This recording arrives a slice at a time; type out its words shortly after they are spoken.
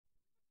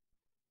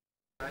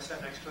I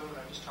sat next to him and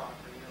I just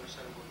talked, and he never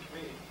said a word to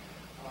me.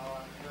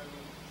 And then a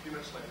few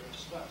minutes later, I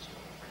just left. So I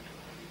went to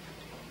maybe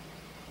 15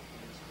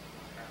 minutes.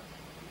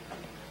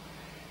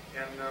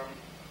 And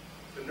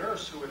the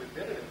nurse who had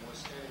admitted him was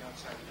standing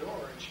outside the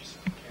door, and she said,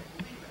 "I can't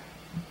believe that.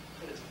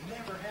 That has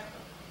never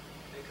happened."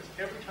 Because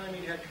every time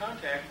he had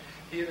contact,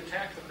 he had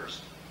attacked the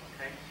person.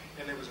 Okay?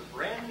 And there was a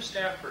brand new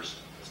staff person.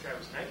 This guy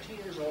was 19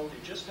 years old. He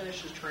just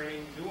finished his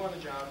training, new on the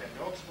job, had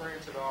no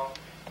experience at all.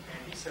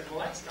 And he said, "Well,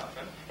 that's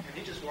nothing." And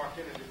he just walked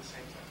in and did the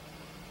same thing.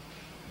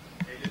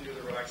 He didn't do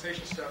the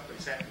relaxation stuff, but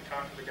he sat and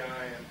talked to the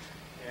guy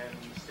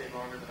and stayed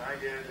longer than I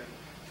did and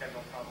had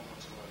no problem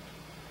whatsoever.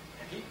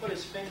 And he put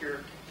his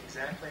finger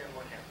exactly on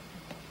what happened,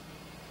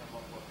 on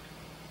what worked.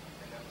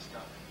 And that was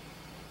nothing.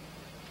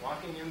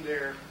 Walking in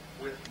there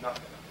with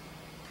nothing.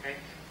 Okay?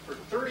 For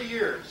 30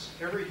 years,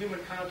 every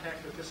human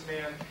contact that this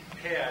man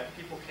had,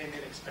 people came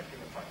in expecting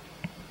a fight.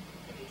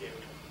 And he gave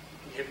it to them.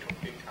 He gave it to them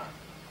big time.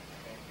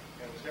 Okay?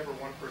 And it was never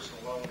one person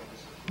alone. It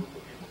was a group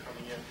of people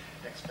coming in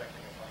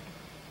expecting a fight.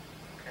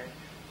 Okay?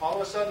 All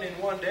of a sudden, in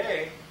one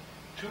day,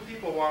 two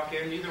people walk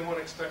in, neither one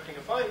expecting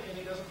a fight, and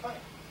he doesn't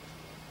fight.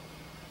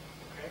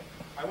 Okay?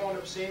 I wound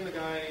up seeing the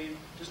guy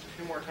just a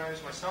few more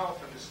times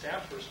myself, and the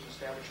staff person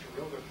established a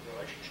real good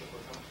relationship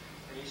with him.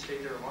 And he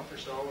stayed there a month or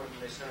so,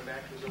 and they sent him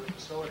back to his other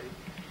facility.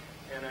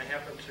 And I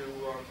happened to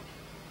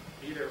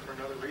be there for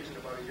another reason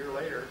about a year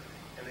later,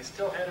 and they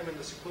still had him in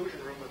the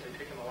seclusion room, but they'd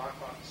taken the lock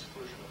off the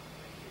seclusion room.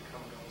 He'd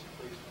come and go as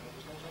please, and there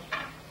was no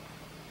problem.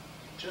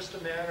 Just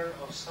a matter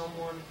of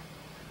someone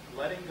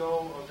letting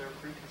go of their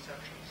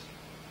preconceptions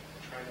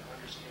and trying to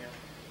understand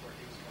where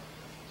he was coming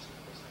from.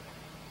 Simple as that.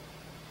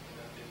 And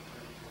that didn't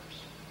really work.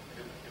 It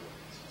didn't do it.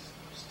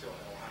 It still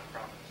had a lot of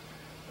problems,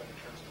 but in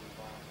terms of the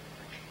violent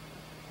infection.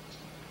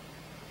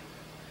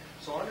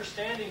 So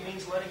understanding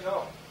means letting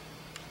go.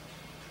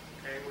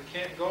 Okay? We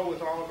can't go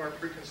with all of our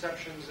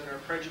preconceptions and our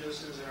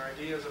prejudices and our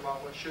ideas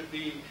about what should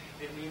be.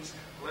 It means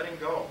letting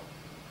go.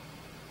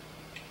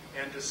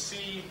 And to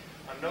see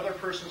another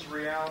person's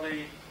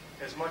reality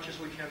as much as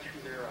we can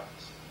through their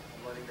eyes,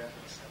 and letting that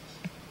make sense.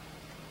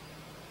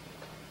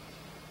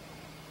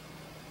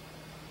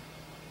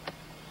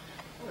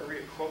 I'm going to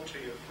read a quote to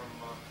you from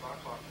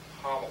Václav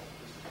Havel,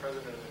 who's the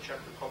president of the Czech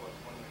Republic,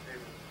 one of my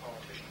favorite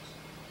politicians.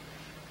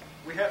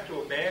 "We have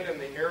to abandon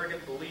the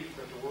arrogant belief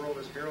that the world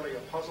is merely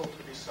a puzzle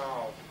to be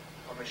solved,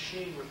 a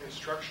machine with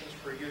instructions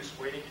for use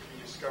waiting to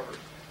be discovered,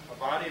 a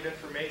body of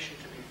information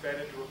to be fed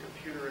into a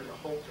computer in the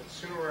hope that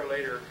sooner or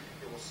later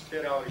it will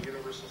spit out a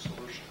universal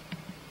solution.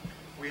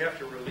 We have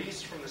to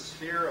release from the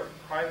sphere of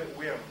private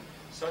whim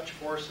such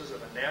forces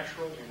of a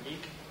natural,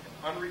 unique,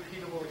 and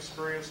unrepeatable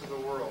experience of the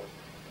world,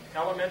 an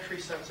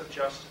elementary sense of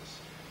justice,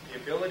 the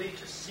ability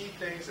to see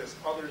things as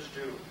others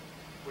do.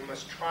 We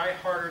must try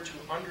harder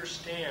to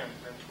understand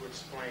than to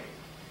explain.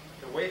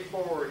 The way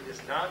forward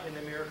is not in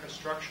the mere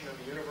construction of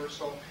a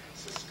universal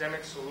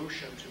systemic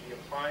solution to be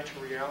applied to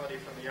reality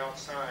from the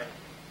outside.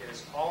 It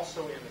is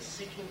also in the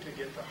seeking to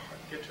get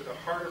to the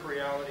heart of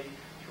reality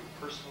through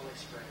personal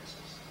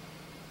experiences.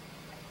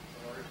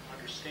 In order to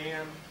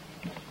understand,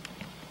 then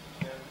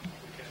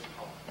we can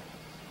empower."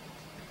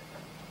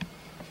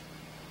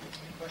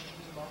 Any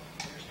questions about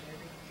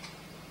understanding?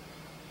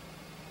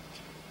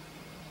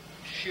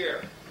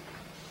 Share.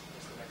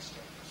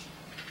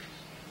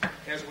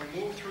 As we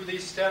move through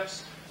these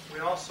steps, we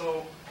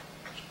also,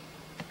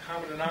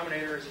 common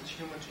denominator is it's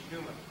human to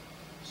human.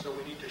 So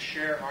we need to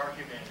share our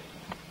humanity.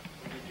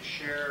 We need to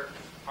share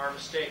our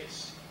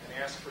mistakes and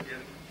ask for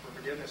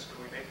forgiveness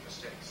when we make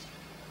mistakes.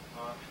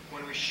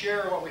 When we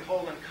share what we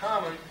hold in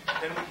common,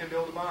 then we can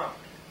build a bond.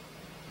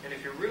 And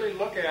if you really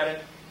look at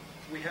it,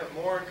 we have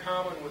more in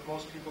common with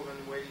most people than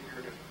the ways we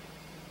are different.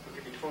 We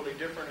can be totally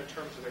different in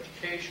terms of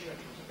education, in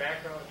terms of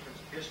background, in terms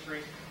of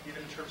history,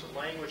 even in terms of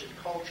language and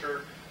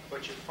culture.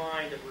 But you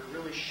find that we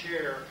really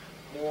share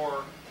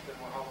more than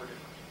how we're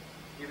different,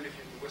 even if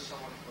you're with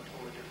someone from a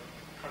totally different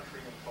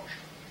country and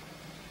culture.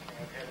 And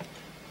I've had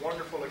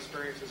wonderful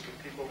experiences with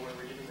people where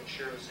we didn't even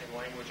share the same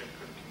language and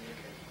couldn't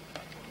communicate.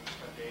 When we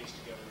spent days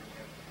together and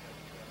had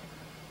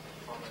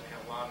fun and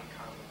had a lot in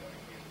common that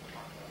we able to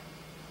talk about.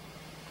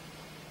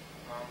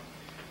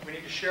 We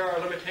need to share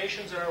our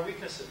limitations and our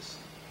weaknesses.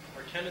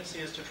 Our tendency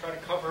is to try to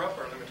cover up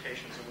our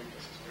limitations and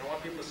weaknesses. We don't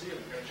want people to see it.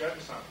 We're going to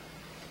judge us on it.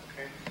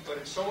 Okay? But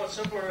it's so much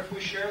simpler if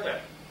we share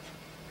that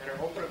and are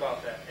open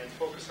about that and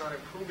focus on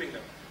improving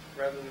them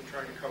rather than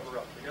trying to cover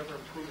up. We never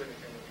improve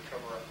anything when we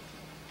cover up.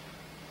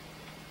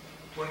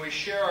 When we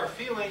share our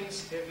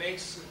feelings, it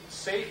makes it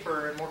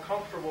safer and more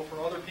comfortable for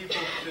other people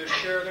to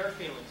share their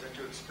feelings and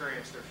to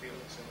experience their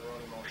feelings and their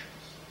own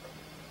emotions.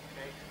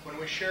 Okay? When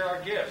we share our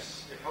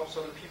gifts, it helps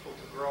other people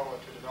to grow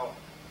and to develop.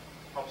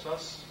 It helps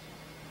us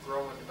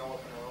grow and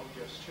develop in our own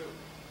gifts too.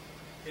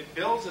 It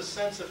builds a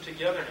sense of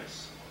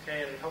togetherness.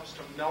 Okay, and it helps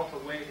to melt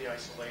away the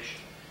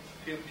isolation.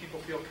 People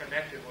feel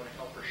connected when a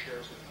helper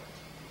shares with them.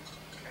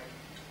 Okay?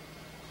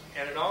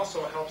 And it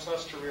also helps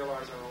us to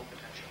realize our own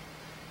potential.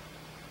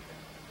 Okay?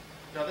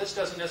 Now, this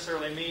doesn't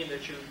necessarily mean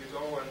that you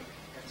go and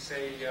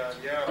say, yeah,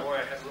 boy,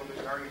 I had a little bit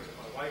of argument with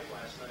my wife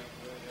last night,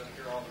 and you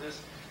hear all this.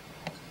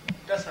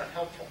 That's not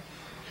helpful.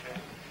 Okay?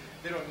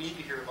 They don't need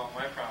to hear about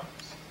my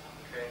problems.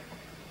 Okay?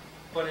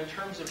 But in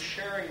terms of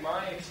sharing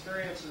my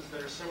experiences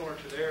that are similar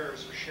to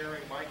theirs, or sharing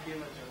my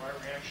feelings or my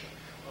reaction,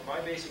 or my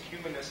basic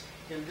humanness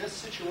in this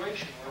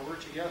situation where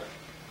we're together,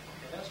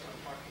 okay, that's what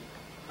I'm talking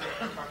about.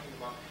 I'm talking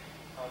about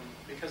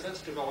because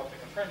that's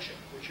developing a friendship,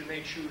 which you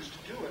may choose to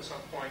do at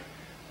some point,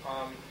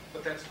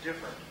 but that's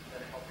different than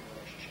a helping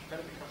relationship.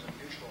 Then it becomes a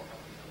mutual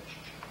helping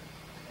relationship.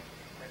 Okay?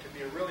 And to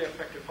be a really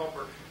effective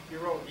helper,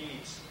 your own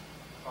needs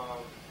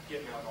get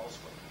met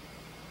elsewhere.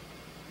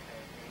 Okay?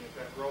 And if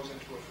that grows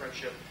into a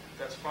friendship,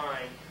 that's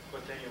fine,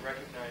 but then you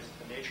recognize that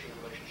the nature of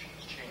the relationship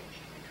has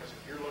changed. Because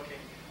if you're looking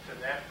to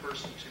that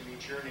person to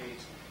meet your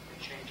needs, it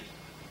changes.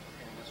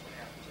 And that's what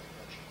happens in a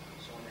friendship.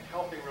 So in a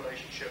helping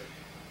relationship,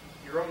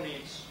 your own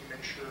needs, you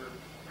make sure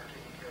are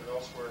taken care of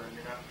elsewhere, and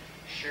you're not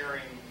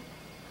sharing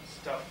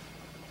stuff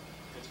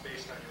that's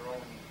based on your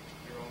own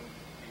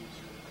needs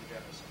or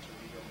deficits or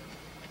ego.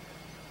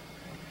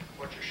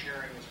 What you're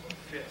sharing is what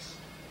fits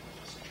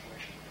with the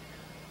situation.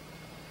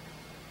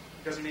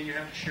 Doesn't mean you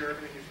have to share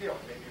everything you feel.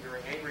 Maybe you're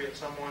very angry at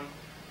someone,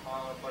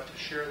 but to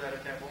share that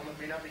at that moment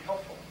may not be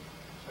helpful.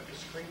 So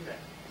just screen that.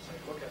 Say,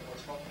 look at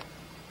what's helpful.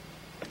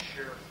 And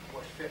share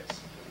what fits.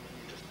 Doesn't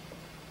mean you just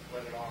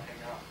let it all hang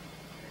out.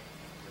 Okay?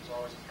 There's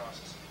always a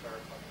process of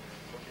clarifying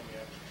and looking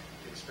at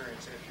the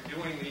experience. And if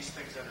you're doing these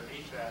things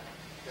underneath that,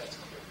 that's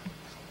clear.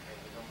 Okay?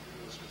 You don't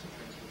do those sorts of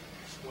things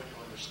when you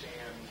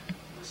understand,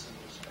 listen,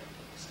 respect,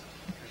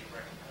 because you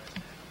recognize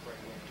right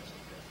away it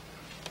doesn't fit.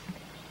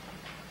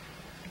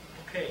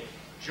 Okay,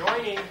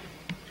 joining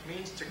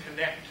means to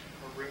connect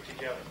or bring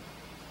together.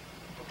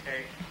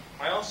 Okay,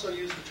 I also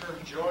use the term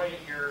join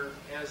here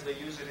as they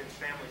use it in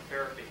family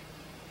therapy.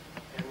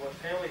 And what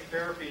family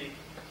therapy,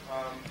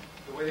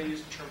 the way they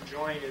use the term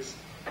join is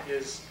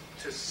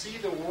to see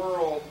the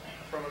world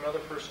from another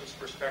person's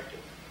perspective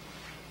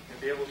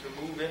and be able to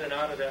move in and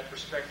out of that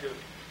perspective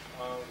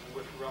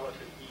with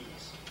relative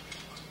ease.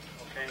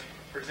 Okay,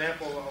 for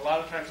example, a lot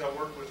of times I'll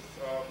work with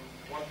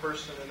one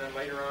person, and then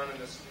later on in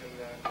the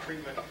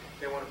treatment,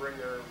 they want to bring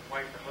their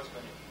wife or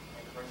husband,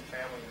 or bring the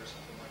family or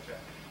something like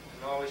that.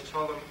 And I always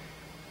tell them,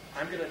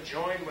 I'm going to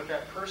join with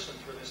that person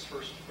for the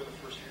first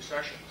few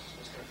sessions.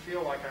 It's going to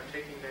feel like I'm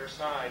taking their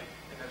side,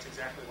 and that's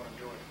exactly what I'm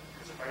doing.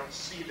 Because if I don't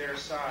see their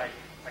side,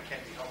 I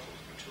can't be helpful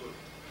to it.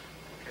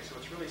 Okay, so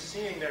it's really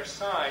seeing their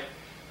side,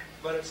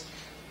 but it's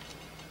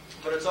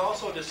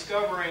also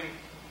discovering,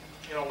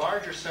 in a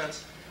larger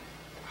sense,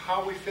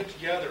 how we fit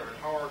together and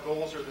how our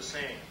goals are the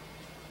same.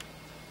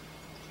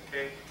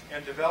 Okay,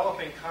 and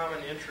developing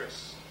common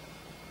interests,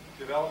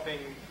 developing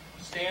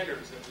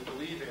standards that we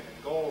believe in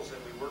and goals that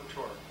we work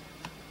toward.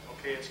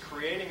 Okay, it's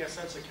creating a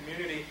sense of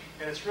community,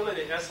 and it's really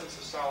the essence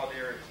of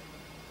solidarity.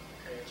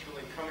 Okay, it's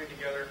really coming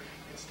together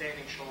and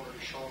standing shoulder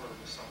to shoulder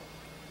with someone.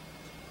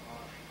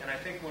 And I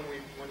think when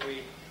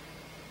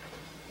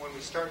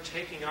we start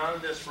taking on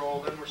this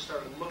role, then we're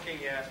starting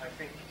looking at, I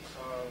think,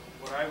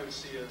 what I would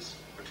see as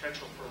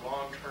potential for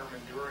long-term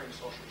enduring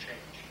social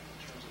change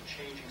in terms of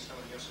changing some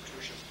of the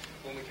institutions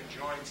when we can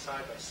join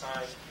side by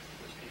side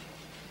with people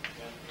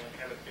and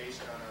have it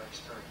based on our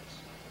experience.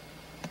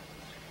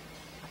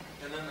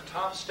 And then the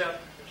top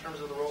step in terms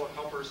of the role of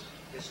helpers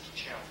is to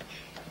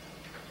challenge.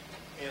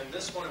 And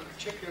this one in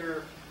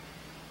particular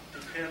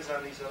depends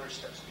on these other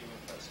steps being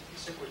in place. If you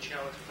simply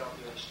challenge without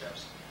the other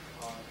steps,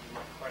 you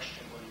might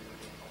question whether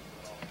you're being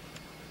helpful at all.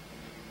 You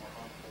may be more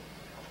harmful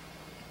than helpful.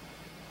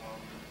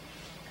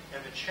 And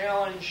the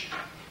challenge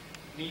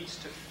needs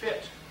to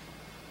fit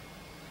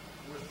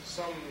with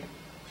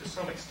to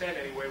some extent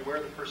anyway,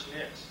 where the person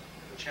is.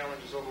 If the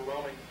challenge is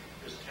overwhelming,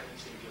 there's a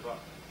tendency to give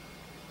up.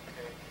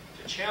 Okay?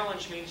 To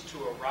challenge means to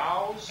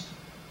arouse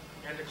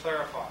and to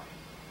clarify.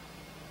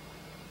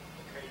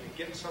 Okay? You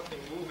get something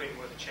moving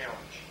with a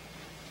challenge.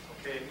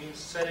 Okay? It means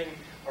setting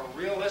a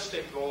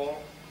realistic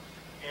goal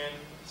and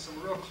some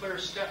real clear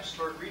steps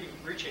toward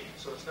reaching.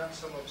 So it's not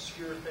some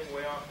obscure thing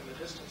way off in the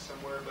distance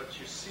somewhere, but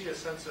you see a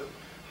sense of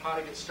how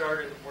to get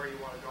started and where you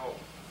want to go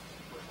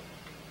with it.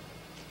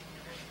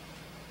 Okay?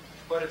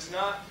 But it's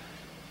not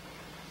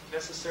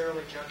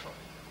necessarily gentle.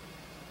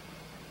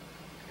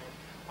 Okay?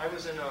 I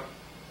was in an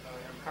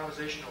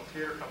improvisational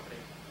theater company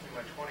in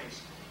my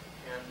 20s,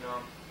 and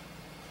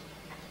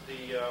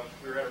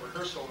we were at a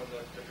rehearsal, and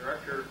the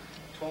director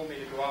told me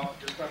to go out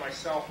just by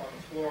myself on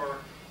the floor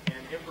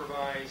and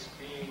improvise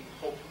being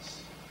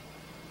hopeless.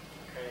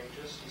 Okay,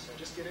 he said,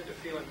 just get into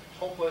feeling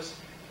hopeless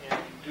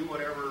and do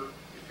whatever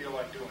you feel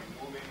like doing,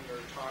 moving or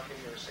talking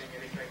or saying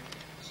anything.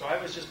 So I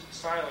was just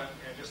silent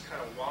and just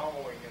kind of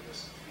wallowing in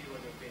this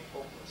feeling of being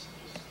hopeless, and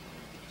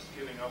just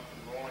giving up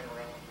and rolling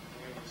around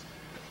and doing these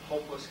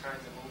hopeless kinds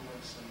of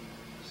movements and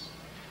just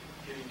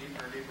getting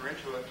deeper and deeper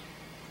into it.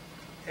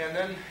 And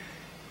then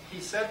he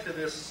said to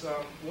this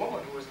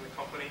woman who was in the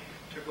company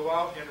to go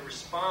out and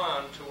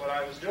respond to what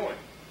I was doing.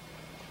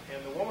 And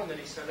the woman that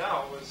he sent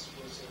out was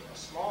a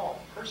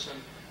small person,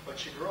 but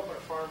she grew up on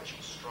a farm and she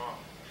was strong.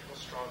 She was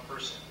a strong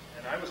person.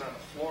 And I was on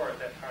the floor at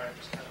that time,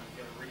 just kind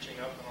of reaching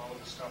up and all of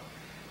this stuff.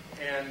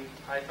 And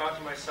I thought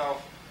to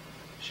myself,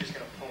 she's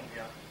going to pull me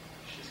up.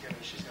 She's going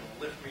to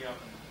lift me up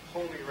and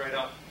pull me right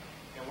up.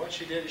 And what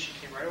she did is she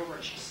came right over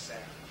and she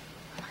sat.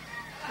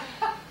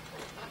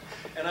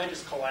 And I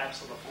just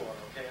collapsed on the floor,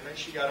 okay? And then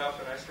she got up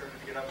and I started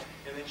to get up,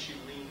 and then she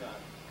leaned on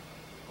me,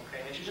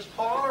 okay? And she just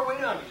pulled all her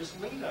weight on me, just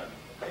leaned on me,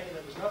 okay? And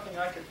there was nothing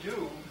I could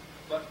do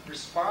but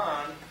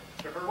respond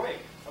to her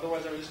weight.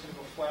 Otherwise, I was just going to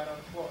go flat on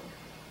the floor,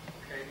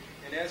 okay?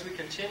 And as we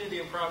continued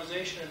the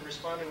improvisation and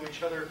responding to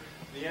each other,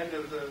 the end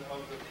of the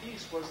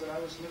piece was that I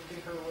was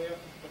lifting her way up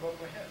above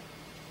my head,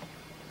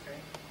 okay?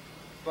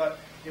 But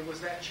it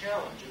was that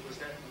challenge, it was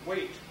that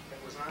weight that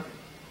was on me,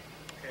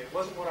 okay? It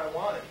wasn't what I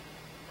wanted.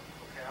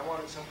 I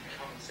wanted someone to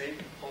come and save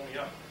me, pull me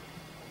up,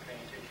 okay,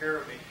 and take care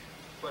of me.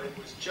 But it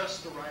was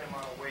just the right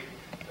amount of weight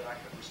that I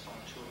could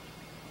respond to it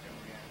and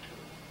react to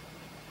it.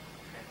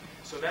 Okay?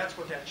 So that's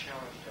what that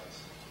challenge does.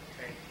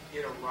 Okay?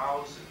 It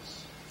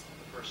arouses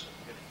the person.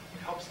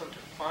 It helps them to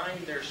find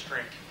their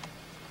strength.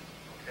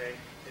 Okay?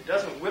 It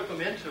doesn't whip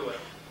them into it.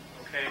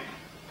 Okay?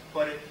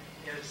 But it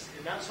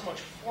not so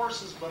much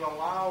forces, but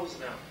allows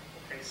them.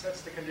 Okay?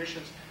 Sets the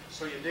conditions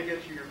so you dig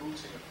into your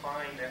boots and you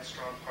find that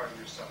strong part of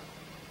yourself.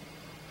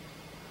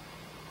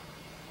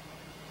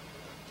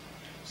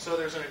 So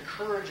there's an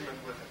encouragement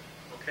with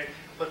it, okay?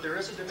 But there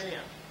is a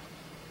demand,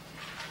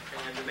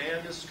 and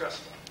demand is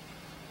stressful.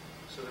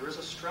 So there is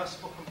a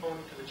stressful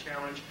component to the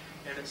challenge,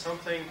 and it's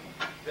something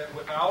that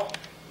without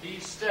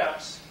these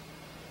steps,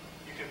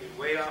 you can be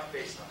way off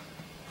base on,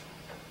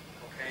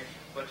 okay?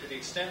 But to the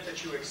extent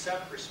that you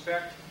accept,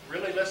 respect,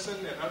 really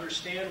listen, and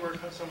understand where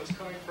someone's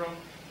coming from,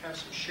 have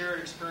some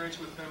shared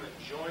experience with them, and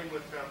join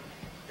with them,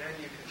 then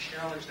you can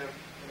challenge them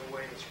in a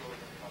way that's really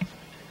going to help them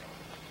to take on.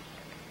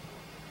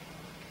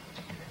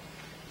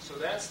 So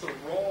that's the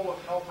role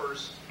of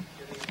helpers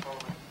in the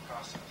empowerment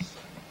process.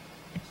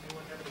 Does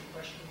anyone have any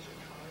questions or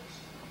comments?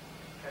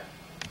 Okay.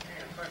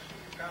 Hey, a question.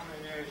 Your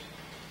comment is,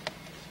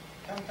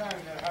 sometimes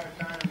at hard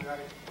times,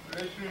 like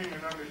listening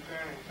and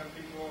understanding, some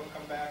people will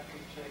come back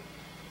and say,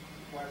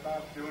 what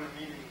about doing a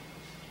meeting?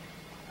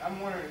 I'm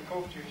one of the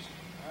coaches.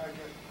 I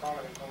just call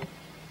it a coach.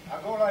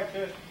 I go like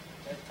this,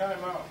 that's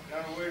time out. In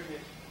other words,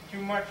 it's too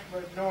much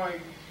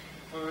noise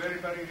for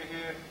everybody to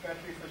hear,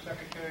 especially for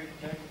secretaries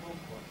and so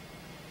forth.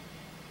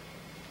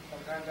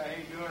 Sometimes I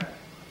hate doing that.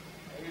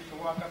 I used to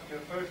walk up to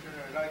a person,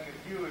 and like if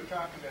you were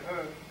talking to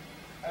her,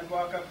 I'd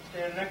walk up and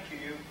stand next to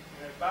you,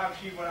 and if Bob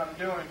sees what I'm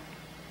doing,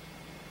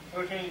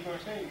 first thing he's going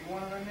to say, you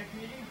want to run this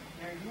meeting?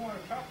 And you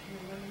want to talk to me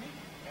and run the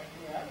meeting. That's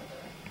the way I look at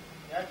it.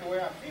 That's the way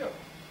I feel.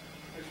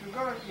 If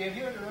you're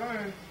here to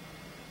learn,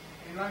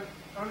 and like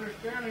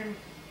understanding,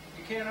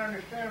 you can't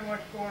understand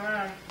what's going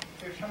on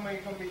if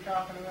somebody's going to be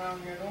talking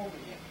around you and over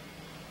you.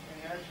 And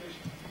that's just,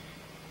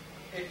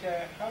 it's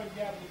a hard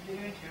job to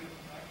get into.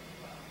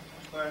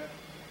 But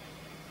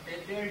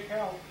it does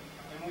help,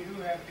 and we do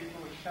have people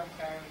who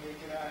sometimes they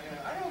get out here.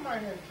 I don't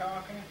mind them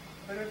talking,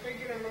 but if they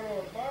get a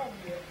little above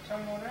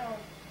someone else,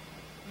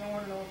 no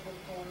one knows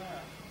what's going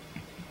on.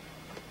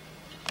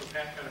 So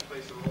Pat kind of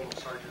plays the role of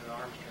sergeant at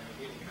arms during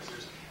the meeting,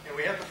 and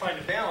we have to find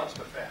a balance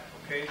with that,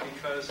 okay?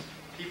 Because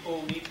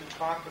people need to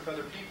talk with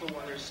other people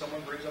when someone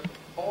brings up a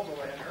proposal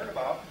they hadn't heard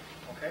about,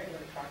 okay? You're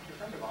going to talk to your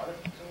friend about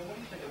it. So what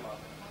do you think about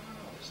that? I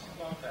don't know, there's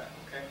something about that,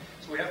 okay?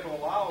 So we have to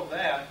allow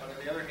that, but on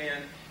the other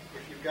hand,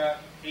 if you've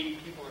got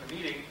 80 people in a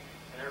meeting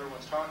and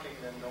everyone's talking,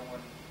 then no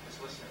one is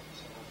listening.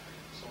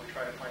 So we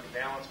try to find a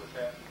balance with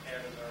that.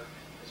 And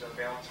as our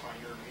balance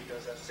finder, he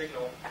does that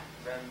signal,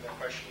 then the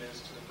question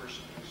is to the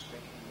person who's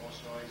making the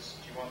most noise,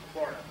 do you want the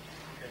floor now?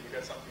 Okay, you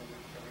got something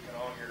that we can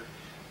all hear,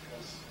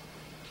 because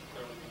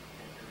clearly we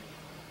can't hear you.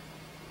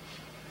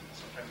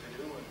 Sometimes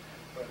they do,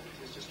 but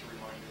it's just a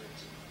reminder,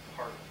 it's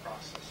part of the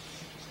process.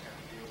 You just have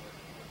to deal with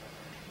that.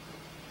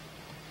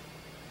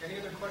 Any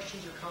other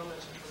questions or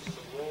comments in terms of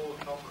the role of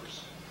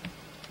helpers?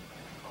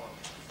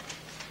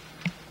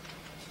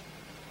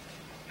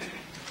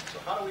 So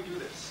how do we do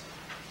this?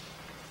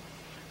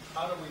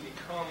 How do we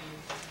become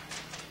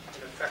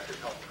an effective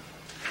helper?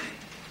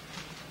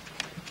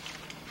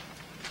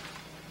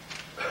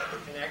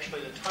 And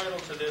actually the title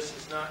to this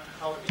is not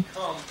how to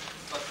become,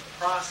 but the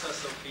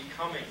process of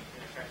becoming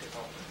an effective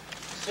helper.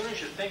 As soon as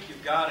you think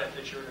you've got it,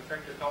 that you're an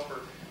effective helper,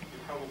 you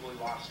probably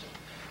lost it.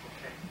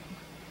 Okay?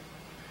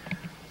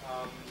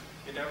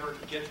 You never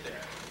get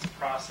there. It's a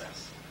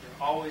process. You're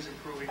always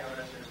improving on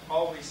it. There's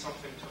always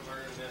something to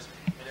learn in this,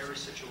 and every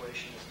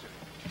situation is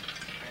different.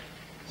 Okay?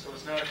 So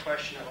it's not a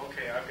question of,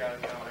 okay, I've got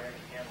it now, I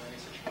can handle any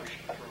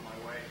situation throw my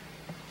way.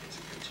 It's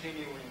a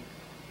continuing,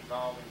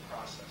 evolving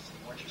process.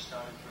 And once you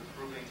start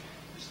improving,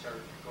 you start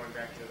going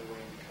back the other way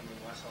and becoming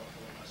less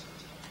helpful and less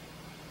helpful.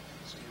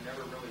 So you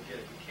never really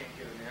get it. You can't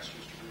get a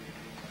master's degree in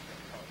being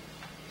effective helper.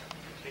 You have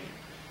to continue.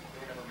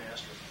 You'll never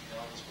master it. You're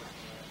always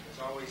working on it.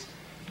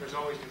 There's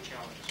always new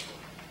challenges for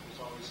you. There's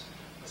always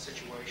a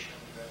situation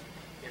that,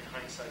 in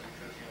hindsight, you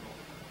could have handled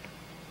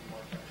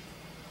more effectively.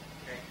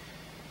 Okay?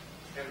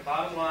 And the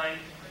bottom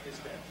line is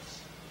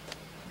balance.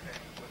 Okay?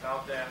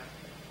 Without that,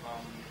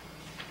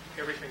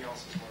 everything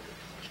else is more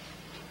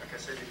difficult. Like I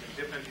said, you can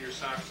dip into your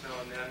socks now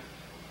and then,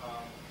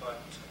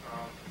 but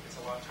it's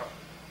a lot tougher.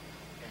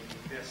 And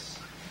you miss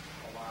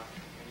a lot.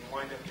 And you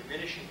wind up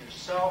diminishing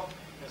yourself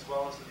as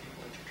well as the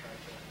people that you're trying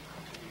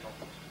to be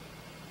helpful to.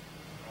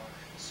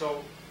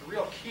 So the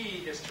real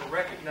key is to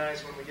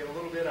recognize when we get a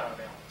little bit out of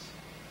balance.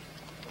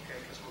 Okay,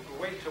 because if we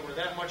wait until we're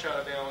that much out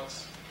of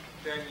balance,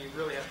 then you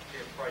really have to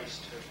pay a price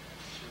to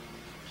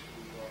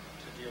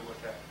deal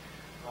with that.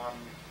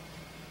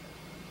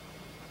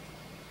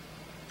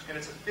 And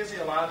it's a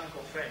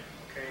physiological thing.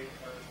 Okay,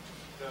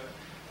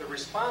 the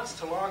response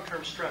to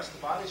long-term stress, the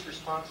body's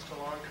response to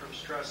long-term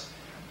stress,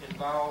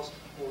 involves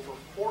over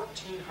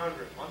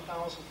 1,400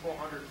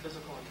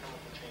 physical and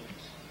chemical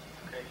changes.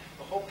 Okay,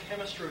 the whole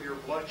chemistry of your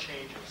blood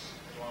changes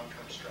in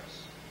long-term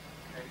stress.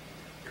 Okay,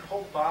 your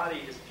whole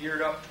body is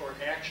geared up toward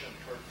action,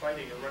 toward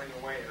fighting or running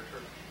away, or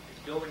it's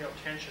building up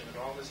tension and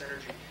all this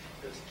energy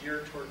that's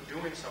geared toward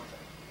doing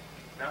something,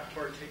 not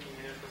toward taking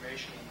in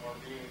information or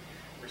being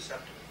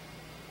receptive.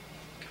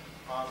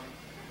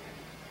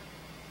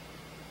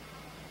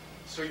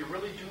 So you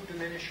really do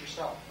diminish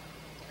yourself.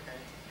 Okay,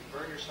 you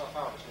burn yourself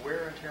out. There's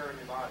wear and tear in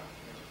your body.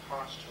 There's a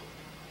cost to it.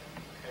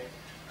 Okay,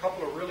 a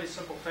couple of really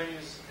simple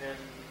things, and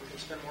we can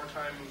spend more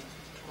time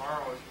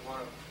tomorrow if you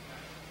want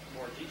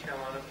more detail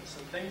on it. And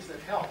some things that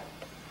help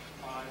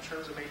in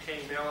terms of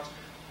maintaining balance.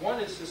 One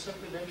is to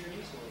simply bend your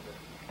knees a little bit.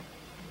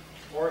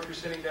 Or if you're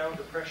sitting down,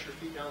 to press your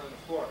feet down on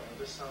the floor. Now,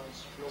 this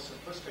sounds real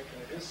simplistic,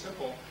 and it is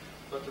simple,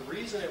 but the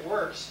reason it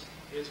works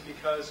is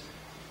because,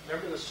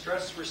 remember, the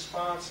stress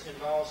response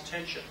involves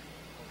tension.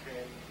 Okay,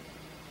 and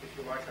if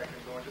you like, I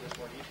can go into this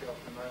more detail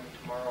if you remind me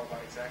tomorrow about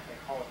exactly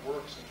how it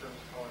works in terms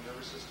of how our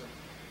nervous system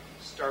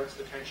starts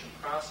the tension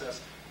process.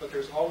 But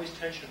there's always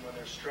tension when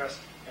there's stress,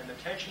 and the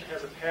tension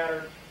has a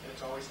pattern, and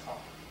it's always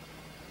up.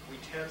 We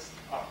tense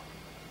up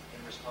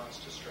in response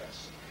to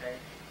stress. Okay,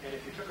 and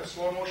if you took a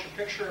slow motion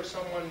picture of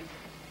someone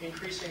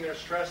increasing their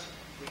stress,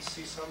 we'd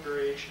see some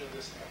variation of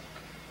this thing.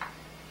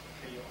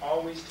 Okay, you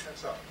always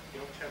tense up. You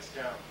don't tense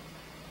down.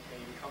 Okay,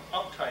 you become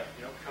uptight.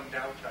 You don't become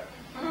downtight.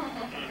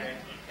 Okay,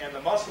 and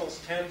the muscles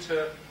tend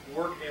to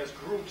work as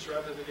groups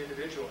rather than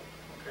individually.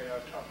 Okay,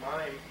 I've taught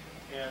mine,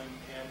 and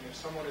if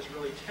someone is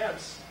really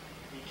tense,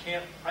 you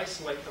can't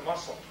isolate the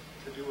muscle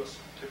to do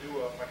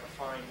like a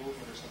fine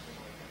movement or something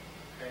like that.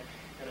 Okay,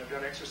 and I've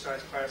done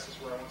exercise classes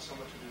where I want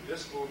someone to do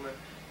this movement,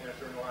 and if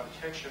they're in a lot of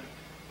tension,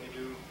 they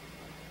do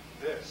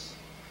this.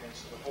 Okay,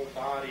 so the whole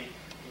body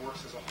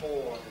works as a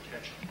whole under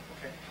tension.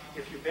 Okay,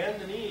 if you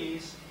bend the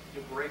knees,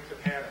 you break the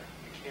pattern.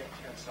 You can't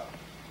tense up.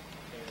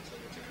 Okay,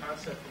 it's a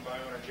concept from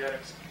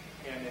bioenergetics,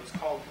 and it's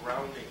called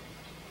grounding.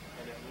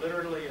 And it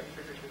literally and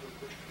figuratively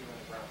puts your feet on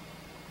the ground.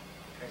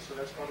 Okay, so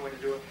that's one way to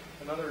do it.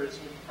 Another is,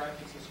 we can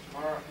practice this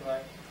tomorrow if you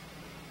like.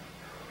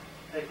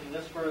 Taking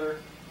this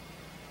further,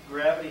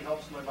 gravity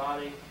helps my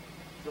body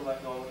to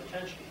let go of the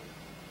tension.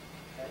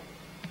 Okay,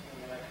 and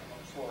then I come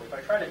up slowly. If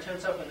I try to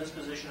tense up in this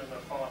position, I'm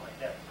going to fall on my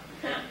head.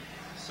 Okay?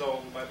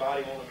 So my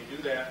body won't let me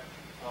do that.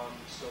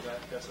 So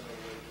that's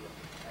another way to do it.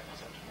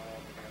 Practice that tomorrow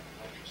after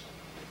lunch or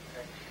something.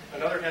 Okay.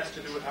 Another has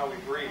to do with how we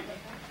breathe.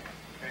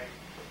 Okay,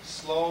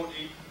 slow,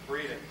 deep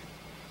breathing.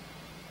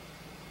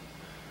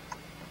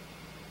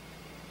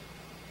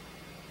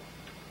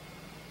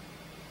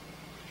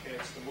 Okay,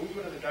 it's the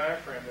movement of the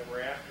diaphragm that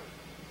we're after.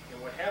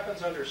 And what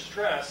happens under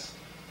stress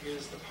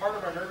is the part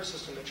of our nervous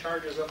system that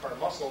charges up our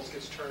muscles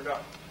gets turned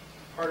up.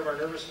 Part of our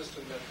nervous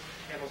system that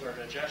handles our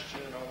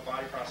digestion and all the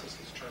body process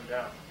gets turned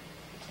down.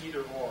 It's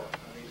either or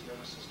on these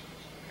nervous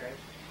systems. Okay?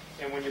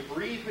 And when you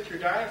breathe with your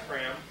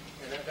diaphragm,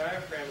 and that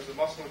diaphragm is the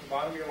muscle at the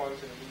bottom of your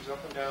lungs, and it moves up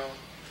and down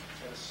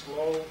in a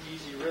slow,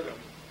 easy rhythm.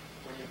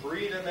 When you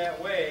breathe in that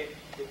way,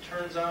 it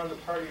turns on the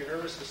part of your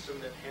nervous system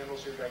that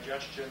handles your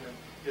digestion and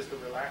is the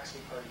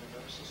relaxing part of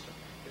your nervous system.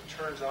 It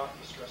turns off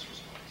the stress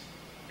response.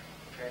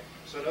 Okay?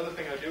 So another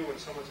thing I do when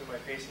someone's in my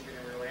face and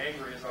getting really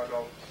angry is I'll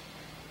go,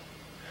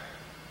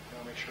 and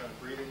I'll make sure I'm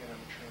breathing and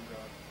I'm sure I'm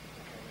going.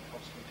 Okay? It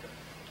helps me to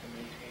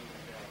maintain my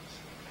balance.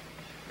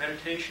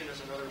 Meditation is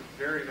another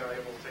very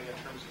valuable thing in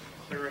terms of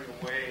clearing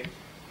away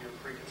your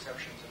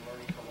preconceptions and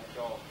learning to let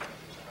go.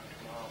 There's time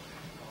tomorrow.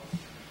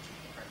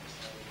 Practice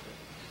that a little bit.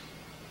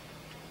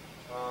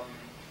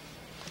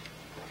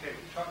 Okay,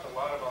 we've talked a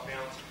lot about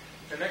balance.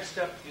 The next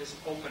step is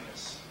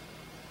openness.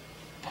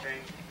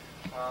 Okay,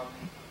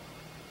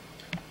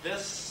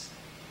 this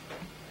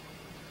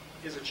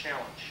is a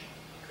challenge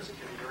because it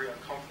can be very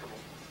uncomfortable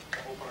to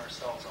open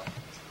ourselves up.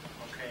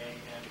 Okay,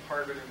 and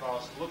part of it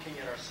involves looking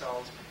at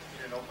ourselves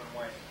in an open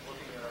way,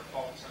 looking at our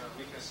faults and our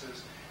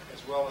weaknesses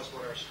as well as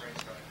what our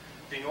strengths are.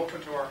 Being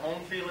open to our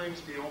own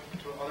feelings, being open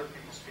to other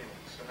people's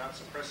feelings. So not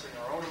suppressing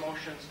our own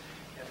emotions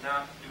and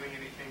not doing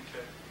anything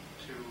to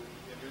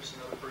induce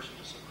another person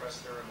to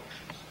suppress their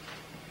emotions.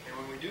 And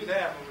when we do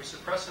that, when we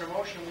suppress an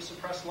emotion, we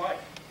suppress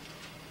life.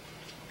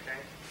 Okay?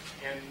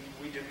 And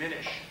we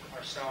diminish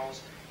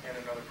ourselves and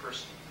another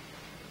person.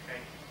 Okay?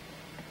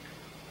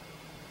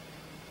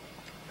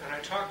 And I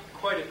talked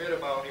quite a bit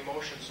about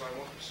emotions, so I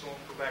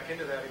won't go back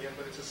into that again,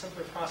 but it's a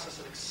simple process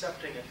of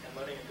accepting it and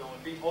letting it go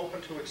and being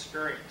open to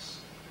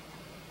experience.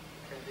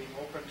 Okay? Being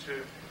open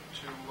to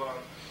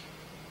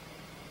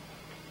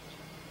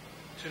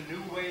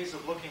new ways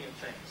of looking at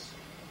things.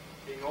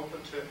 Being open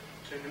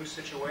to to new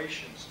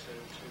situations, to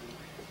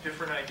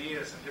different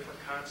ideas and different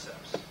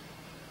concepts.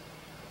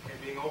 Okay,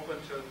 being open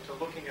to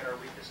looking at our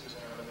weaknesses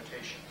and our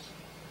limitations.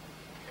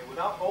 Okay,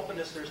 without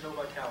openness, there's no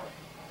vitality.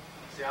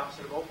 It's the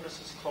opposite of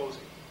openness is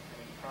closing. And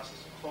in the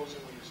process of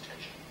closing, we use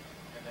tension.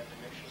 And that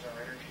diminishes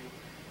our energy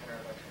and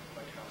our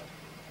vitality.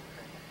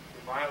 Okay?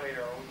 We violate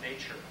our own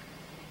nature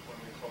when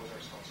we close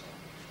ourselves up.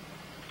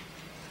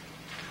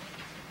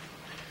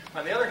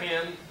 On the other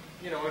hand,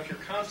 if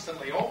you're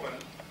constantly open,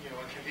 it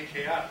can be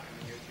chaotic. I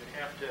mean, you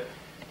have to,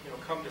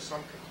 come to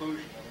some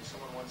conclusion. I mean,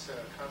 someone once said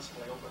a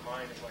constantly open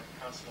mind is like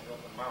a constantly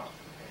open mouth.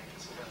 Okay?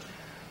 It's a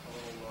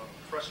little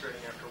frustrating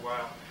after a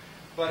while.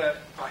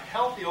 But a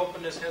healthy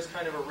openness has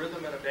kind of a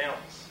rhythm and a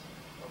balance.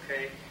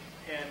 Okay?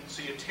 And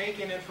so you take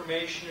in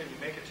information and you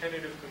make a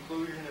tentative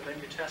conclusion and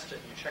then you test it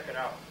and you check it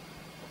out.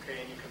 Okay?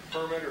 And you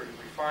confirm it or you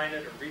refine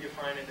it or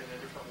redefine it in a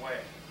different way.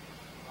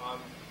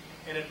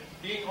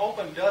 Being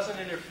open doesn't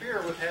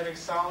interfere with having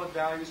solid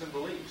values and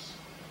beliefs.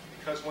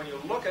 Because when you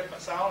look at a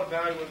solid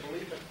value and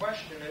belief and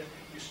question it,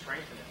 you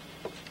strengthen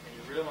it. And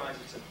you realize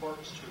its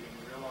importance to you, and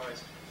you realize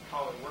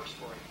how it works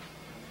for you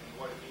and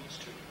what it means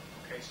to you.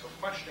 Okay, so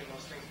questioning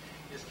those things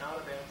is not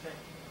a bad thing.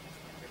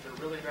 If they're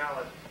really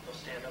valid, they'll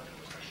stand up to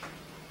the question.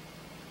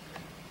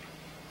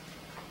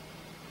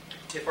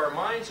 If our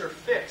minds are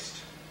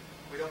fixed,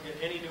 we don't get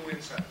any new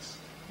insights.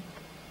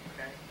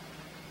 Okay?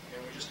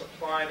 And we just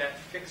apply that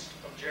fixed,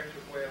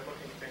 objective way of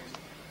looking at things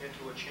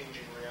into a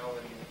changing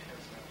reality and it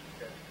tends not to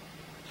fit.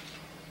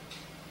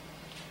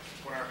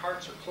 When our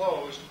hearts are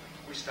closed,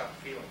 we stop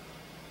feeling.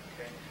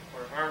 Okay?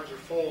 When our arms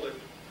are folded,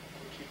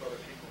 we keep other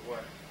people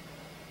away.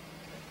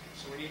 Okay?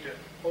 So we need to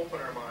open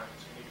our minds.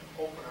 We need to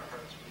open our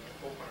hearts. We need to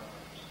open our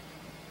arms.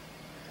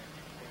 Okay?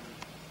 And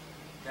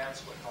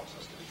that's what helps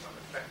us to become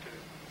effective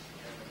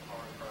in the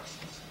empowering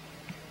process.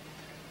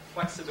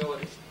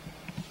 Flexibility.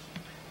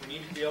 We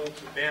need to be able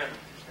to bend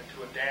and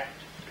to adapt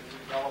to new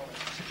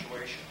developments and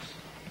situations.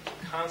 It's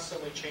a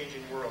constantly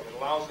changing world. It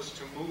allows us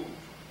to move.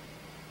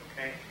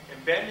 Okay?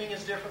 And bending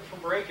is different from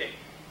breaking.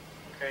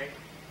 Okay?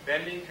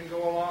 Bending can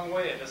go a long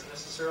way. It doesn't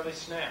necessarily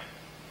snap.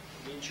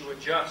 It means you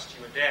adjust,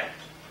 you adapt.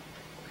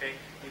 Okay?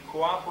 You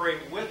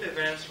cooperate with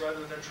events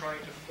rather than trying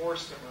to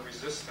force them or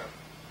resist them.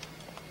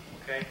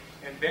 Okay?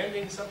 And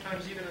bending,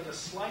 sometimes even in the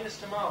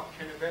slightest amount,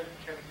 can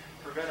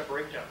prevent a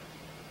breakdown.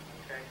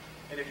 Okay?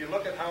 And if you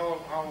look at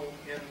how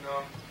in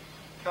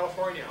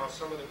California, how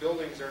some of the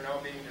buildings are now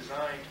being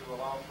designed to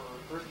allow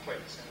for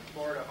earthquakes, and in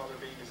Florida, how they're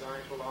being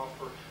designed to allow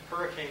for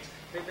hurricanes,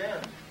 they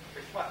bend,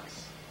 they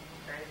flex.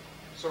 Okay?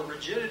 So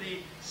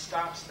rigidity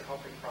stops the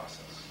helping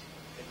process.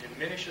 It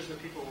diminishes the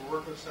people who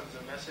work with, sends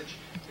a message,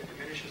 it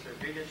diminishes their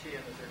dignity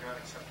and that they're not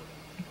acceptable.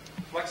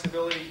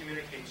 Flexibility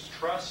communicates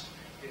trust,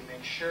 it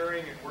makes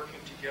sharing and working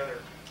together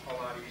a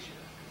lot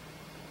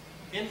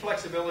easier.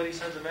 Inflexibility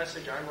sends a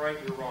message, I'm right,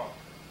 you're wrong.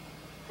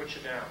 Puts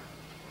you down.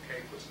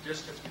 Okay? Puts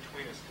distance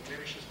between us,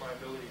 diminishes my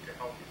ability to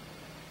help you.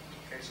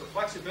 Okay? So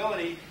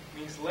flexibility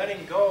means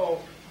letting go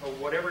of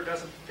whatever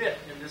doesn't fit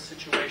in this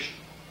situation.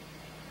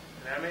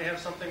 And I may have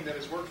something that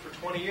has worked for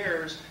 20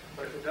 years,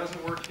 but if it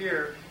doesn't work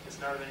here,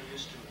 it's not of any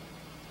use to me.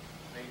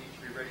 I need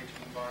to be ready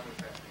to move on with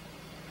that.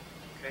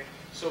 Okay?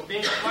 So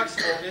being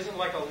flexible isn't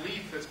like a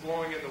leaf that's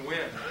blowing in the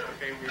wind,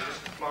 okay, where you just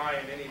fly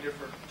in any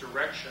different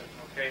direction,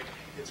 okay?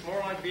 It's more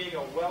like being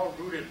a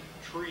well-rooted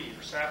tree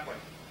or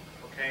sapling,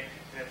 okay?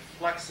 And it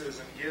flexes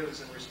and gives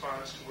in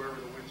response to wherever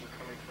the winds are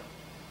coming from.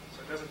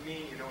 So it doesn't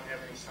mean you don't have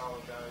any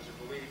solid values or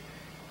belief,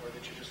 or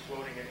that you're just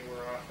floating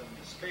anywhere off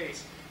into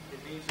space. It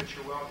means that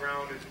you're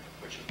well-grounded,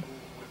 but you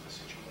move with the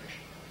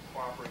situation,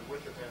 cooperate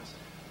with events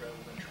rather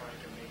than trying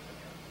to make them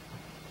happen.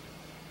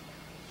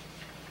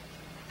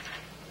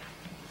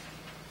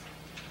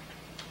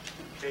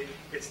 Okay?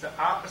 It's the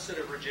opposite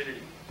of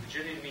rigidity.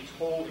 Rigidity means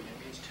holding, it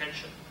means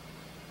tension.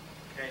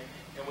 Okay?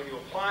 And when you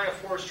apply a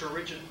force to a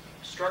rigid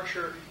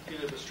structure,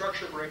 either the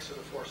structure breaks or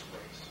the force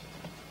breaks.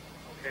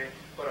 Okay?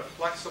 But a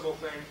flexible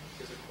thing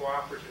is a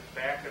cooperative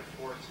back and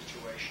forth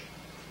situation.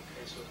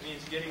 Okay? So it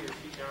means getting your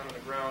feet down on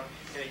the ground,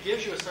 and it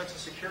gives you a sense of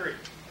security.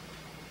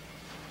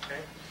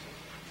 Okay?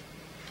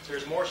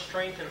 There's more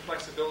strength and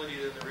flexibility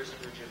than there is in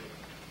rigidity.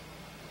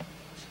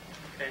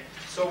 Okay?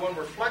 So when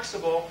we're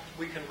flexible,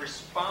 we can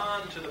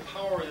respond to the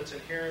power that's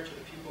inherent to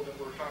the people that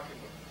we're talking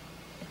with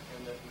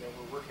and that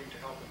we're working to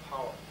help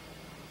empower.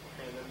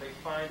 Okay? And then they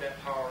find that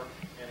power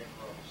and it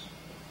grows.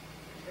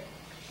 Okay?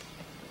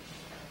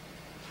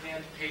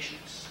 And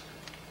patience.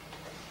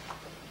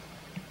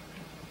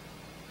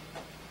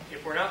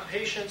 If we're not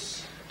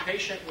patient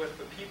with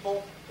the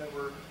people that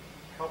we're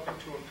helping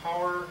to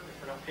empower,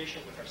 if we're not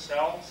patient with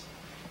ourselves,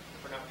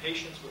 if we're not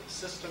patient with the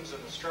systems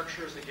and the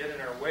structures that get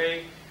in our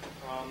way,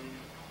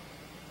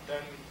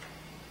 then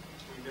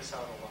we miss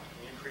out a lot.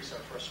 We increase our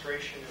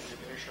frustration and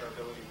diminish our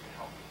ability to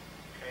help.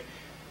 Okay?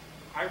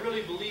 I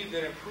really believe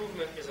that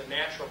improvement is a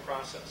natural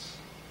process.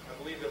 I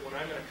believe that when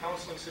I'm in a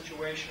counseling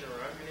situation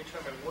or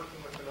anytime I'm working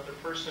with another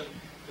person,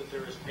 that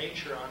there is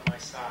nature on my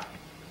side.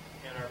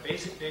 And our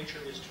basic nature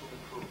is to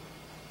improve.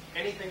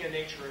 Anything in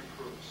nature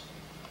improves.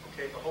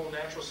 Okay? The whole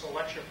natural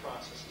selection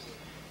process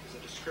is is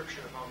a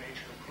description of how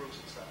nature improves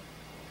itself.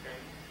 Okay?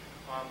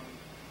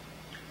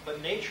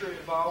 But nature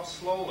evolves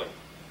slowly.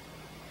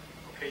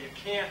 Okay, you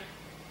can't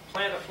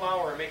plant a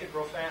flower and make it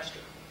grow faster.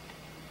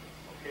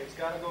 Okay, it's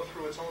got to go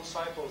through its own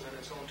cycles and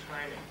its own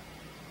timing.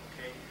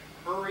 Okay,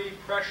 hurry,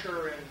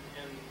 pressure, and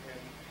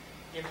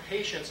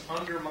impatience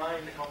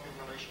undermine the helping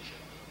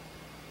relationship.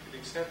 To the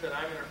extent that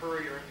I'm in a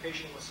hurry or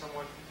impatient with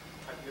someone,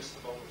 I've missed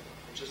the boat with them.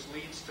 It just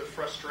leads to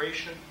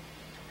frustration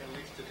and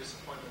leads to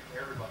disappointment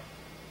for everybody,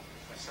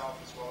 myself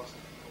as well as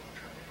the people I'm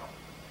trying to help.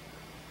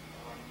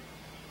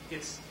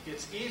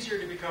 It's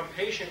easier to become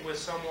patient with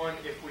someone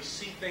if we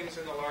see things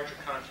in the larger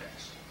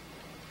context.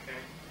 Okay?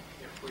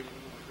 If we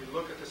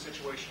look at the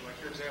situation, like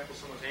your example,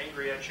 someone's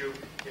angry at you,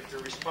 if they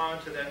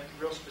respond to that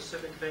real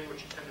specific thing,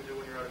 which you tend to do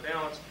when you're out of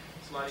balance,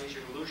 it's a lot easier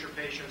to lose your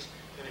patience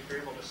than if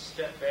you're able to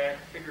step back,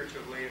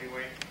 figuratively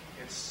anyway,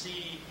 and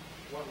see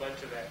what led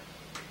to that,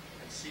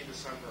 and see the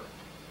sunburn.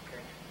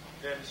 Okay?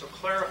 Then, so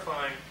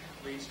clarifying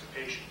leads to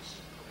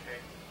patience. Okay?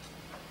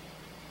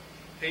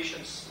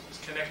 Patience is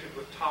connected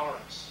with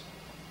tolerance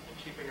and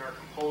keeping our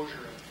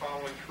composure and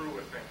following through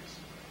with things.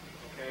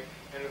 Okay?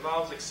 And it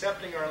involves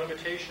accepting our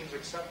limitations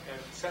and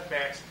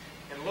setbacks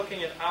and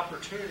looking at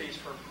opportunities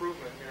for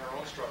improvement in our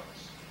own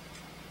struggles.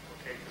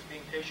 Okay? Because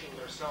being patient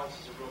with ourselves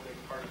is a real big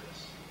part of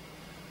this.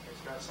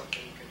 It's not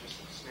something you can just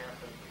snap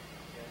and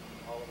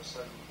all of a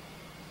sudden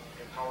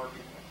empower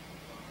people.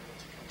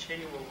 It's a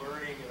continual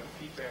learning and a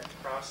feedback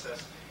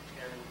process,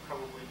 and we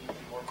probably need to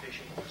be more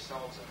patient with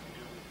ourselves than we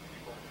do with the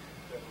people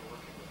that we're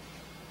working with.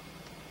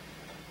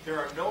 There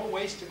are no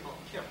wasted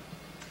moments. Kim?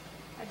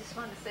 I just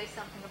wanted to say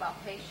something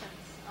about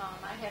patience.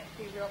 I have to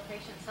be real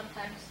patient.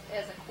 Sometimes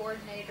as a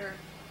coordinator,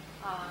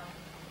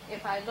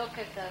 if I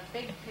look at the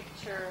big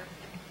picture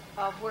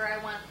of where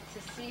I want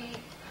to see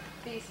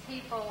these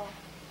people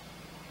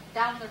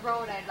down the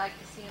road, I'd like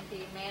to see them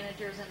be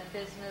managers in a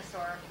business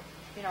or,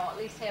 at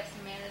least have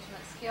some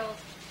management skills.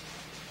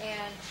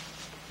 And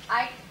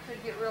I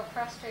could get real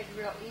frustrated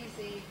real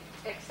easy,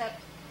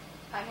 except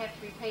I have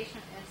to be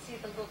patient and see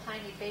the little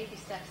tiny baby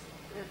steps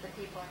that the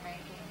people are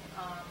making.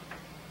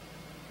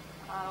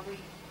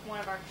 One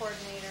of our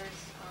coordinators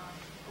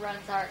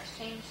runs our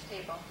exchange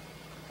table,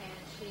 and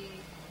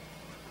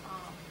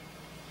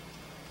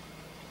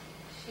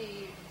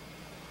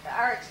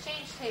our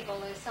exchange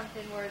table is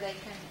something where they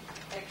can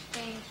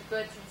exchange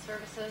goods and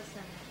services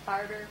and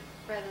barter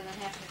rather than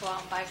having to go out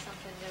and buy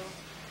something new.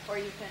 Or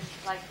you can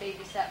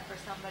babysit for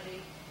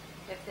somebody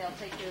if they'll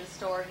take you to the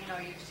store,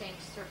 you exchange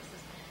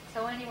services.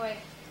 So anyway,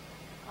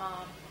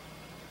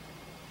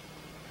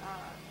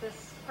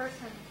 this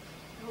person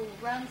who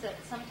runs it,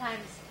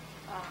 sometimes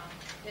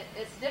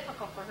it's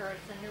difficult for her.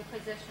 It's a new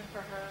position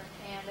for her.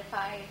 And if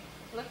I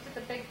looked at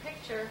the big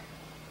picture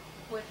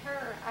with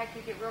her, I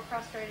could get real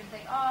frustrated and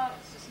think,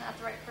 it's just not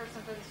the right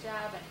person for this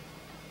job. And,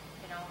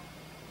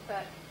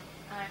 but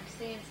I'm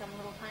seeing some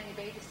little tiny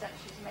baby steps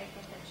she's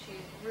making, that she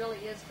really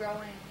is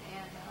growing.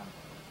 And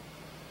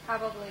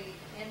probably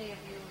any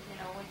of you,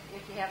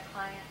 if you have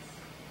clients,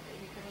 that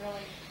you can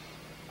really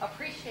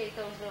appreciate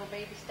those little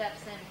baby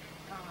steps and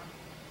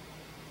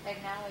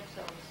acknowledge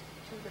those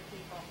to the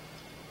people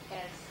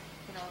as,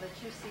 that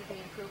you see the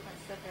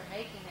improvements that they're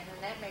making, and then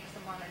that makes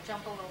them want to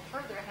jump a little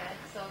further ahead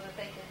so that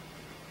they can,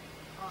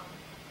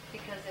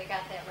 because they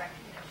got that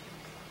recognition.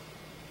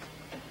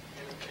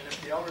 And if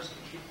the elders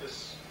can keep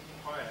this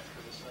quiet,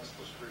 because it's not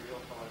supposed to be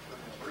revealed until our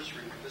third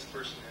anniversary, but this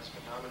person has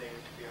been nominated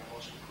to be our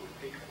most improved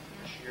patron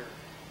this year,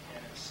 and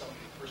it's the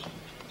person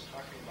the team is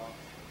talking about,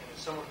 and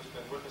it's someone who's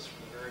been with us from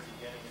the very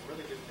beginning and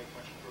really didn't make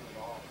much improvement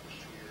at all in the first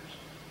 2 years.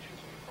 She was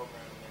in the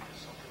program, and then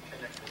there's something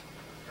connected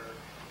with her,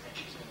 and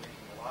she's been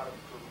making a lot of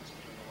improvements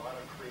and doing a lot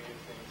of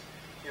creative things.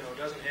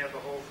 Doesn't have the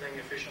whole thing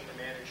efficiently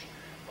managed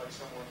like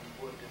someone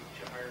would if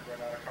you hired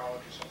right out of college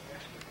or something.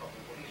 Actually, they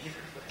probably wouldn't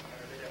either for that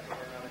matter. They'd have to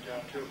learn on the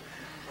job too.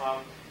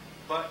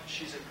 But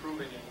she's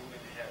improving and moving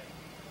ahead.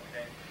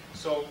 Okay?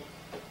 So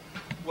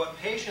what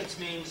patience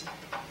means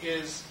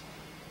is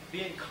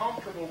being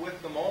comfortable with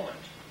the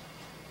moment.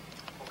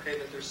 Okay,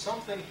 that there's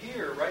something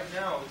here right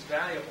now that's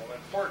valuable,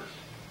 important.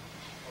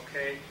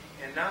 Okay,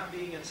 and not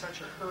being in such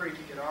a hurry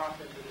to get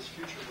off into this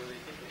future where they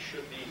think they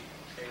should be.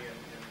 Okay,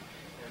 and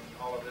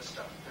all of this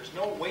stuff. There's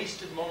no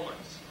wasted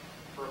moments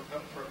for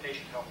a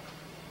patient helper.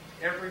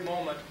 Every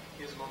moment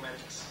is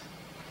momentous.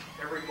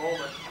 Every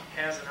moment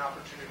has an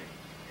opportunity.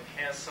 It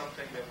has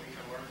something that we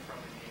can learn from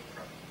and gain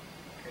from.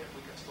 Okay, if we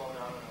can slow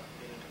down enough to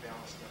get into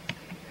balance, then we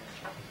can take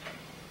advantage of it.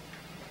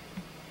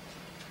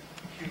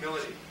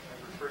 Humility.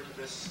 I've referred to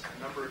this a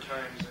number of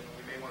times, and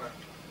we may want to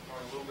go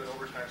a little bit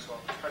over time, so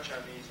I'll touch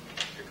on these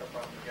and pick up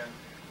on them again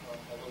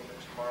a little bit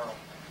tomorrow.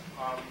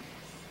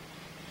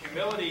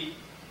 Humility.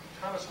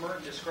 Thomas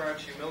Merton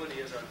describes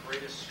humility as our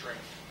greatest strength.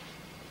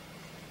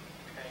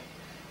 Okay?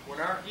 When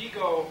our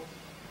ego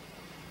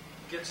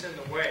gets in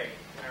the way,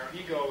 and our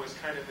ego is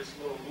kind of this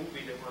little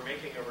movie that we're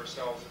making of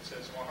ourselves that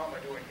says, well, how am I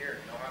doing here?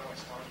 How do I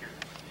sound here?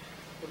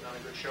 Putting on a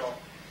good show.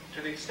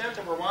 To the extent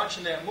that we're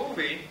watching that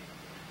movie,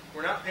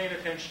 we're not paying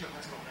attention to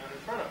what's going on in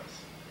front of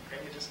us. Okay?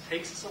 It just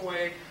takes us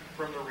away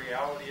from the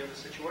reality of the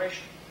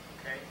situation.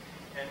 Okay?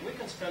 And we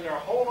can spend our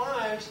whole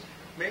lives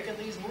making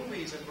these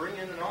movies and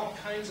bringing in all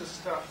kinds of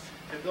stuff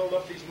to build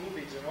up these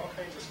movies and all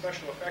kinds of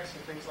special effects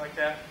and things like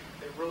that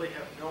that really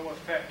have no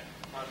effect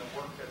on the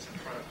work that's in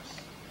front of us.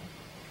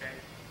 Okay?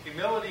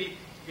 Humility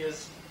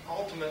is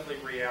ultimately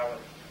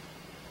reality.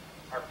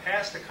 Our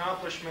past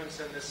accomplishments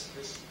and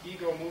this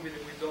ego movie that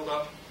we build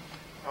up,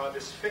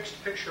 this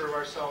fixed picture of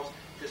ourselves,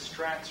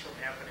 distracts from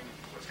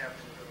what's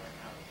happening with it right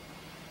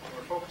now. When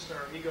we're focused on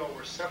our ego,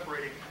 we're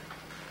separating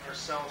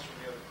ourselves from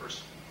the other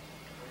person.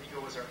 Our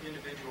ego is our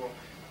individual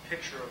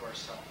picture of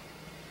ourselves.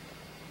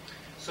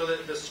 So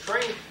that the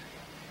strength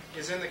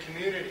is in the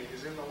community,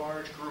 is in the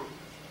large group.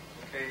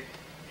 Okay?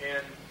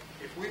 And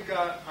if we've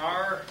got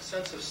our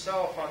sense of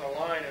self on the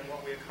line and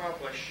what we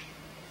accomplish,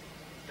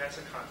 that's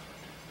a conflict.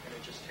 And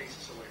it just takes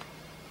us away.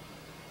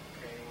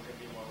 Okay? And we're going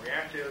to be more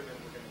reactive, and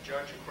we're going to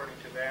judge according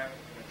to that.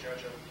 We're going to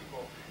judge other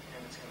people,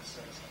 and it's going to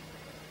set us up.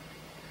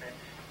 Okay?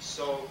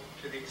 So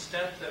to the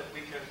extent that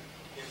we can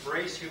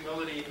embrace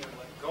humility and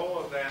let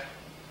go of that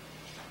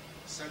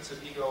sense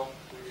of ego,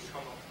 we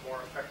become a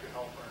more effective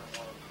helper and a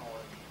more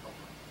empowered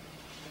helper.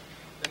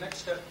 The next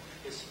step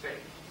is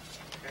faith.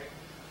 Okay?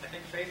 I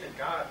think faith in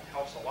God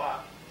helps a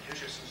lot. It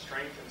gives you some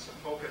strength and some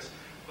focus.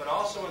 But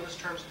also in this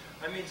terms,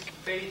 I mean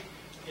faith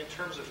in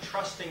terms of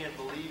trusting and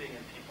believing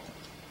in people.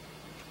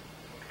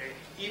 Okay?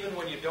 Even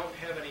when you don't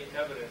have any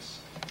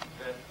evidence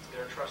that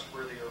they're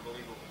trustworthy or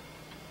believable.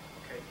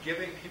 Okay?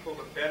 Giving people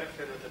the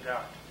benefit of the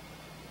doubt.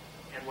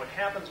 And what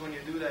happens when you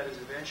do that is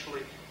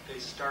eventually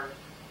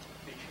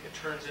it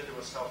turns into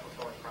a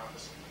self-fulfilling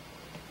prophecy.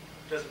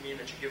 It doesn't mean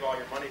that you give all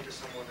your money to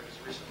someone that has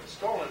recently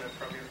stolen it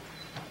from you,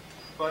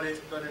 but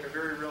in a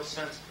very real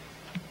sense,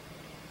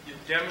 you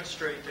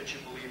demonstrate that you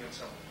believe in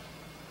someone.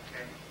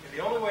 Okay? And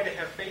the only way to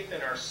have faith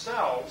in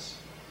ourselves,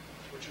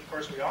 which of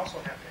course we also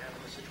have to have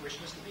in this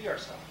situation, is to be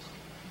ourselves.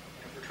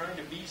 And if we're trying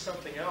to be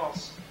something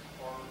else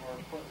or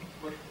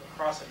put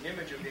across an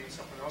image of being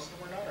something else, then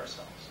we're not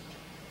ourselves.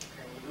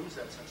 And we lose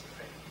that sense of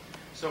faith.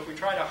 So if we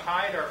try to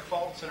hide our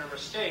faults and our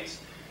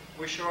mistakes,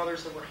 we show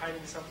others that we're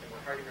hiding something.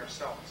 We're hiding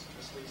ourselves.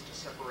 This leads to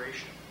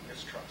separation and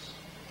mistrust.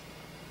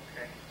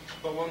 Okay?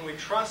 But when we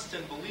trust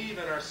and believe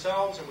in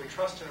ourselves and we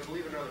trust and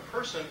believe in another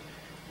person,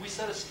 we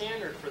set a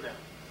standard for them.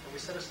 And we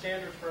set a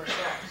standard for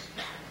ourselves.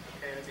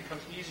 Okay? And it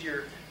becomes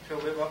easier to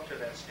live up to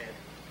that standard.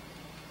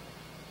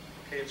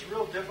 Okay? It's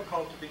real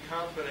difficult to be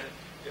confident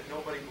if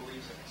nobody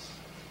believes in us.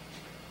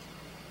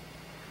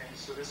 Okay?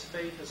 So this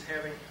faith is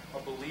having a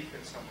belief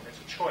in someone. It's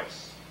a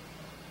choice.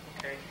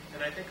 Okay?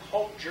 And I think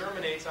hope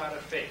germinates out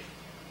of faith.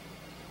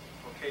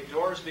 Okay?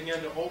 Doors begin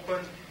to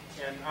open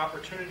and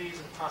opportunities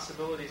and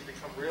possibilities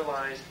become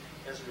realized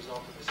as a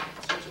result of this.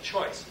 So it's a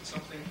choice. It's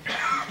something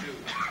we do.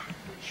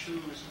 We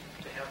choose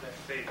to have that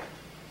faith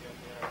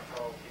in our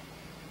fellow people.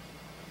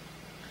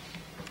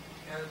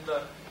 And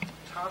the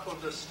top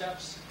of the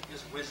steps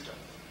is wisdom.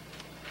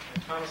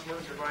 And Thomas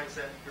Merton defines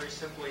that very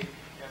simply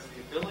as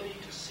the ability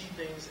to see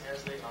things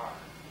as they are.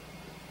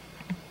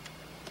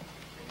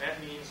 And that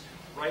means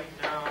right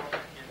now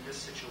in this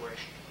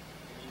situation.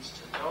 It means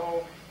to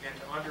know and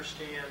to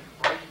understand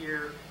right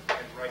here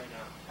and right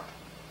now.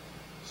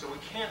 So we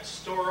can't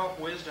store up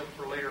wisdom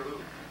for later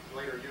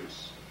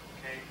use.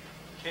 Okay?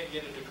 We can't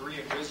get a degree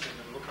in wisdom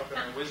and look up in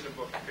our wisdom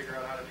book and figure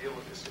out how to deal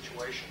with this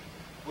situation.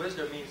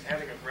 Wisdom means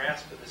having a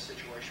grasp of this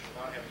situation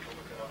without having to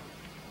look it up.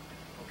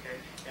 Okay?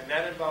 And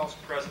that involves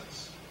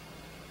presence.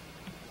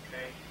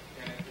 Okay?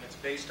 And it's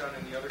based on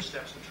in the other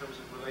steps in terms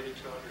of related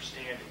to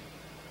understanding.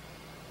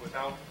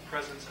 Without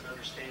presence and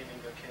understanding,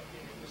 there can't be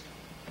any wisdom.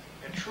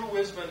 And true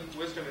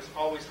wisdom is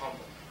always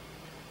humble.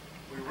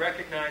 We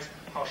recognize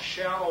how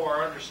shallow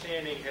our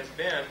understanding has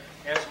been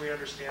as we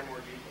understand more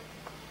deeply.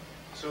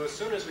 So as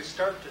soon as we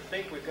start to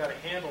think we've got a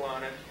handle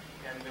on it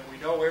and that we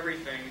know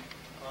everything,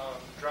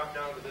 drop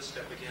down to this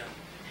step again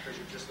because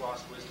you've just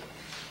lost wisdom.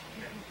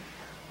 Okay?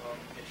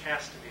 It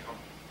has to be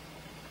humble.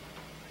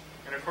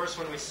 And of course,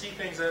 when we see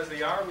things as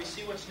they are, we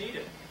see what's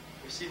needed.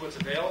 We see what's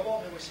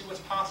available and we see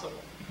what's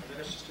possible. And then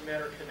it's just a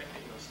matter of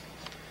connecting those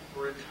things.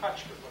 We're in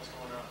touch with what's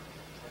going on.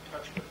 We're in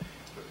touch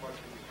with what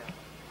can be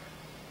happening.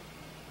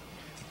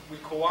 We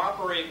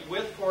cooperate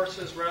with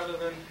forces rather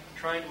than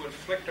trying to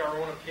inflict our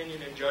own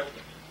opinion and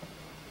judgment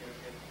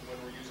when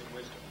we're using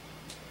wisdom.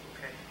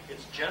 Okay?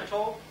 It's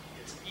gentle,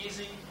 it's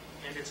easy,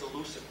 and it's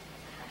elusive.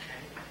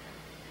 Okay?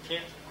 You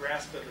can't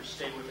grasp it or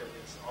stay with it.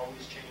 It's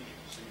always changing,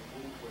 so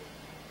you move with it.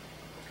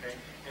 Okay?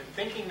 And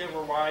thinking that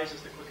we're wise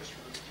is the quickest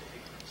route to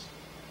ignorance.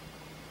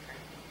 Okay?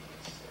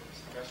 It's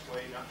the best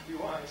way not to be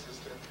wise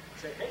is to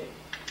say, hey,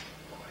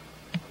 boy,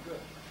 I'm good.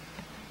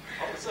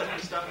 All of a sudden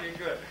you stop being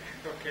good.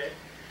 Okay?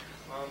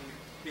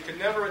 You can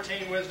never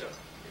attain wisdom.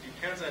 It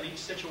depends on each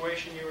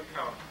situation you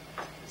encounter.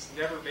 It's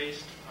never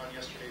based on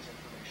yesterday's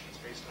information. It's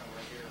based on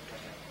right here and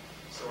right now.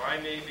 So I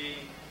may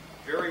be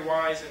very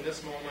wise in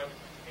this moment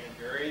and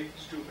very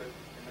stupid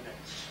in the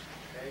next.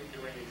 Okay?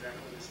 Doing exactly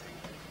the same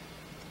thing.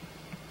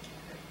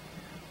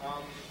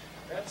 Okay.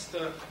 That's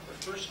the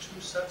first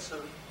two sets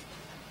of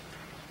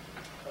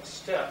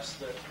steps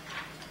that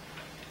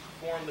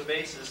form the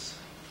basis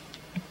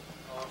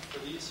for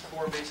these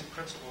 4 basic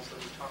principles that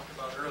we talked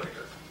about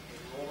earlier, the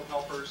role of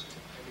helpers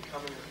and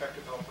becoming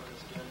effective helpers,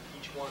 again,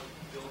 each one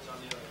builds on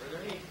the other. Are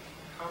there any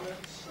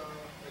comments?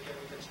 Again,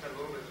 we can spend a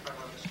little bit of time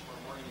on this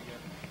tomorrow morning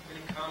again.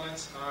 Any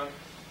comments on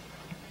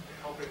the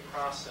helping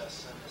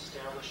process and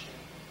establishing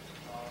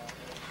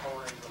an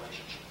empowering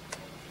relationship?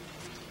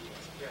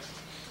 Yes?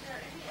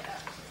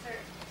 Is there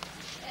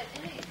at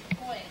any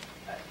point,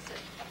 is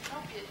it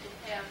appropriate to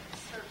have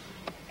certain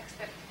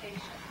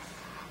expectations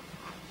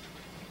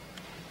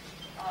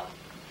of,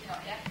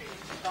 after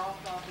you've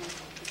developed all the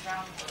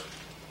groundwork?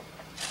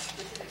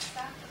 Is it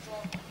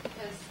acceptable?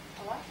 Because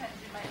a lot of times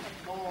you might have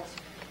goals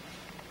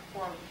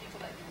for the people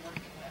that you're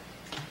working with.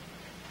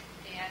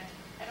 And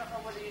I don't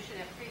know whether you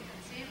should have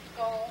preconceived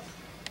goals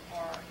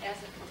or as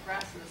it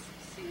progresses,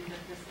 see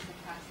that this is a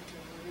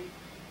possibility.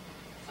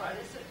 So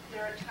is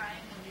there a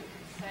time when you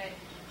can say,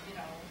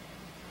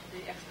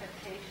 the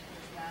expectation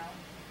is now?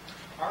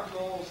 Our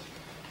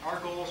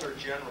goals are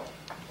general,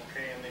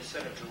 okay, and they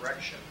set a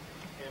direction,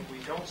 and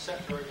we don't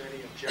set very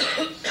many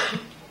objectives,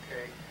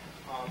 okay.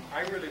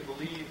 I really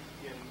believe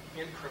in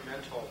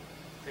incremental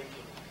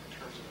thinking in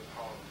terms of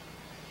empowerment.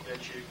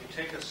 That you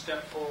take a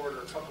step forward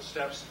or a couple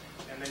steps,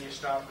 and then you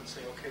stop and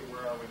say, okay,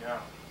 where are we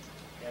now?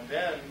 And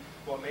then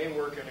what may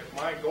work, and if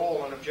my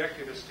goal and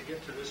objective is to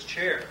get to this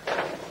chair,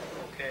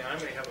 okay, I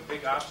may have a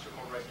big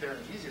obstacle right there,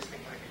 and the easiest thing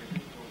I can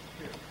do is go over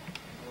here,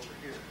 and over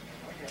here.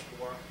 And I have to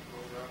go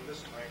around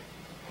this way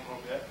a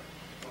little bit,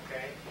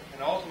 okay?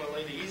 And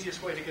ultimately, the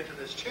easiest way to get to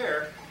this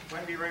chair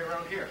might be right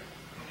around here,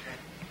 okay?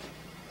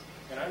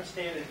 And I'm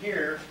standing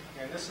here,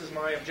 and this is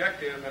my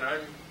objective, and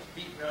I'm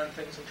beating on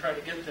things and trying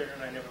to get there,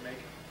 and I never make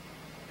it,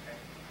 okay?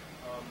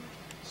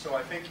 So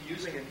I think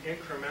using an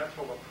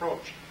incremental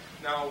approach.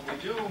 Now, we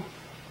do,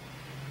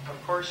 of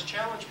course,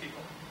 challenge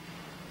people.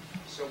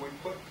 So we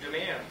put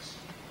demands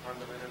on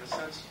them, and in a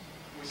sense,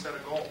 we set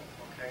a goal,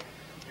 okay?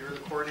 You're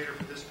the coordinator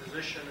for this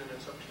position, and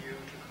it's up to you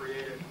to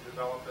create it, and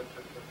develop it,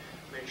 to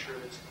make sure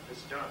that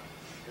it's done.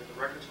 You're the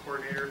records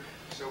coordinator,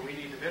 so we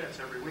need the minutes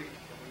every week,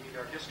 and we need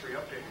our history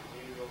updated.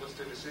 We need the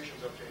list of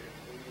decisions updated.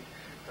 We need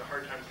the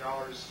hard times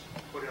dollars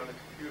put on the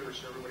computer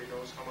so everybody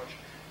knows how much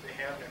they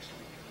have next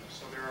week.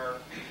 So there are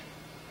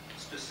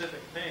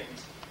specific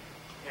things.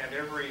 And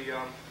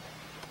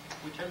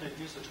we tend to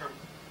use the term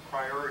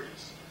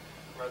priorities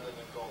rather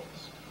than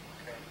goals.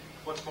 Okay,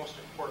 what's most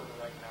important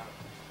right now?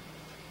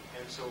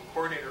 And so a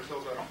coordinator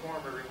fills out a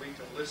form every week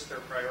that lists their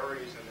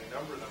priorities and they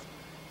number them,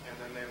 and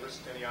then they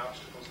list any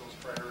obstacles, those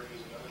priorities,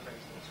 and other things.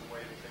 And it's a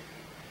way that they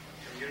can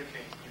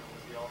communicate,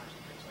 with the elders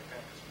and things like that,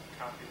 because we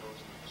copy those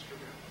and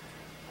distribute them.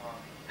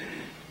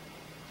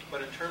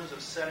 But in terms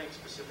of setting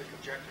specific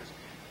objectives,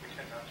 we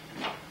tend not to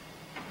do that.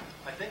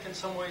 I think in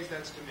some ways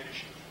that's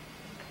diminishing.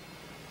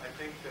 I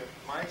think that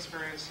my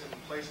experience in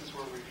places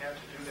where we've had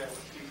to do that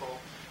with people,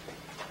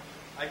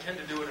 I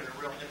tend to do it in a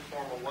real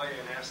informal way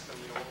and ask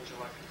them, what would you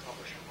like to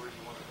accomplish and where do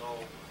you want to go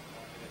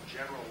in a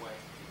general way.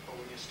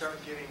 But when you start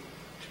getting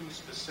too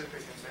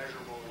specific and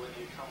measurable where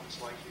the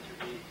accountant's likely to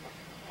be,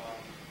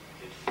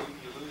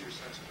 you lose your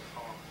sense of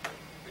empowerment.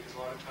 Because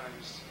a lot of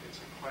times it's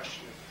a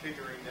question of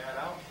figuring that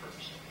out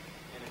first.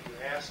 And if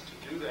you're asked to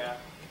do that,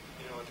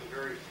 at the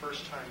very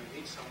first time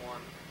you meet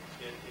someone,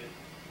 it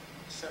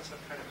sets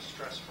up kind of a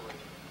stress for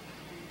you.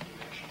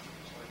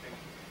 So I think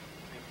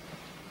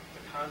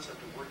the concept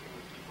of working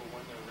with people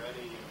when they're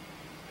ready and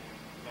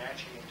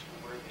matching it to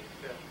where they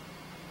fit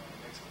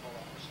makes a whole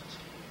lot more sense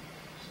to me.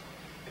 So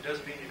it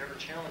doesn't mean you never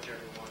challenge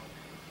everyone,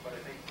 but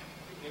I think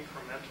the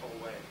incremental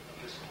way of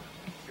just,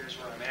 here's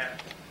where I'm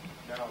at,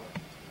 now what?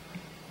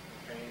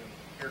 Okay, and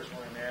here's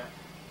where I'm at,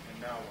 and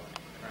now what?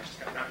 And I just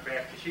got knocked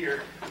back to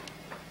here,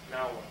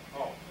 now what?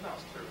 Oh, now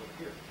it's clear over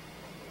here.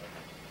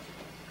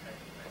 Okay,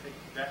 I think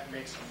that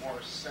makes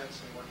more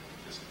sense in working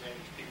with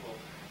disadvantaged people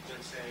than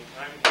saying,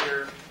 I'm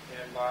here,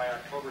 and by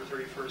October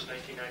 31st,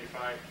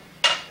 1995,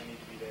 I need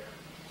to be there.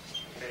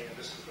 Okay, and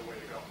this is the way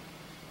to go.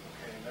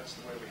 Okay, and that's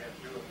the way we had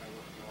to do it when I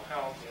worked in mental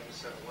health. You had to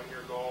set a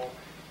one-year goal,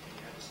 and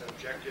you had to set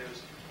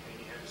objectives, and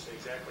you had to say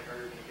exactly how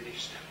you're going to get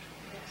each step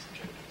of those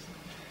objectives.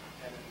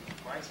 And in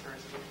my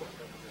experience, it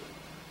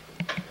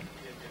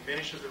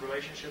diminishes the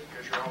relationship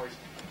because you're always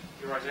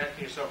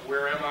asking yourself,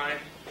 where am I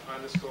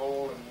on this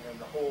goal? And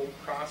the whole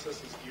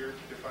process is geared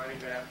to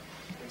defining that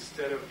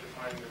instead of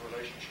defining the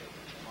relationship,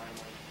 which in my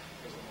mind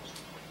is the most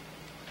important.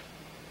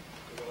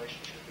 The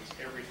relationship is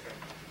everything,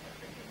 I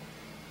think, in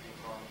the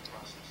empowerment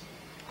process.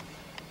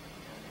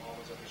 And all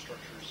those other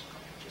structures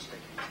just make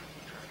it easy to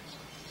keep track of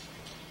stuff.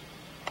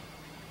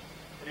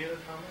 Any other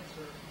comments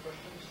or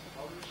questions?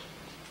 Others?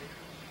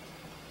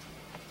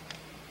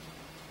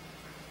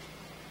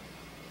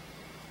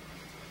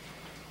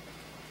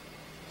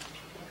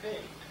 Okay,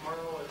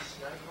 tomorrow it's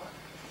 9 o'clock.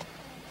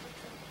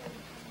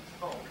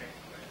 Oh, okay.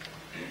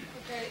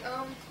 Okay,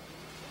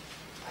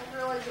 I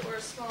realize that we're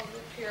a small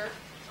group here,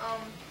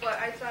 but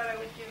I thought I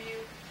would give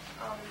you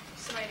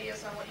some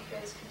ideas on what you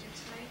guys can do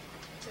tonight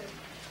to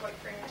like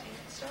granting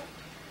and stuff.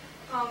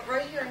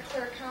 Right here in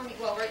Clare County,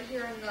 well, right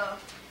here in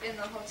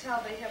the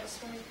hotel, they have a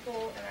swimming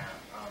pool and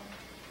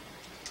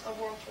a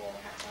whirlpool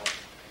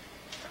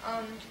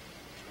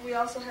We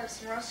also have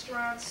some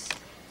restaurants,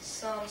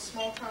 some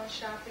small town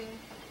shopping,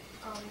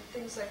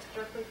 things like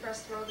directly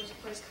across the road. There's a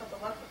place called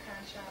the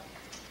Leprechaun Shop.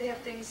 They have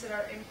things that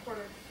are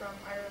imported from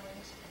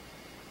Ireland.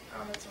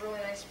 It's a really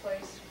nice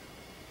place.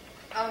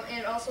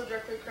 And also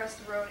directly across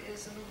the road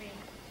is a movie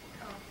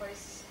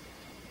place.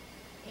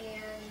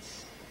 And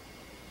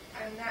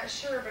I'm not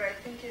sure, but I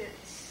think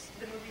it's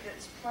the movie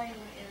that's playing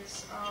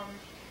is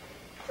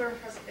Clear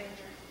and Present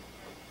Danger.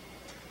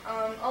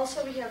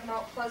 Also, we have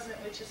Mount Pleasant,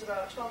 which is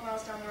about 12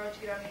 miles down the road. To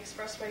get on the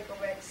expressway, go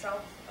back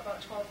south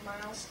about 12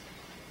 miles.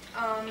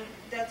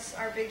 That's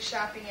our big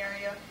shopping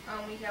area.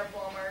 We have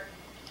Walmart,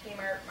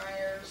 Kmart,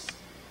 Myers,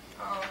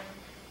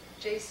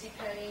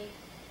 JCPenney,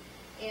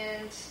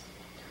 and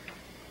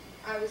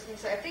I was going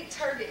to say, I think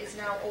Target is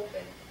now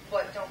open,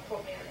 but don't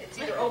quote me on it. It's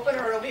either open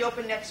or it'll be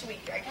open next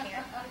week. I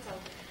can't.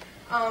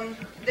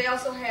 They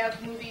also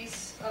have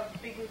movies, a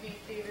big movie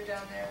theater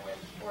down there with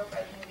 4 or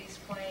 5 movies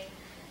playing.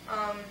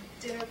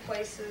 Dinner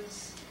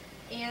places,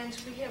 and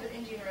we have an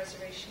Indian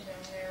reservation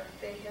down there.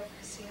 They have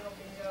casino,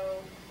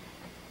 bingo,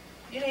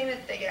 you name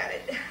it, they got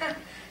it.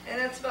 And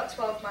that's about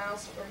 12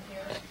 miles from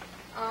here.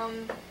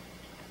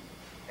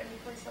 Any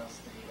place else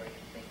that you can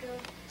think of?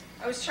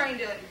 I was trying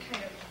to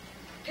kind of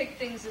pick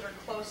things that are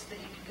close that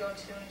you could go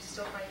to and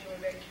still find your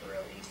way back to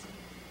real easy.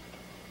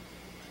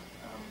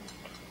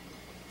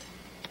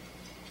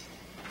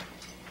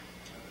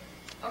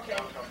 Okay.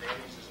 Downtown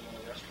Danny's is another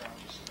restaurant,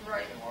 just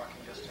Right. within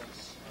walking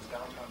distance.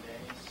 Downtown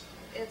Danny's.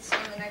 It's on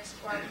the next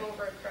block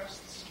over across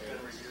the It's street. been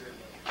reviewed in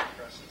the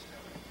press as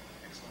having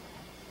excellent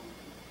food,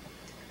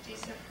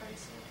 Decent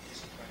prices.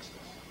 decent prices.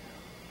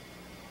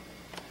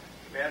 Yeah.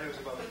 The bad news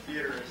about the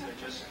theater is they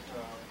just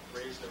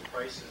raised their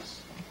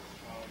prices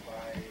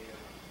by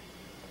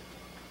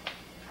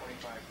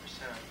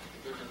 25%.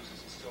 The good news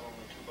is it's still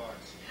only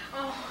 $2.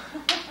 Oh.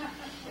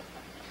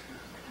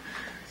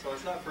 So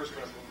it's not first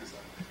class movies on.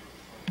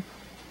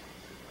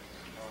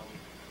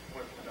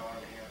 Went from $1.50 to $2.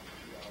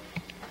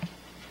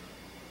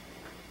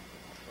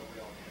 So we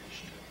all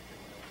managed to.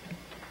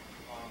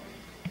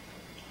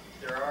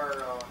 There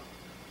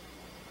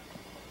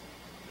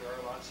are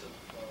lots of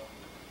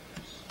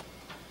there's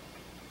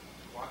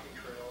walking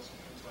trails and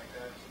things like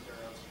that. Is there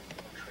a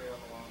trail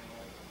along the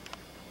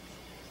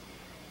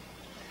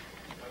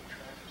bike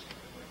track or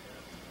something like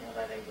that? Yeah,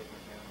 that I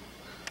wouldn't know.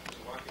 There's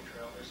a walking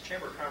trail. There's a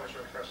Chamber of Commerce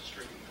right across the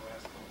street. You can go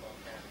ask them about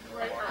that. There's a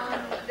Right.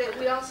 walking trail.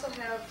 We also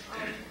have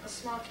a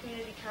small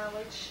community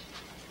college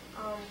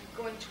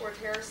going toward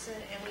Harrison,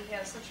 and we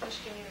have Central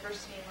Michigan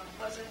University in Mount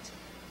Pleasant.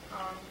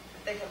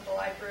 They have the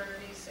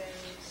libraries,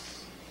 and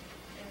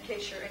in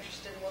case you're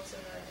interested in what's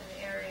in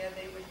the area,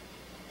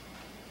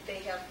 they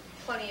have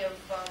plenty of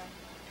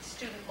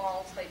student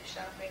mall type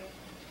shopping.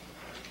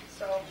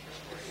 So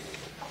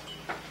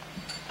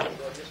Well, I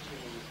guess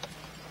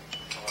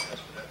I'll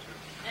ask for that too.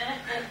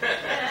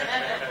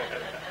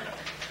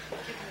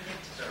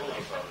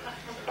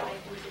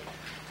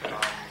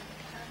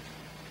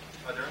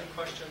 Are there any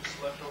questions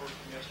left over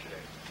from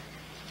yesterday?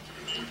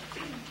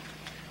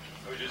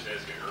 I was just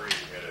asking earlier,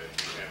 you had a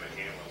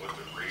handle on what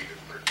the rate of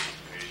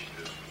participation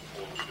is for the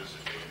full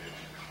disadvantage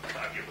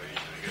population.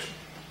 I guess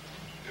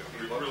if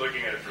we're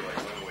looking at it for like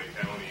Lenawee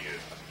County, I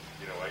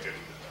can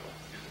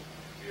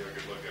a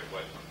good look at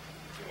what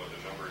the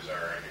numbers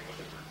are. I can look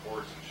at the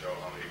reports and show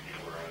how many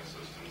people are on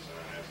assistance and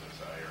on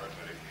SSI or on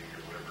Medicaid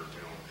or whatever.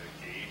 We don't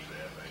gauge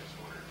that. I just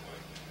wondered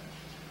what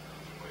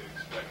you might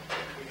expect.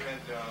 We had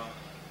 300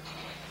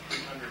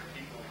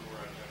 people who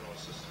were on general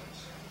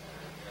assistance,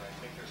 and I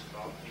think there's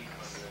about 800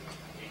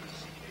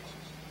 ADC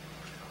cases.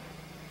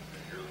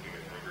 And you're looking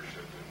at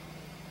membership in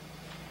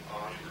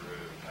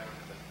neighborhood. I don't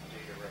have the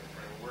data right in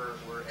front of me.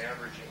 We were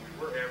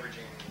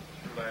averaging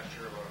through last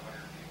year about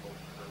 100 people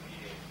per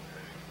meeting.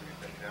 We've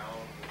been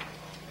down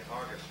in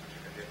August, we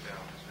took a dip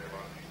down because we had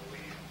a lot of people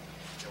leave.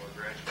 We're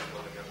gradually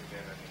building up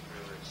again. I think we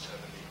were at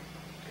 70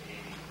 to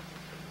 80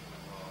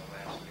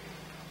 last meeting.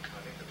 I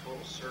think the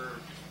total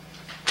served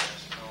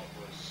last count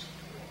was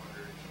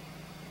 450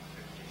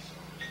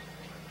 something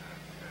like that.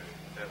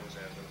 That was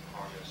as of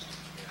August.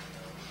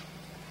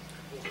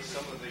 And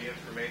some of the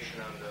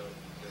information on the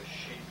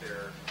sheet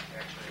there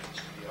actually needs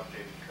to be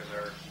updated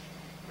because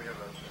we have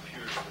a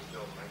computer that was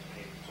built in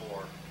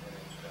 1984 and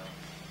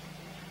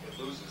it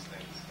loses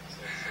things.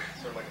 It's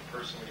sort of like a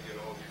person when you get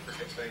old, you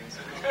forget things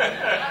and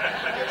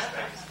forgets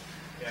things.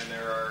 And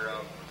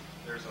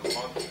there's at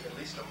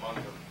least a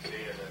month of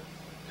data that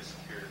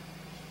disappeared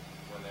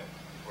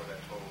before that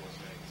total was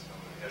made. So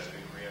it has to be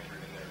re-entered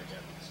in there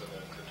again. So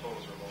the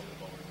totals are loaded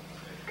lower than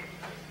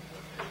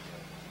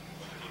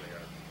what they really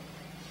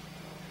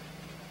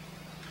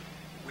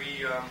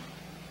are.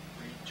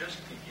 We just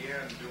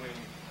began doing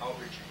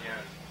outreach again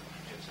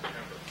in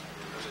September.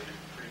 We really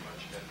pretty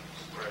much had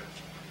spread.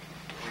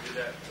 We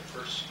did that for the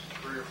first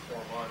 3 or 4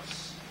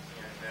 months,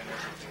 and then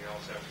everything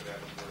else after that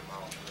was word of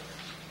mouth for the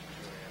next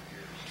 2.5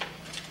 years.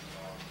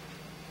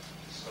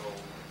 So,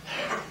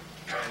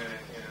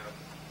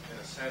 in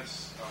a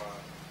sense,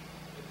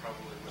 it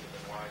probably would have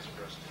been wise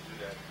for us to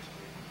do that because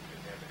we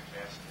didn't have the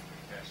capacity.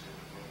 The capacity of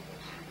the room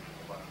was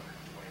about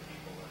 120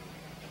 people. And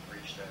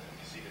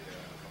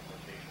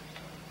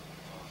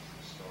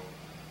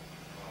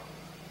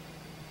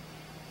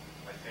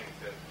think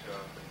that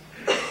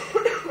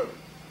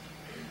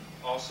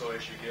also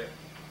as you get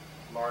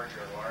larger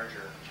and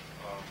larger,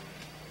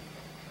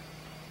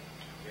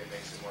 it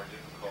makes it more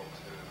difficult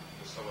to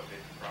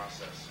facilitate the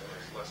process, so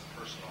it's less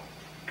personal.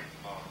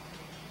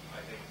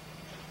 I think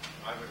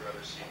I would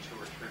rather see 2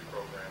 or 3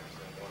 programs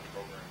than one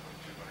program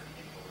with 200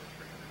 people or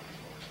 300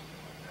 people or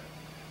something like that.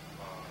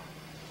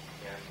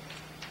 And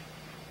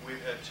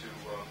we've had to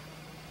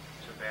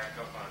back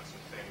up on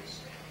some things,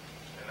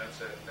 and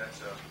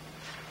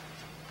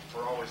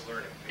we're always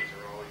learning. Things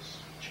are always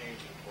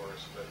changing for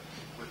us, but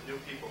with new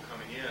people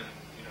coming in,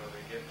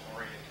 they get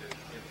oriented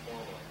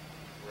informally,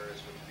 whereas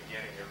with the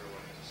beginning,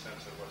 everyone has a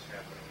sense of what's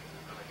happening.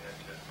 We really had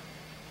to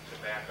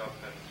back up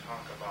and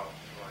talk about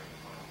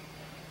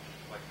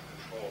like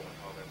control and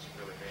how that's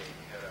really made.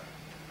 We had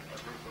a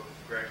group of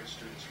graduate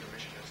students from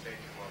Michigan State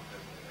come up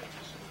and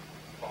do some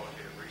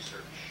qualitative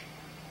research,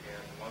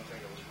 and one thing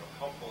that was real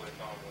helpful they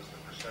found was the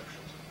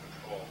perceptions of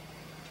control,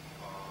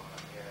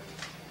 and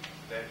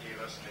that gave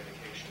us an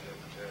indication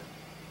that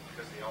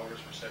because the elders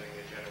were setting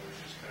the agenda, we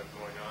were just kind of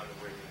going on the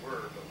way we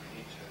were, but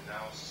we need to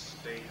now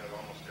state at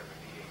almost every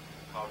meeting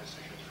how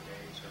decisions are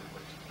made, so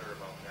everybody's clear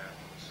about that,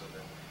 so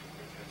that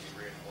it can be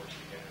reinforced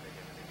again and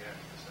again and again,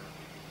 because then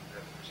people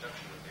have the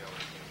perception that the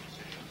elders make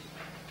decisions.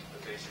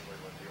 But basically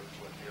what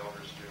the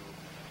elders do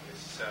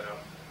is set up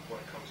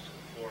what comes to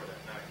the floor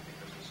that night,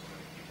 because with so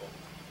many people.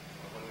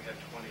 When we had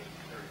 20,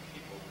 30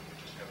 people, we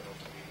would just have an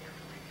open meeting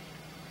every week.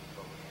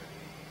 But when we have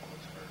 80 people,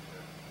 it's hard to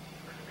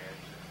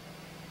manage it.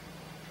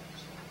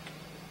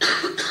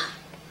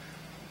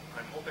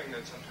 I'm hoping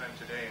that sometime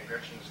today, and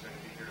Gretchen is going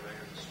to be here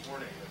later this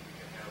morning, that we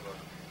can have a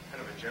kind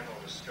of a general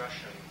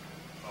discussion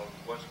of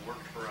what's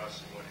worked for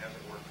us and what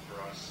hasn't worked for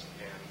us,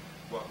 and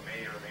what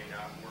may or may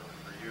not work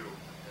for you,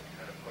 and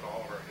kind of put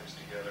all of our heads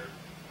together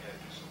and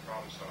do some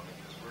problem solving,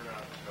 because we're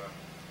not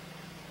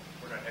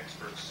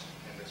experts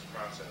in this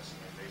process. I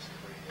mean,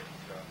 basically,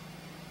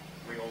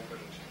 we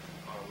opened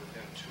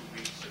within 2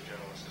 weeks of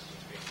general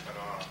assistance being cut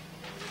off,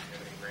 and we didn't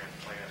have any grand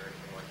plan or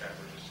anything like that.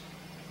 We're just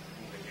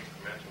moving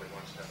incrementally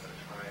one step at a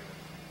time,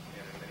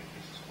 and in many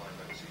cases flying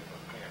by the seat of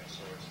our pants.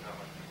 So it's not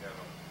like we have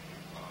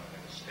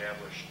an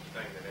established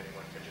thing that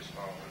anyone can just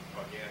follow and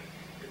plug in.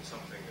 It's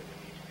something that we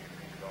need to be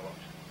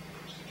redeveloped in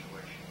each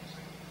situations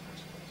and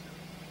principles that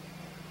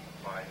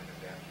apply and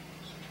adapt to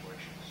each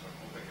situation. So I'm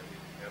hoping that we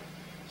can have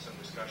some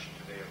discussion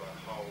today about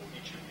how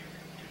each of you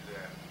can do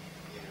that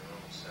in your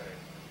own setting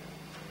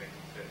and make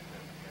it fit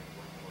and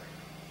work for you.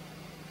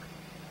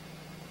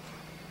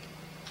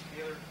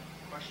 Any other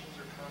questions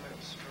or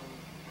comments from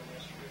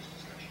yesterday's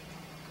discussion?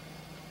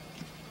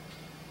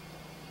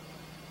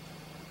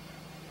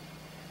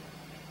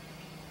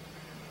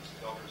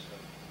 The elders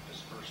have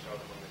dispersed out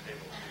among the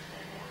tables to be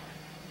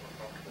more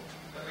comfortable.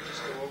 Let me just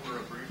go over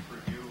a brief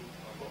review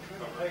of what we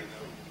covered.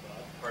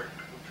 Pardon?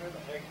 We're trying to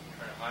hide.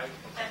 Trying to hide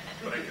from them.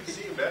 But I could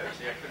see you better.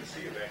 See, I couldn't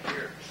see you back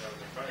here because I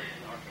was in front of you.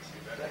 Now I can see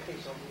you better. That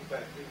case, I'll move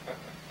back.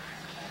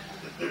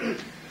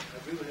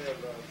 We would have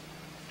a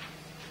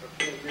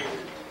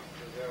coordinated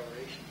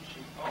evaluation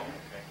sheet. Oh,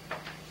 okay.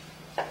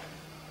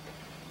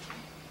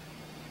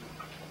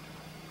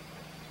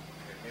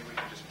 Okay, maybe we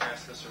can just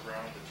pass this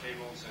around the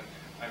tables, and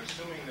I'm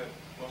assuming that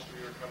most of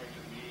you are coming to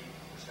the meeting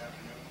this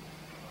afternoon.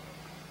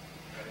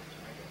 Ready to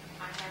make it?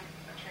 I have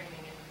a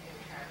training in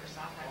Traverse.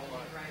 I'll have to be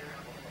right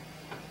around.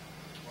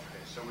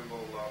 Okay, so we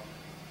will,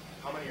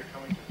 how many are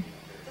coming to the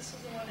meeting today? This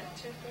is the one at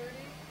 2:30.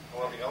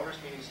 Well, the elders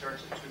meeting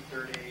starts at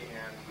 2:30,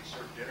 and we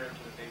serve dinner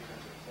to the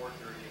patrons at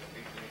 4:30, and the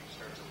patron meeting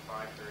starts at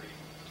 5:30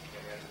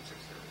 and ends at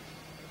 6:30.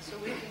 So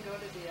we can go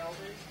to the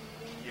elders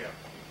meeting? Yeah,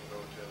 you can go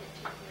to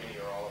any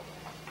or all of them.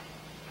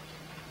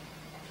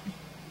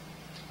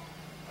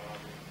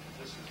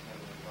 This is kind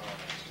of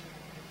advanced.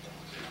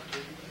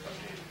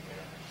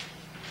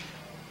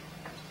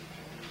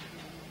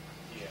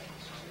 Yeah.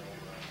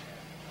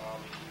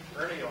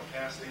 Ernie will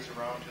pass these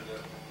around to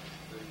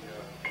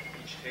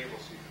each table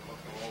so you can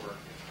look them over.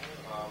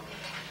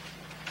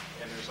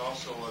 And there's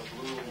also a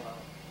blue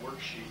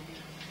worksheet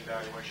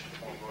evaluation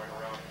form going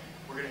around.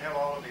 We're going to have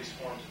all of these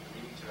forms at the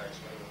meeting tonight, so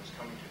anyone who's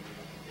coming to the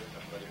meeting can get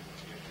them. But if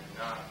you're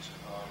not,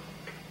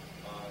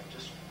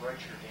 just write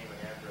your name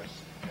and address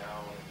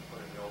down and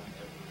put a note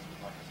that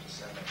you'd like us to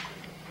send us to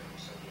you. And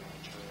we'll send you a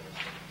material.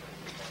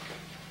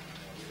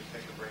 We can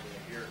think of bringing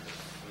it here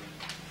because we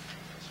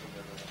assume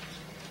everyone is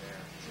going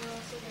there. We're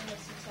also going to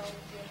have some help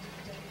at the end of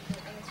the day for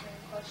answering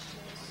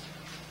questions.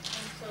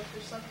 And so if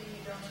there's something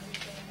you don't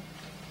understand,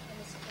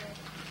 ask them.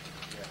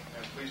 Yeah,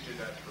 and please do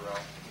that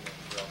throughout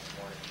the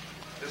morning.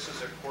 This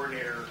is a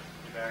coordinator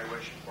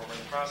evaluation form. In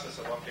the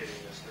process of updating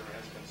this, there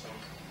has been some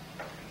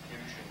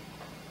confusion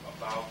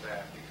about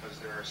that because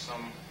there are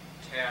some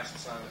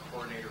tasks on the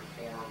coordinator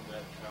form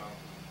that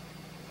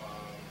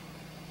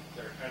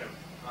are kind of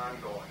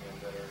ongoing and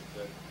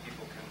that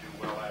people can do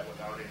well at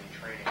without any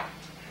training.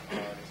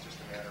 It's just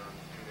a matter of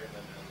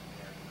commitment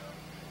and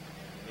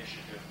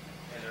initiative.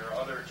 And there are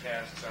other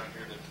tasks on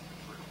here that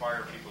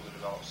require people to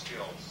develop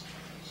skills.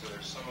 So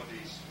there's some of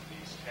these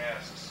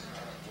tasks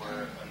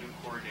where a new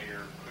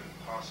coordinator could couldn't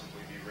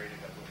possibly be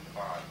rated at with 5.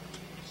 We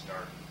need to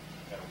start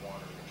at a 1 or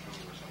a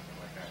 2 or something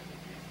like that.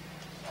 Maybe.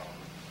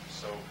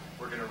 So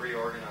we're going to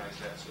reorganize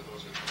that so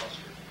those are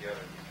clustered together,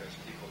 because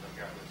people have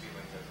gotten the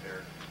feeling that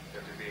they're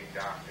being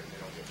docked if they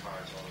don't get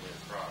 5s all the way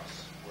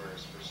across.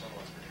 Whereas for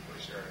someone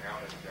particularly starting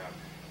out at a job,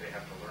 they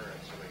have to learn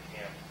it, so they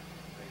can't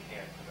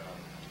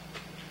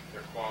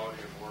their quality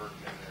of work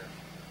and their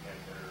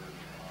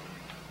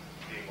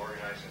being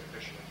organized and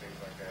efficient and things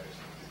like that is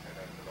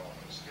dependent on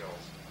development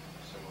skills.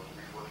 So we're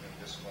reworking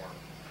this form.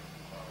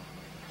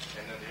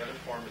 And then the other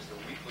form is the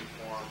weekly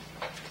form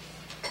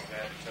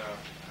that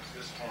is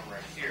this form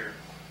right here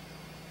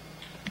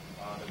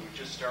that we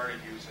just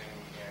started using,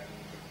 and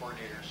the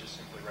coordinators just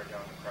simply write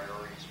down the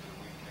priorities for the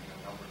week and then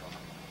number them,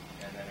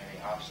 and then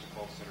any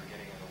obstacles that are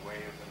getting in the way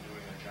of them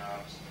doing their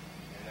jobs.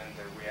 And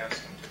then we ask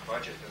them to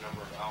budget the number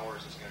of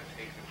hours it's going to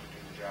take them to do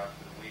the job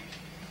for the week,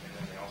 and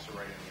then they also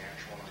write in the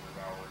actual number of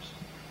hours,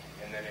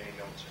 and then any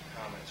notes or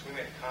comments. We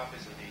make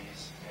copies of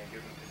these and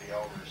give them to the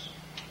elders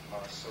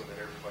so that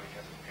everybody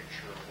has a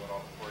picture of what all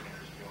the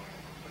coordinators are doing,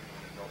 and we're putting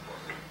it in a notebook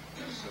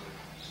so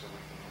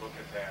we can look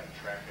at that and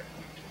track it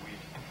week to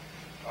week.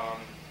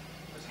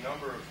 There's a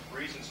number of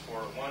reasons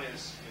for it. One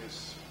is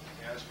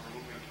as we're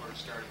moving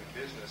towards starting a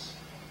business,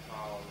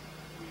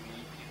 we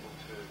need people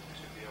to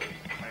be able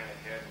to plan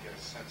ahead and get a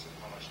sense of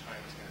how much time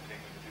it's going to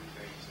take them to do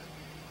things, and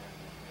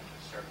to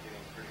start getting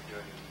pretty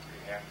good and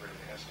pretty accurate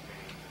at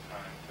estimating the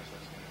time, because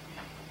that's going to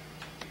be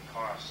the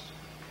cost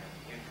and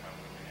income.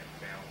 We're going to have to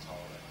balance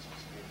all of that. So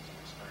it's getting some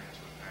experience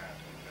with that,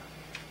 and to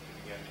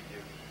begin to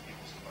give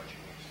people some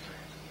budgeting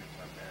experience and things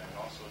like that, and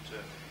also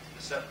to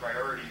set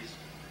priorities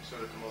so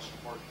that the most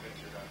important things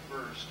are done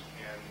first.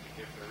 And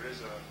if there is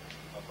a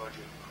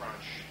budget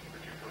crunch,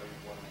 particularly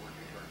when we're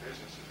working to our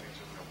business, if things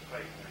are real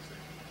tight, there's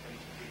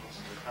most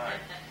of the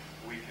time,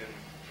 we can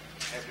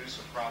do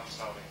some problem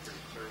solving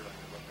pretty clearly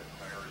and look at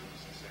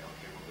priorities and say,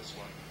 okay, well this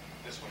one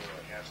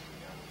really has to be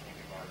done. We think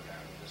about it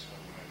now, and this one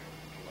we might be able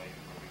to delay it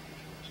for a week or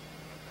two or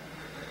something like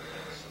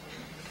that. So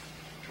we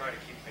try to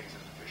keep things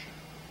as efficient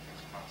as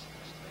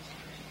possible. So that's the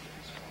reason for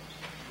these forms.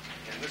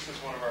 And this is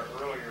one of our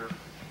earlier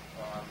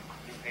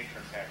new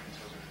patron packets.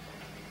 Those are from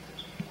the meeting.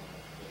 There's a new one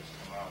that's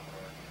come out.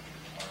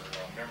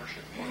 Our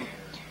membership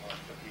coordinators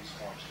put these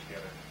forms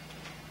together.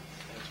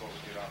 And that's what we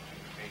did off to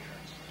the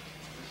patrons.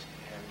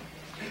 And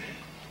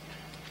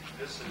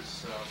this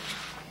is,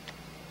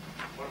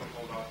 why don't we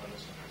hold off on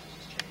this one because this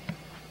is changing.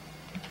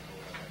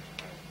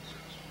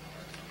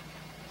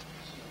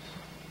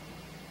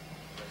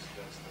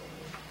 That's the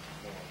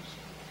forms.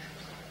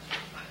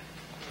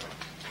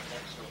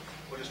 So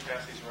we'll just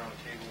pass these around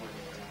the table and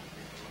we can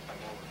look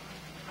them over.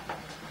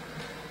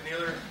 Any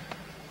other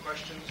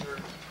questions or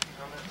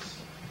comments?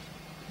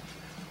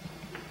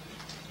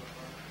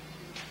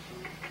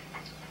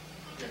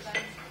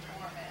 Designs the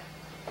format.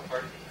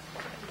 Pardon?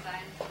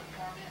 Designs the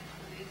format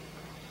for these,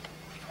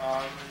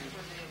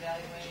 for the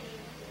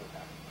evaluation.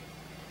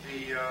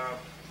 The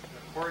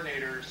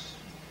coordinators,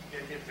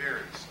 it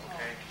varies,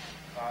 okay?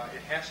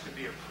 It has to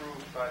be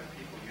approved by the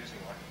people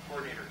using it. Like the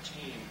coordinator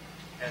team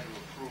had to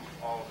approve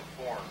all of the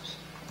forms.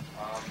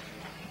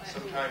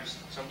 Sometimes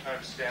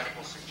staff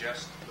will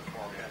suggest the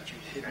format.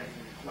 Okay?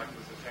 Like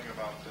with the thing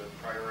about the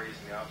priorities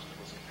and the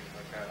obstacles and things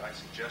like that, I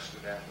suggested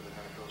that, but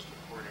then it goes to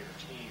the coordinator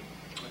team,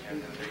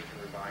 and then they can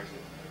revise it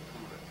and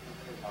approve it.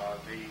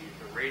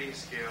 The rating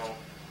scale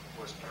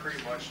was pretty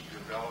much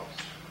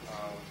developed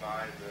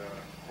by the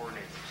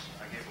coordinators.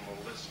 I gave them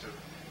a list of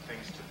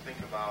things to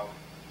think about,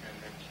 and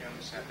then Kim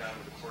sat down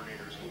with the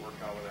coordinators and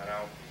worked all of that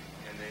out,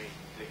 and they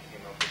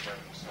came up with that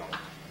themselves.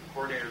 The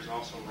coordinators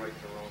also write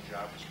their own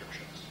job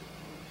descriptions.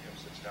 Kim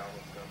sits down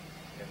with them,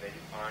 and they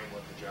define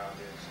what the job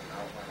is and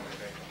outline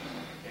everything.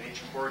 And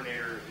each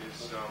coordinator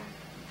is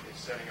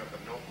setting up a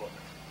notebook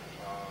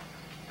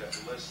that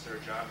lists their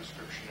job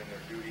description and their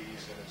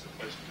duties, and it's a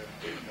place for them to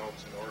take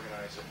notes and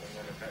organize it. And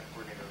then if that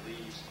coordinator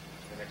leaves,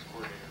 the next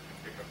coordinator can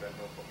pick up that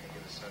notebook and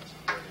get a sense of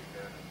where they've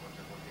been and what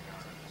they're working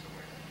on, and it's a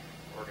way to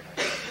organize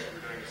it.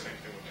 We're doing the same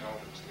thing with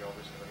elders. The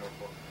elders have a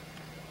notebook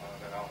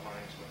that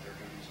outlines what their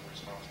duties and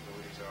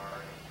responsibilities are,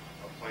 and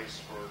a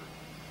place for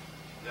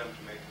them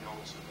to make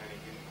notes of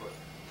any input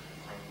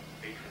from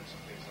patrons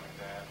and things like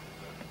that, and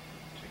then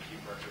to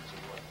keep records of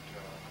what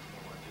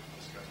gets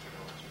discussed at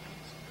elders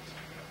meetings and things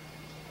like that.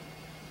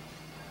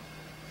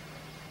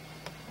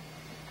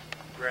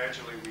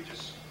 Gradually, we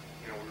just,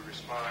 we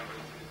respond.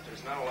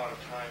 There's not a lot of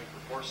time for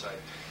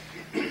foresight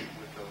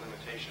with the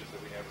limitations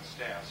that we have with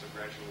staff, so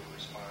gradually we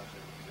respond to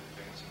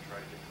things and try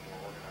to get them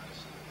more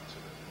organized so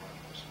that they run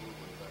more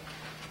smoothly. But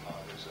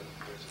there's a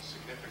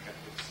significant,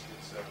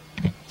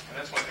 and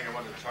that's one thing I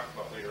wanted to talk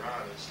about later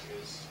on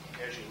is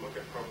as you look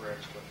at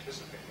programs to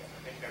participate in, I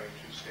think having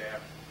 2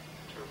 staff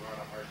to run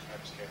a Hard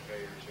Times Cafe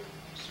or to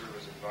serve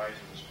as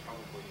advisors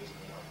probably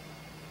isn't enough.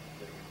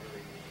 That we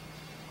really need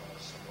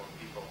some more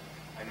people.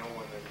 I know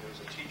when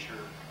there's a teacher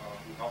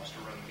who helps to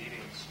run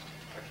meetings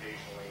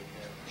occasionally,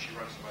 and she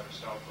runs them by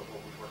herself, but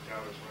what we've worked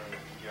out is running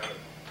them together.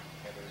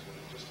 And there's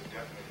just a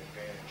definite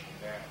advantage in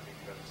that,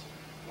 because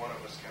one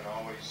of us can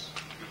always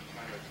be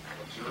kind of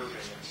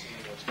observing and seeing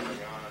what's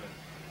going on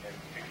and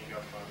picking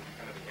up on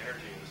kind of the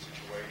energy of the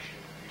situation,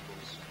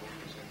 people's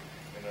moods, and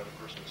the other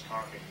person is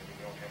talking, and you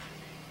don't have to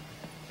be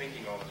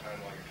thinking all the time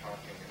while you're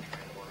talking and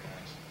trying to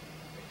organize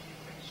and keep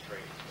things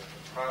straight. The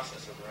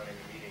process of running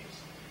the meetings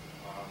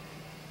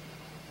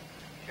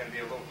can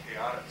be a little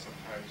chaotic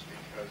sometimes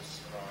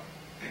because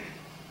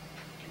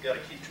you've got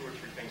to keep 2 or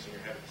 3 things in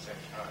your head at the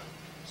same time.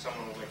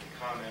 Someone will make a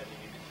comment, you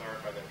need to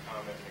clarify that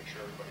comment and make sure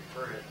everybody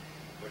heard it,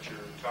 but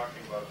you're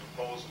talking about a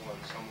proposal and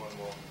someone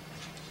will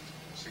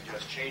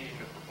suggest changing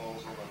the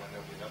proposal, and then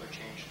there'll be another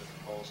change to the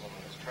proposal,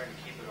 and it's trying to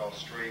keep it all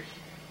straight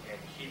and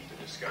keep the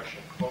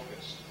discussion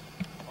focused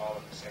all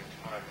at the same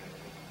time, and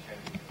it can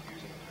be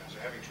confusing at times.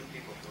 So having 2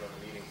 people to run a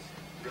meeting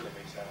really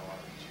makes that a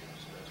lot easier.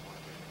 So that's one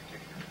thing in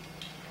particular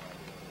that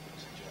we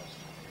suggest.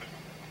 You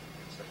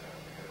can set that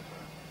up ahead of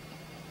time.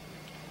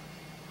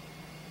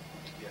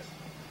 Yes?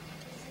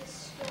 Is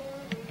this store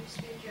where you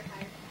spend your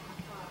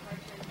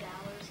hard-time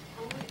dollars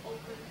only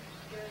open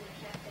during the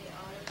cafe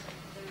hours on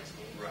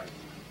Thursday? Right.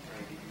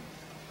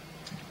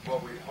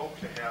 What we hope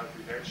to have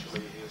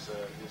eventually is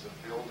a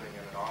building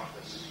and an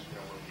office,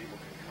 where people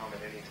can come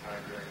at any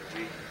time during the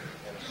week,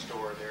 and a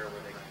store there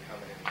where they can come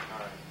at any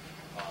time.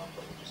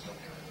 But we just don't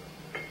have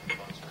the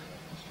funds for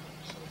that.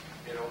 So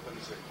it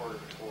opens at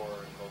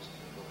 3:45 and goes to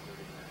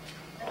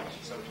 4:30.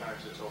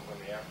 Sometimes it's open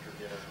after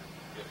dinner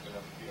if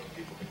enough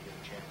people can get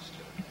a chance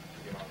to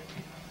get on and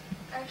eat.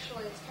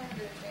 Actually, it's kind of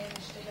an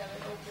advantage to have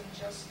it open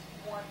just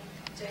one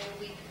day a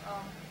week.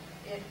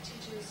 It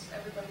teaches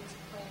everybody to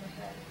plan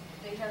ahead.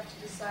 They have to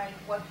decide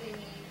what they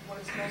need,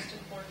 what is most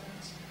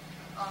important,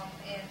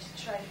 and to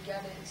try to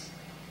get it.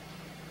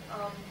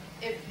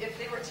 If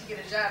they were to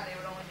get a job, they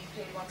would only be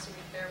paid once a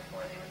week.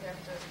 Therefore, they would have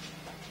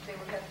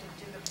to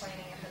do the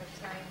planning ahead of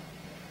time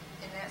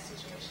in that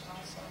situation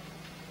also.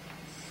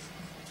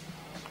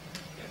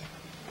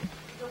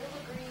 The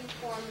little green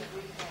form that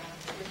we have,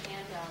 the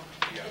handout,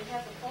 Yeah. it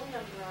has a phone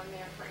number on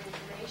there for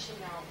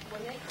information now. When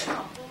they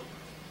come,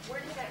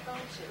 where does that go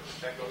to?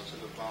 That goes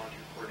to the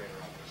volunteer coordinator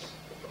office.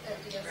 At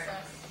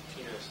DSS.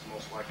 Tina is the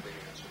most likely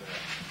to answer that.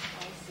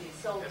 I see.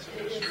 So As it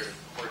administrative is.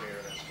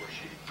 coordinator, that's where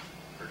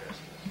her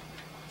desk is.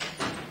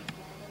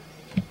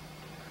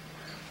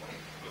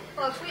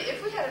 Well, if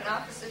we had an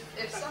office,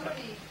 if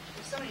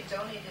somebody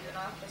donated an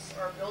office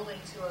or a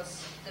building to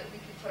us that we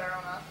could put our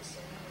own office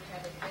in, we would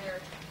have it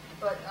there.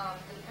 But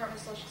the Department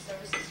of Social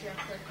Services here in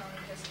Clare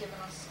County has given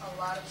us a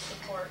lot of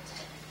support.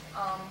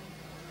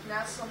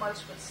 Not so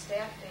much with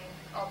staffing,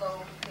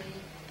 although they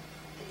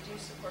do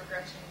support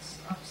Gretchen's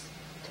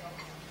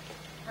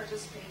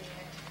participating in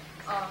it.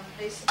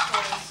 They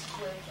support us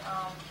with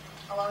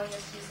allowing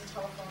us to use the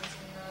telephones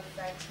and the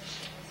fax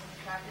machines and the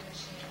copy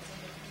machines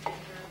and the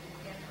computer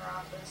in her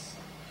office.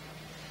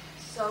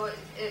 So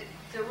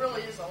there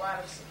really is a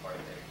lot of support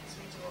there because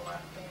we do a lot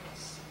of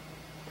things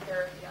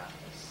there at the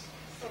office.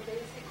 So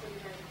basically,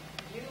 then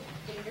you,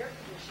 in your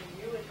position,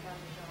 you would have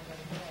the job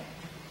every day.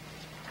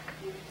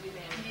 You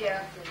manage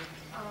Yeah.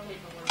 and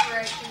paperwork. We're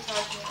actually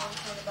talking at one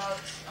point about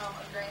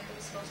a grant that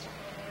was supposed to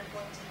come in. They're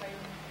going to hire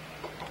me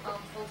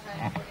full-time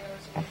 40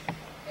 hours a week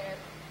at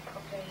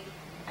a pay.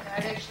 And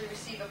I'd actually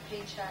receive a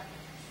paycheck.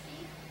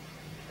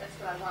 That's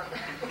what I want.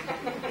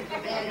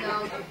 And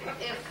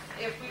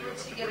if we were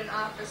to get an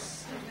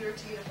office, if we were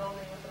to get a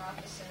building with an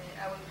office in it,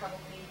 I would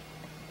probably,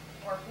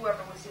 or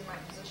whoever was in my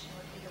position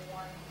would be the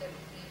one that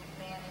would be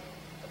manning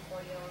the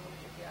 40-hour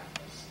week at the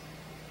office,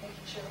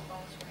 making sure the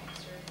phones were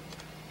answered,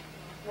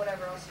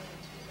 whatever else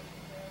needed to be taken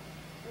care of.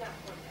 Not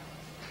 40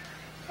 hours.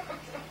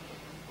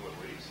 Well,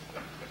 at least.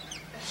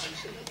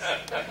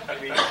 You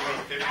mean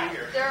 50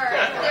 or? There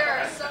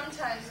are some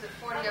times that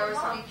 40 hours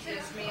a week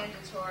is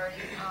mandatory,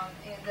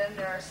 and then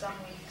there are some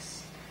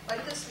weeks,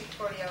 like this week,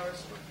 40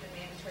 hours would have been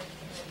mandatory to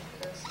get ready for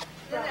this.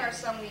 Then there are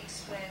some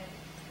weeks when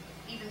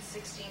even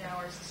 16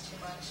 hours is too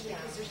much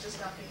because there's just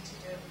nothing to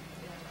do.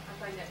 Yeah, I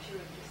find that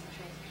true of just the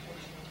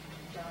transportation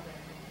job.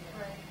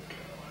 Right.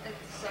 And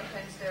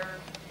sometimes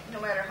no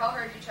matter how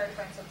hard you try to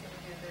find something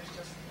to do, there's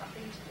just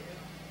nothing to do,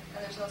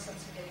 and there's no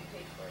sense in getting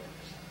paid for it.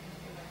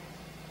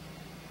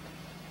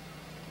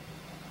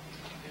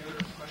 Any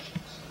other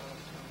questions?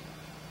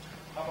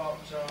 How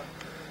about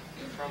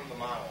from the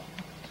model?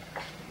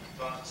 Any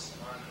thoughts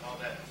on how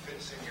that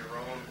fits in your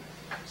own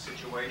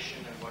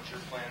situation and what your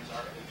plans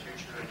are in the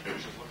future in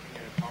terms of looking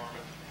at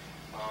empowerment?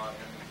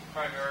 And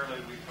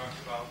primarily, we talked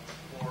about the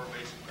 4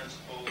 basic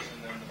principles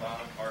and then the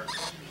bottom part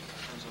in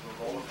terms of the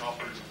role of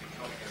helpers and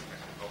becoming an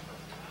effective helper.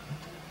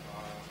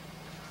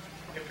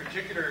 In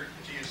particular,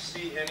 do you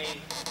see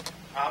any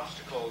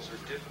obstacles or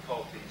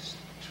difficulties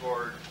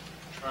toward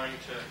trying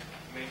to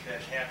make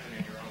that happen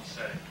in your own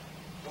setting?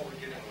 What would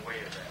get in the way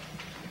of that?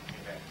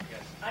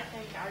 Yes. I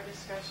think our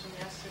discussion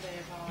yesterday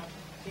about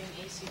being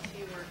ACT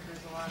workers,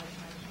 a lot of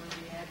times we're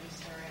the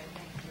adversary. I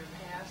think your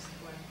past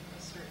with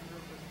a certain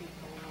group of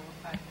people will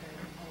affect it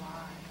a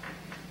lot.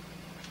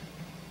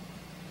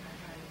 I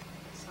find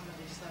some of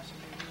these steps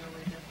will be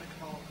really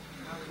difficult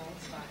on both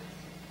sides.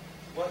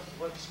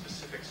 What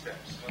specific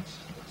steps? Let's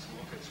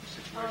look at some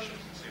situations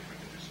and see if we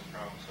can do some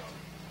problem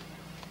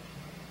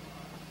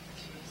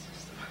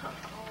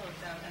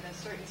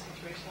certain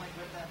situation, like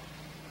with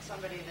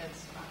somebody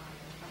that's a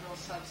real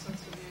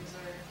substance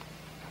abuser,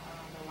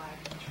 the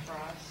lack of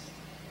trust,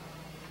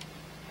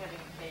 having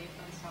faith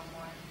in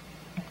someone,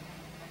 that kind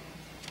of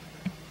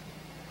thing.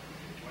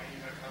 Dwayne,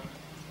 you got a comment?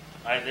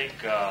 I think,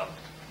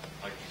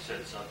 like you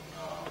said, some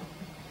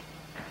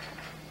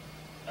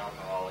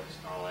alcoholics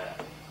and all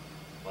that.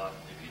 But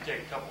if you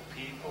take a couple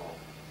people,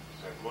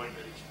 start going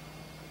to these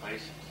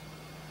places,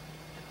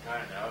 and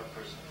kind of the other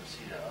person will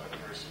see that other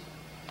person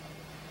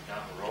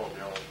down the road,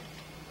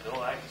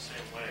 they'll act the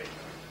same way.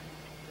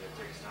 It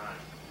takes time.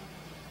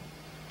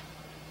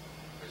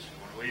 Because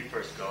when we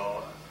first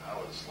go, I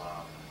was a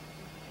slob.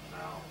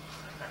 Now,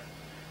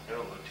 they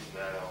don't look too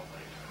bad, I don't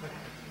think.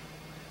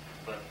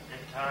 But in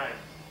time,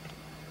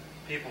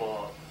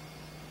 people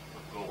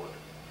will go with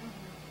it.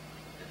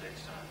 It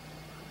takes time.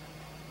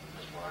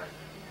 That's why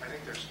I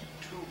think there's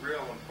two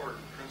real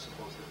important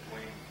principles that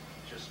Dwayne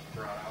just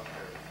brought out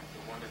there.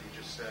 The one that he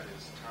just said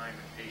is time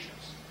and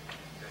patience.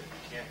 That you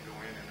can't go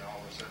in and all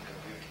of a sudden in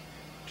a week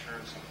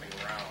turn something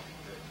around.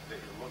 That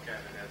you look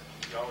at it as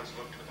you always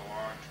look to the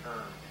long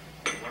term.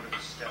 And what are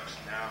the steps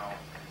now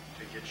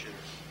to get you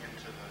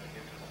into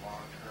the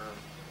long term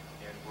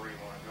and where you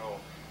want to go?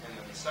 And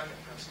then the second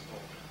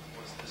principle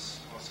was this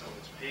also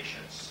is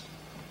patience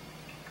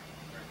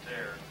right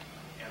there,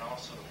 and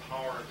also the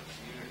power of the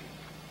community.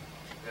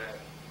 That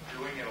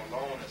doing it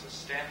alone as a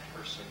staff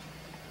person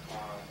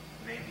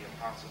may be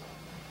impossible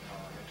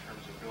in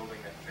terms of building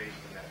that faith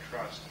and that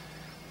trust.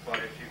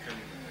 But if you can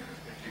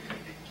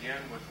begin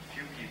with a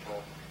few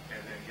people and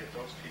then get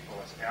those people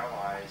as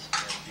allies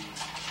and be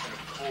kind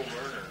of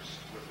co-learners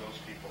with those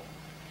people,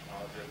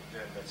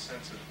 that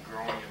sense of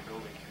growing and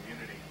building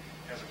community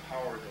has a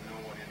power that no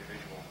one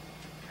individual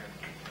can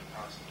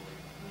possibly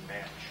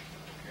match.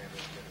 And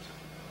it's a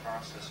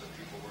process of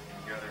people working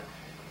together.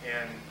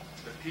 And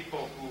the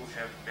people who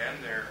have been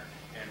there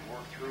and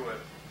worked through it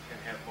can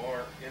have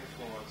more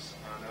influence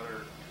on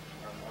other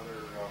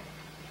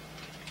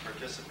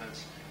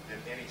participants than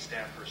any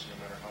staff person,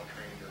 no matter how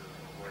trained or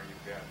where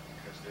you've been,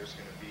 because there's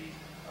going to be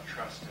a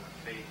trust and a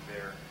faith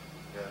there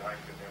that I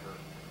could never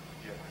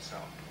get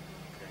myself.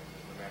 Okay?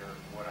 No matter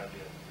what I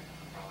did,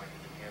 I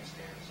could do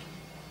handstands and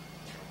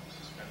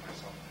suspend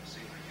myself in the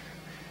ceiling,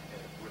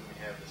 and it wouldn't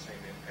have the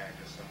same impact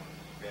as someone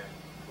who's been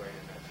right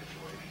in that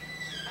situation.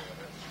 So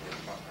that's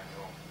what I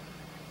know.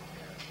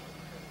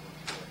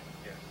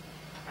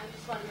 I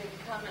just want to make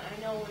a comment. I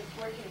know with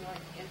working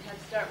like in Head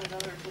Start with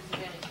other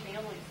disadvantaged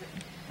families, that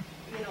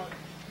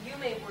you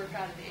may work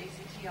out of the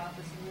ACT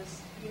office, and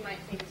this you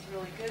might think is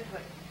really good, but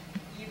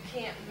you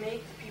can't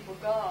make the people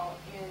go.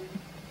 And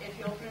if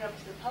you open it up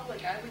to the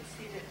public, I would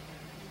see that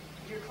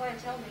your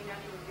clientele may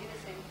not even be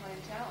the same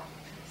clientele.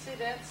 See,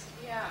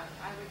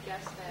 I would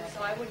guess that. And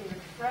so I wouldn't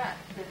even fret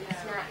that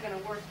it's not going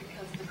to work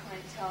because the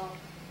clientele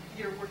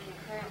you're working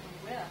currently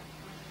with,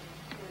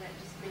 and that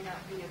just may not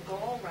be a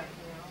goal right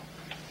now.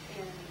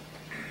 And,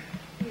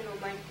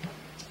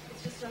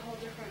 it's just a whole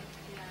different,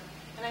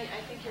 And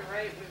I think you're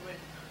right. We would,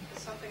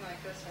 something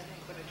like this, I think,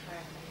 would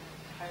attract an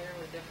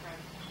entirely different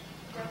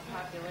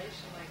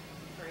population. Like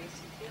for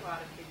ACT, a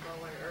lot of people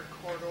are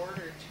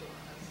court-ordered to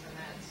us, and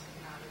that's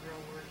not a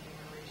real working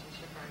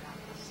relationship right out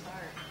of the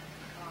start.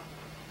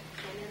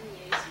 And in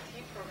the ACT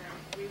program,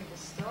 we will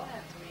still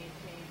have to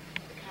maintain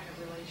the kind of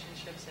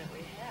relationships that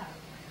we have,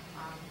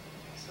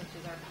 such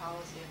as our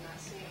policy of not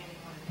seeing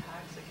anyone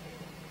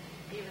intoxicated.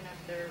 Even if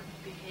their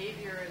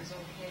behavior is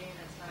okay and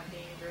it's not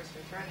dangerous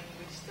or threatening,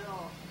 we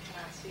still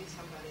cannot see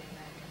somebody in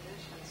that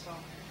condition. So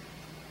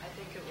I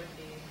think it would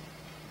be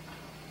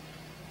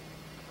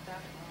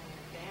definitely an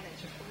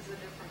advantage if it was a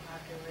different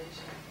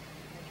population.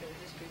 I think it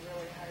would just be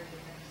really hard to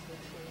mix the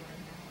two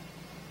right now.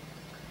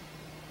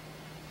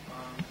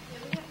 Yeah,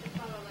 we have to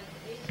follow like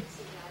the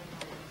agency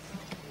guidelines. So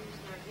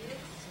use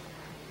Narvitas,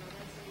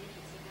 that's an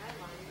agency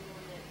guideline. The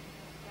one that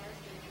has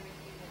been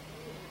drinking with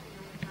me, and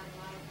we're not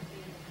allowed to be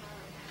in the car.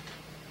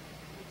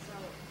 And so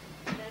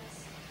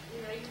that's,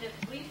 even if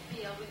we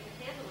feel we can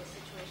handle a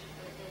situation,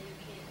 but then you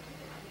can't do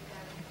that. You've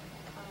got to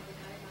follow the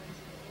guidelines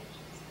of the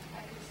agency.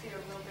 I can see a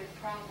real big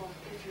problem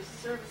if you're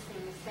servicing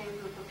the same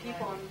group of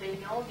people and they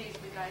know these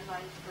are the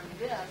guidelines for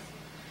this,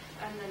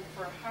 and then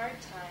for hard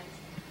times,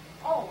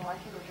 well, I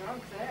can go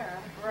drunk there.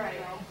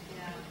 Right.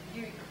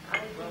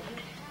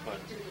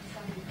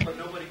 But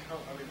nobody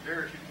comes.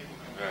 Very few people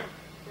come Right.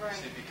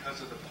 out. See, because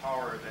of the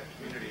power of that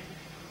community.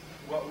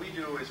 What we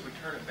do is we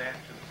turn it back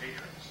to the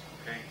patrons.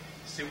 Okay.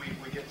 See,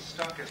 we get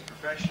stuck as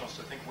professionals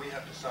to think we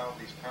have to solve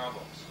these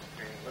problems.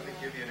 Okay. Let me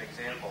give you an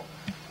example.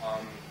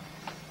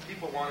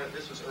 People wanted.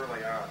 This was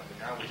early on, and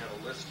now we have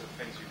a list of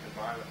things you can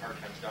buy with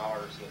Hard Times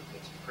dollars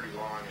that's pretty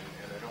long,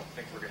 and I don't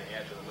think we're going to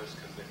add to the list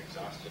because they've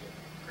exhausted it.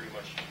 Pretty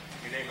much,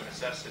 you name a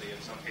necessity, and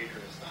some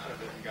patron has thought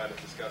of it and got it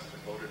discussed and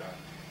voted on.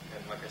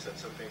 And like I said,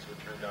 some things were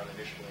turned down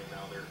initially, and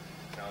now they're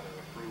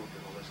approved,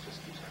 and the list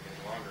just keeps on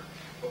getting longer.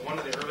 But one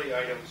of the early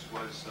items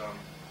was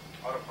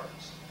auto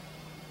parts.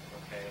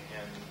 Okay,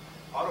 and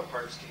auto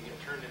parts can get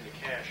turned into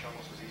cash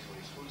almost as easily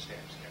as food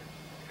stamps can.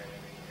 Okay,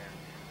 and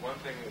one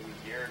thing that we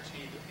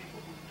guarantee to people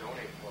who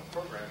donate to our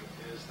program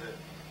is that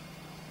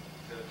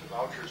that the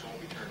vouchers won't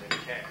be turned into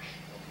cash,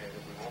 okay,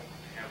 that we won't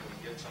have them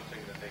get something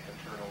that they can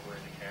turn over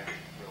into cash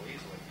real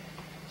easily.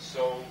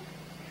 So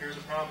here's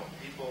a problem.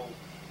 People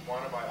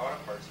want to buy auto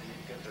parts. They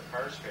need to get their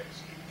cars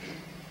fixed.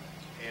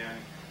 And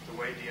the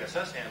way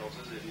DSS handles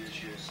it is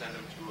you send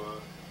them to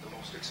the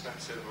most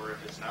expensive, or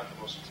if it's not the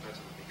most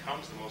expensive, it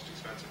becomes the most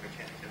expensive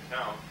mechanic in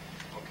town,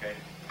 okay,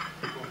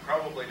 who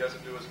probably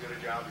doesn't do as good a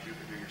job as you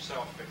could do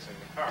yourself fixing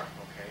the car,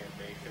 okay, and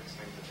may fix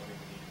things that don't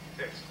even need to be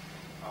fixed.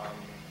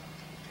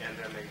 And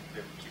then they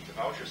keep the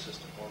voucher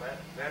system. Well,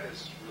 that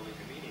is really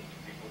demeaning to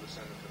people to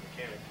send them to a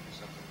mechanic to do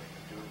something they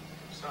can do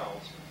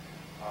themselves.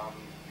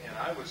 And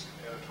I was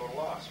at a total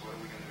loss. What are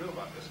we going to do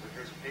about this? But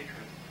here's a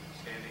patron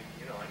standing,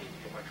 I need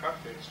to get my truck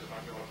fixed. If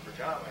I'm going for a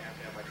job, I have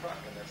to have my truck,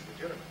 and that's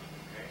legitimate.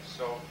 Okay,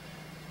 so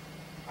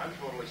I'm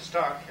totally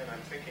stuck, and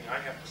I'm thinking I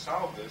have to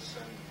solve this,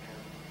 and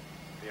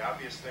the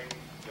obvious thing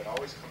that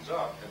always comes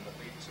up and that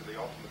leads to the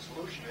ultimate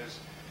solution is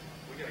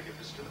we got to give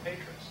this to the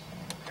patrons.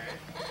 Okay,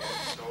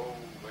 and so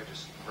I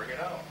just bring it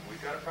out.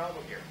 We've got a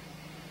problem here.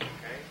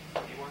 Okay,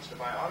 he wants to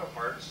buy auto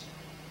parts,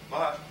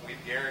 but we've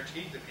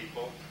guaranteed the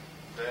people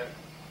that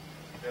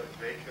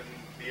they can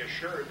be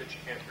assured that you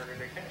can't turn it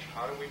into cash.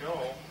 How do we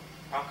know?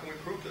 How can we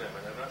prove to them?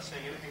 And I'm not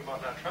saying anything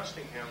about not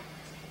trusting him,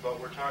 but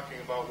we're talking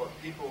about what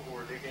people who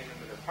are digging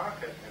into their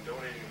pocket and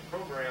donating to the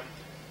program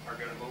are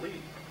going to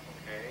believe.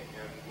 Okay,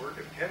 and we're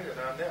dependent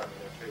on them.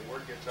 And if the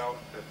word gets out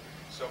that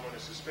someone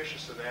is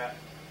suspicious of that,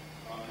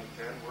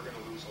 then we're going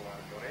to lose a lot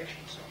of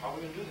donations. So how are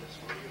we going to do this?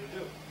 What are we going to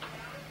do?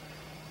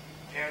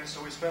 And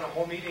so we spent a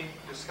whole meeting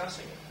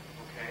discussing it.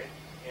 Okay,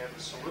 and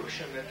the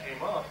solution that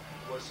came up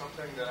was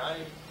something that I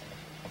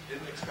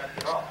didn't expect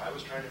at all. I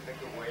was trying to think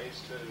of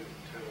ways to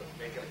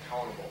make it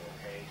accountable,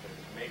 okay, to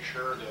make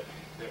sure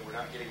that we're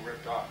not getting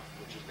ripped off,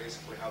 which is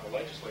basically how the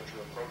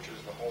legislature approaches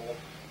the whole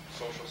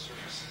social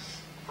services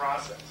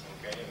process,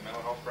 okay, and the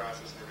mental health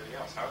process and everything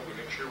else. How do we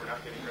make sure we're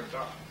not getting ripped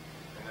off?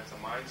 And that's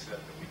a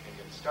mindset that we can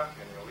get stuck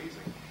in real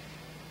easy.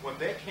 What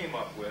they came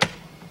up with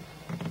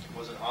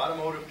was an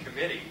automotive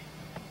committee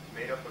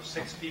made up of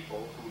 6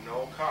 people who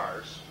know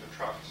cars and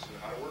trucks and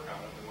how to work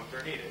on them and what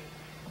they're needed,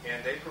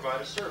 and they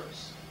provide a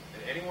service.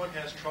 And anyone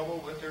has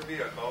trouble with their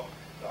vehicle,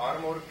 the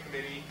automotive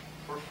committee,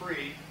 for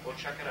free, will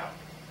check it out.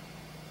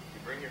 You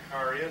bring your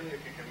car in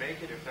if you can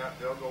make it. If not,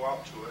 they'll go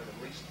out to it.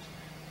 At least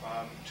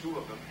 2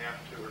 of them have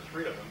to, or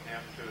 3 of them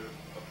have to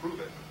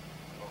approve it.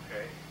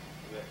 Okay,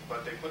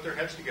 but they put their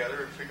heads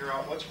together and figure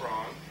out what's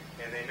wrong,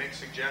 and they make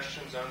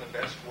suggestions on the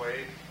best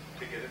way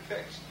to get it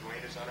fixed.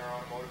 Dwayne is on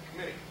our automotive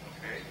committee.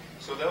 Okay,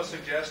 so they'll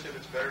suggest if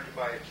it's better to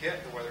buy a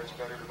kit or whether it's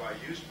better to buy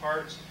used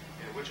parts,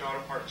 and which auto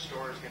parts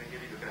store is going to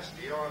give you the best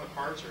deal on the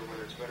parts, or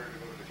whether it's better to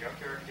go to the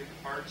junkyard and get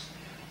the parts.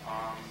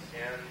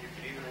 And you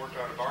can even work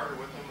out a barter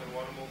with them, and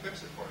one of them will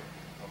fix it for you.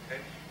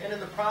 Okay? And in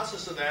the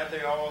process of that,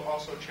 they all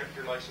also check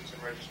your license and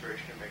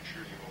registration and make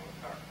sure you own the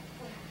car.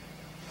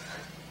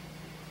 Okay?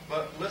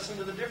 But listen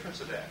to the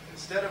difference of that.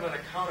 Instead of an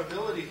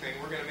accountability thing,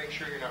 we're going to make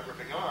sure you're not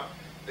ripping off.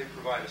 They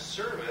provide a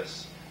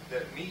service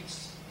that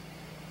meets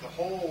the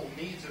whole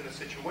needs in the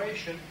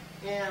situation,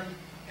 and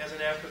as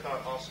an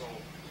afterthought, also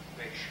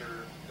make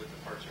sure that the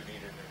parts are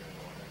needed and they're going to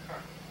go in their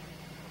car.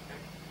 Okay?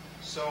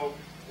 So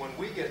when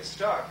we get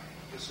stuck,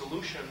 the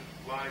solution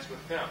lies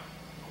with them.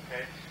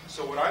 Okay?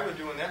 So what I would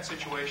do in that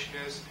situation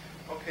is,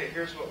 okay,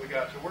 here's what we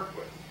got to work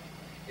with.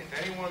 If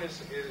anyone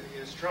is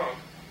drunk,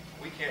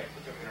 we can't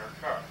put them in our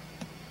car.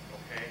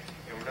 Okay?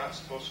 And we're not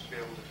supposed to be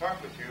able to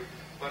talk with you,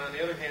 but on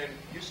the other hand,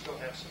 you still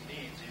have some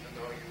needs even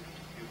though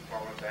you've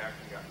fallen back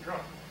and gotten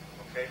drunk.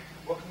 Okay?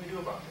 What can we do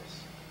about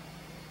this?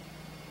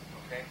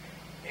 Okay?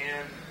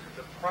 And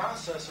the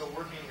process of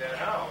working that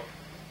out,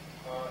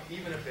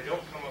 even if they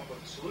don't come up with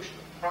a solution,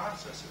 the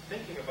process of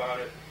thinking about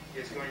it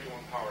is going to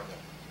empower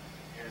them.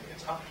 And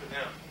it's up to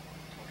them.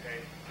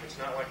 Okay? It's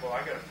not like, well,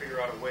 I got to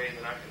figure out a way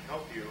that I can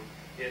help you.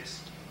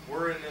 It's,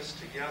 we're in this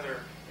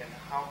together, and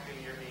how can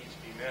your needs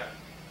be met?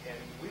 And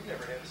we've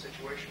never had a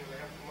situation where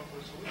they have to come up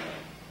with a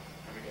solution.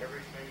 I mean,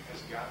 everything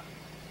has gotten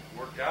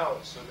worked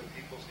out so that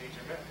people's needs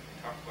are met. If you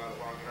talk about it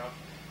long enough,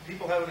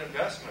 people have an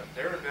investment.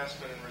 Their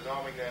investment in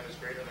resolving that is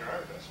greater than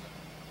our investment.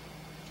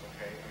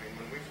 Okay? I mean,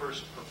 when I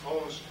first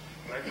proposed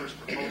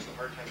the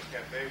Hard Times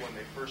Cafe, when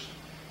they first,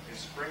 in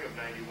spring of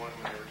 '91,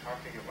 when they were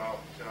talking about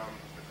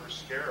the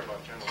first scare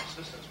about general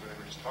assistance, when they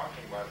were just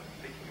talking about it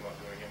and thinking about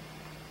doing it,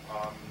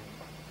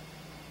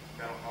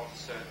 mental health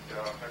said,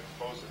 I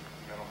proposed a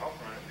mental health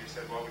run, and they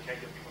said, well, we can't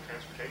give people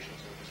transportation,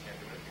 so we just can't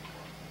do anything for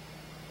them.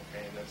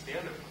 Okay, and that's the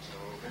end of it. So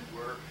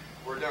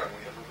we're done.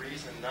 We have a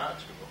reason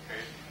not to.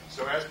 Okay,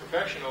 so as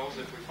professionals,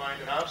 if we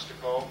find an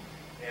obstacle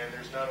and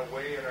there's not a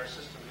way in our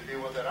system to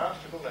deal with that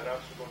obstacle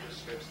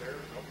just sits there.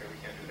 Okay, we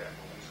can't do that.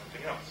 We'll do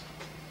something else.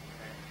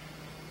 Okay?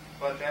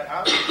 But that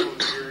obstacle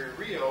is very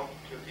real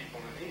to people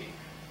in need.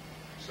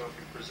 So if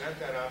you present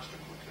that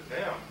obstacle to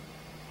them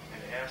and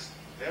ask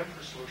them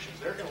for solutions,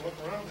 they're going to look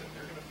around it.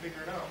 They're going to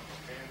figure it out.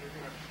 Okay? And they're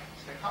going to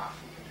say,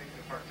 we can take it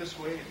apart this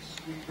way and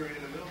squeeze right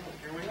in the middle. Well,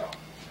 here we go.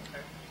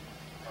 Okay?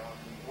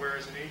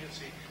 Whereas an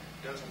agency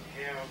doesn't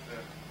have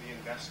the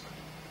investment,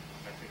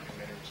 I think, in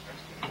many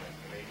respects, to do that.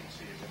 An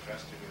agency is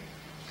invested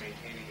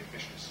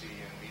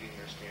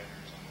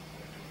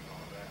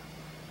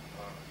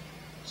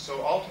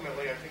So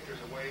ultimately, I think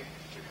there's a way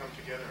to come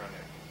together on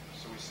that.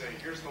 So we say,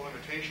 here's the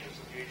limitations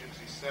that the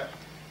agency set.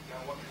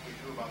 Now what can we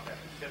do about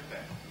that to fit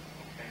that?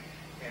 Okay?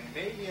 And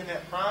maybe in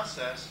that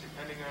process,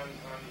 depending on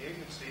the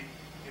agency,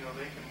 they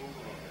can move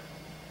a little bit.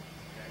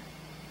 Okay?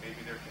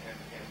 Maybe they're, and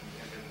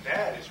then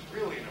that is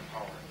really an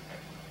empowering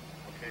thing.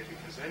 Okay?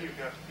 Because then you've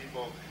got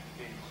people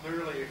being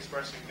clearly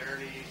expressing their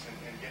needs and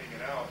getting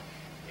it out.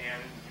 And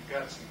you've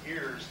got some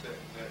ears that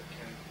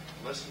can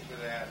listen to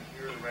that and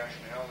hear the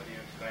rationality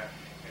into that.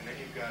 And then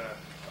you've got a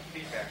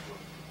feedback loop,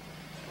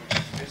 which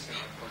is missing,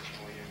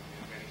 unfortunately, in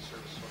many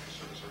social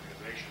service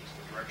organizations.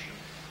 The direction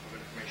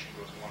of information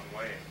goes one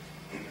way,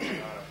 and there's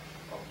not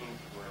a loop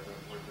where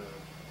the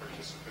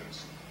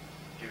participants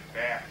give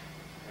back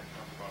and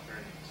talk about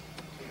their needs.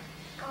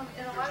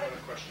 There's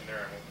another question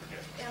there, I won't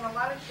forget. In a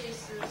lot of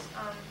cases,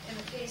 in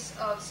the case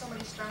of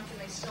somebody's drunk and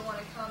they still want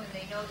to come and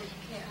they know that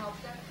you can't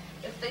help them,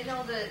 if they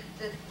know that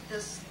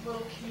this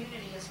little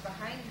community is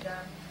behind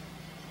them,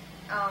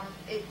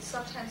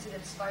 sometimes it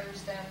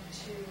inspires them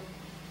to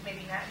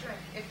maybe not drink.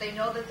 If they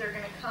know that they're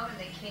going to come and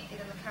they can't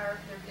get in the car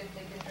if they've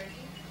been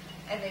drinking,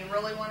 and they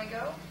really want to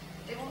go,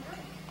 they won't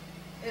drink.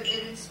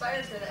 It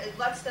inspires them. It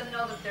lets them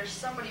know that there's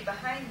somebody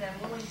behind them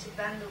willing to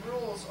bend the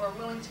rules or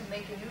willing to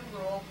make a new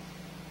rule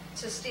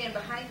to stand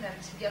behind them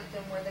to get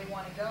them where they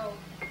want to go.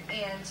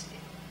 And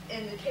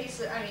in the case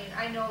that,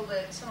 I know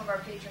that some of our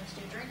patrons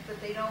do drink,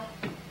 but they don't,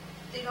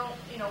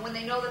 when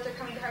they know that they're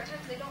coming to hard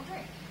times, they don't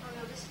drink. Oh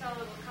no, this fellow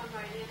will come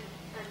right in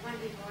on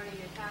Monday morning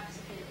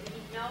intoxicated. And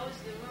he knows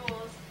the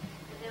rules,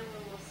 and then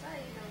we'll say,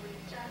 we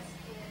just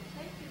can't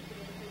take you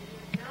today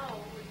because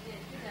we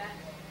can't do that.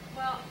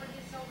 Well, when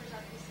he's sober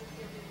up, he says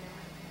he'll do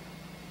that.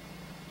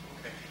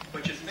 Okay.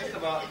 But you think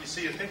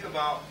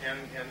about,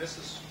 and this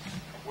is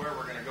where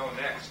we're going to go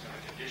next, in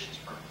the conditions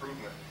for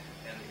improvement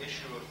and the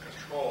issue of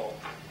control.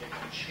 It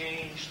can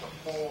change the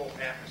whole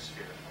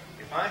atmosphere.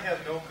 If I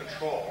have no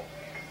control,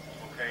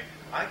 okay,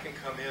 I can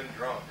come in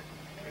drunk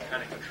and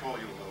kind of control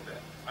you a little bit.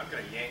 I'm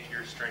going to yank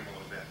your string a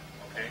little bit,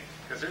 okay?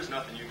 Because there's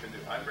nothing you can do.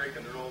 I'm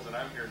breaking the rules and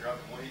I'm here drunk.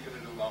 What are you going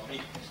to do about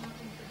me? There's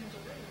nothing for him to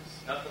lose.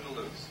 Nothing to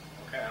lose.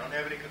 Okay, I don't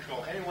have any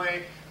control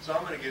anyway, so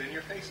I'm going to get in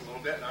your face a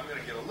little bit, and I'm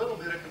going to get a little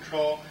bit of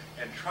control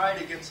and try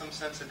to get some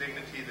sense of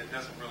dignity that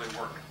doesn't really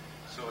work.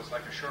 So it's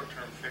like a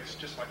short-term fix,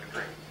 just like a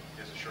drink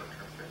is a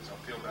short-term fix. I'll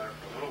feel better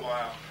for a little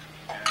while,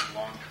 and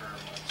long-term,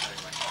 I'm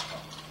setting myself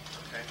up.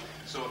 Okay?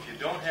 So if you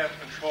don't have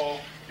control,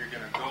 you're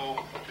going to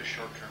go to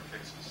short-term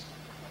fixes.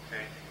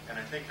 Okay? And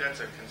I think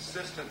that's a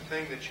consistent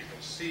thing that you can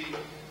see.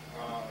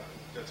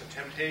 That's a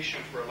temptation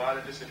for a lot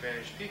of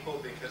disadvantaged people,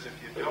 because if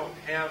you don't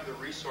have the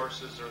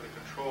resources or the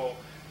control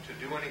to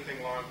do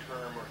anything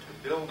long-term or to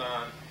build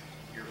on,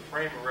 your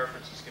frame of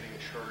reference is going to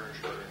get shorter and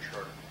shorter and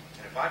shorter.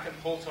 And if I can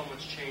pull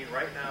someone's chain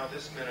right now,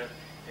 this minute,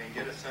 and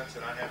get a sense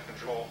that I have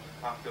control,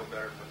 I'll feel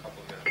better for a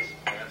couple of minutes.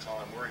 And that's all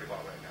I'm worried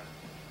about right now.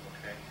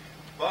 Okay?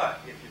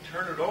 But if you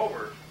turn it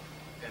over,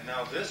 and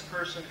now this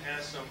person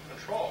has some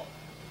control,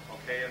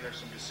 okay, and there's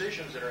some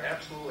decisions that are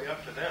absolutely up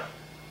to them,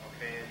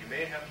 okay, and you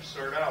may have to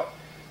sort out,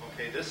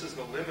 okay, this is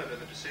the limit of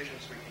the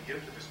decisions we can give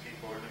to these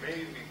people, or there may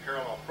even be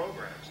parallel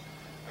programs.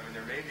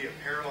 There may be a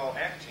parallel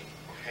ACT team,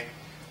 okay?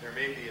 There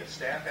may be a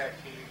staff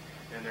ACT team,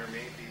 and there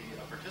may be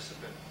a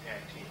participant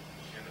ACT team.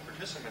 And the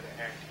participant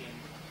ACT team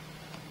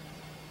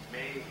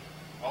may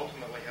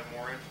ultimately have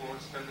more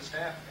influence than the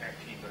staff ACT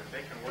team, but if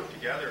they can work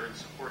together and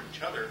support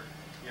each other,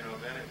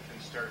 then it can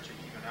start to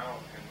even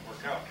out and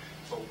work out.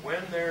 But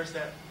when there's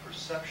that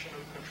perception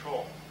of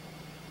control,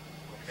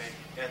 okay,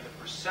 and the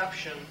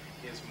perception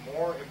is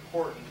more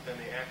important than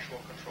the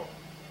actual control.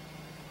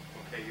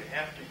 Okay, you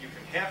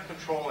can have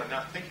control and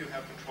not think you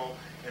have control,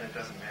 and it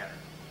doesn't matter.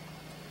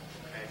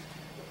 Okay?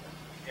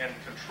 And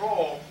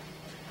control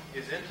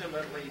is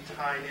intimately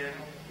tied in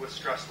with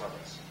stress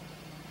levels.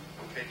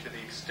 Okay, to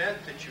the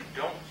extent that you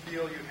don't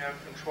feel you have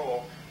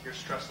control, your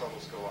stress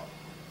levels go up.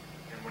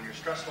 And when your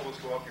stress levels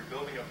go up, you're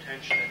building up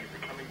tension and you're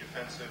becoming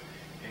defensive,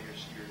 and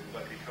you're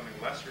becoming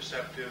less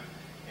receptive,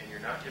 and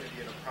you're not going to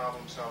be in a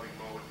problem-solving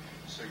mode,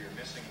 so you're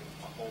missing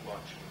a whole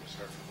bunch when you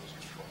start to lose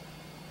control.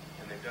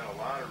 And they've done a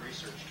lot of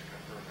research to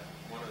confirm that.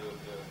 One of the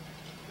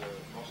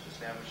most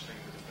established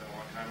things that was done a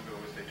long time ago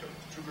was they took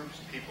two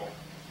groups of people,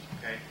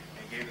 okay,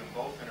 and gave them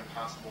both an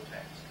impossible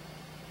task.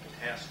 The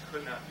task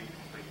could not be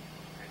completed.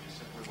 It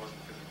just simply wasn't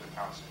physically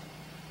possible.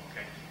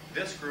 Okay.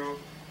 This group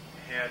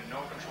had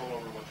no control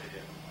over what they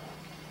did.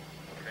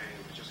 Okay.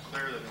 It was just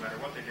clear that no matter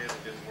what they did,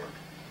 it didn't work.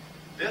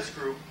 This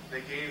group,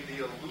 they gave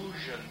the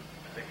illusion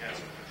that they had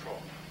some control.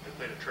 They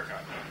played a trick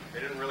on them.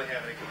 They didn't really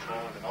have any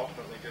control, and it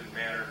ultimately didn't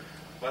matter,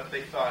 but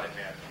they thought it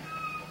mattered.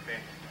 Okay?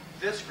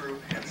 This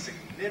group had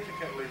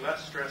significantly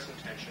less stress and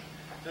tension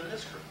than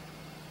this group.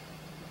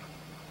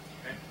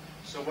 Okay?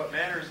 So what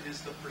matters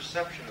is the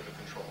perception of the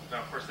control.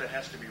 Now, of course, that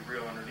has to be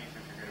real underneath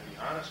if you're going to be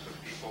honest with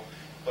people,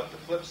 but the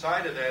flip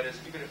side of that is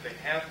even if they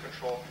have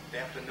control,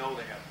 they have to know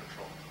they have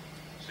control.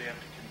 So you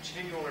have to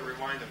continually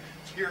remind them,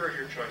 here are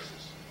your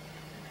choices.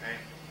 Okay?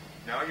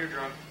 Now you're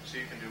drunk, so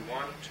you can do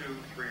 1, 2,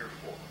 3, or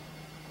 4.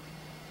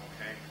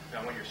 Okay?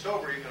 Now when you're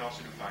sober, you can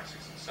also do 5,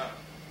 6, and 7.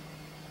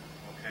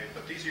 Okay,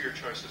 but these are your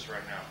choices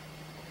right now.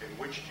 Okay,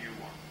 which do you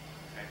want?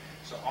 Okay,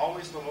 so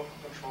always the local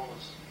control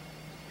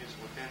is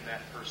within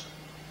that person.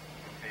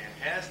 Okay, and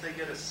as they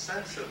get a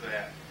sense of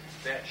that,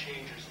 that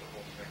changes the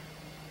whole thing.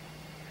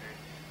 Okay,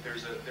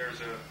 there's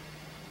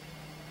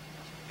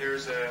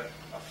a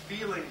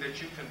feeling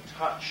that you can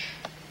touch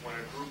when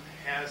a group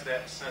has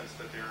that sense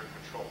that they're in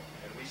control.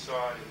 And we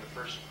saw it in the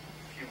first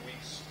few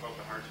weeks of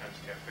the Hard Times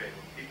Cafe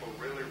when people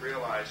really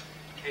realized,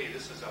 hey,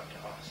 this is up to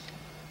us.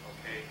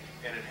 Okay,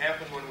 and it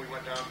happened when we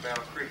went down to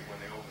Battle Creek when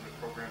they opened a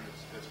program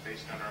that's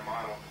based on our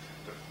model.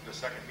 The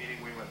second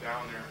meeting we went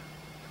down there,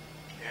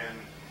 and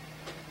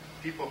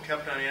people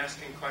kept on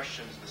asking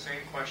questions, the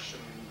same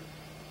question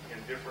in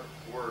different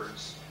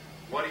words.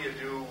 What do you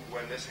do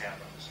when this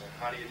happens? And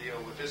how do you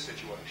deal with this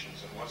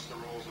situations? And what's the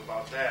rules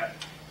about that?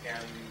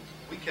 And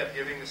we kept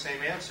giving the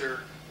same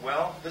answer.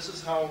 Well, this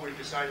is how we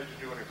decided to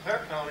do it in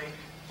Clare County,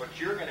 but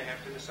you're going to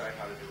have to decide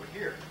how to do it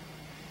here.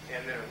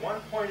 And then at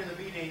one point in the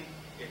meeting,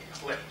 it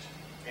clicked.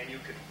 And you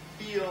could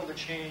feel the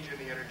change in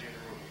the energy in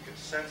the room. You could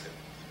sense it.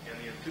 And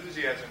the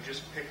enthusiasm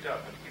just picked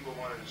up, and people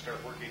wanted to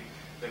start working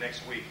the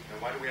next week.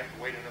 And why do we have to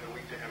wait another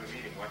week to have a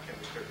meeting? Why can't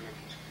we start doing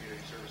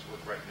community service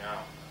work right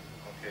now?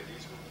 Okay,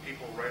 these were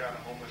people right out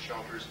of homeless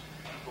shelters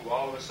who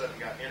all of a sudden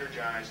got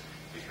energized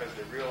because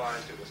they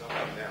realized it was up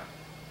to them.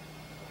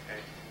 Okay,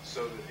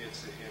 so that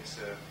it's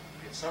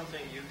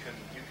something you can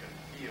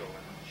feel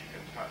and you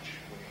can touch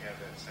when you have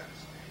that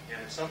sense, and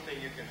it's something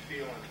you can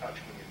feel and touch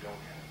when you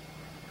don't have it.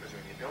 Because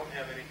when you don't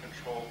have any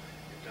control,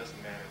 it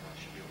doesn't matter what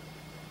you do.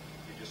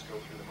 You just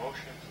go through the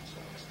motions and so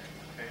on.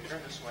 Okay,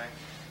 turn this way.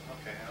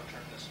 Okay, I'll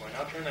turn this way.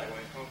 I'll turn that way.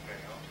 Okay,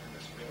 I'll turn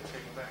this way. I'll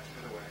take it back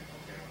the other way.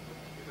 Okay, I'll go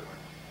the other way.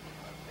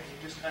 And you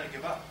just kind of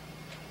give up.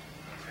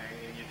 Okay,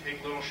 and you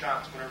take little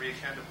shots whenever you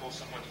can to pull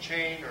someone's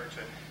chain or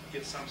to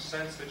get some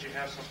sense that you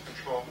have some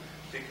control,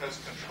 because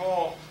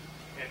control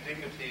and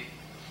dignity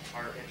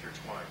are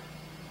intertwined.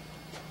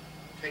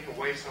 Take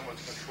away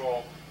someone's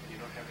control and you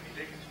don't have any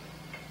dignity.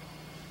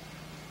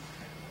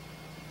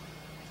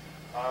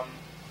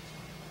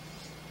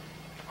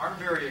 Our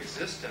very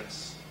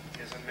existence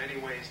is in many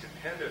ways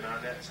dependent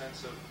on that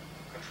sense of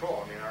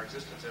control. I mean, our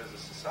existence as a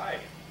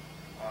society.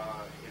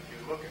 If you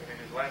look,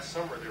 last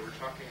summer they were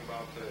talking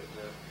about the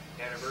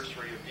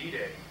anniversary of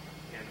D-Day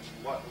and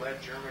what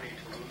led Germany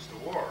to lose the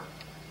war.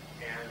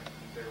 And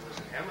there was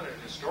an eminent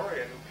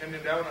historian who pinned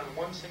it down on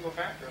one single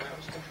factor, and that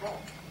was control.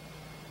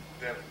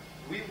 That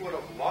we would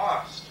have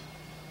lost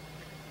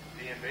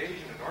the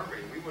invasion of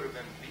Normandy. We would have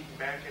been beaten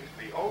back into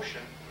the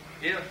ocean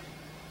if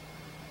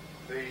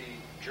the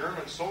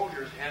German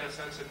soldiers had a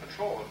sense of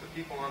control. If the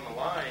people on the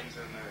lines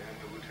and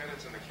the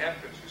lieutenants and the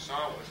captains who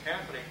saw what was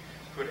happening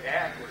could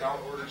act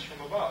without orders from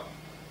above.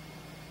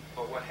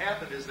 But what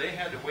happened is they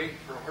had to wait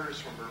for orders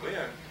from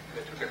Berlin.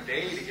 It took a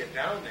day to get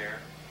down there,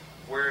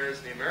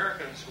 whereas the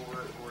Americans who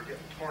were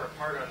getting torn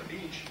apart on the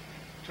beach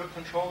took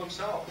control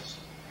themselves,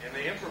 and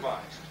they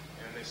improvised.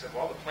 And they said,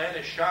 well, the plan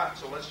is shot,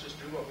 so let's just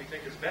do what we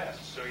think is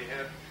best. So you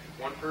had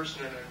one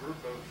person in a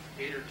group of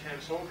 8 or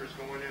 10 soldiers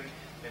going in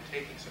and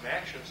taking some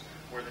actions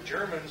where the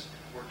Germans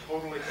were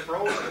totally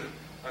frozen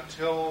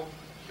until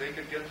they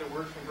could get the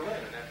word from Berlin,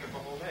 and that took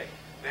a whole day.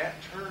 That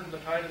turned the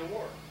tide of the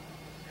war.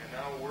 And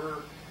now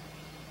we're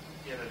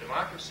in a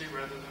democracy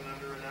rather than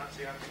under a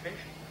Nazi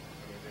occupation. I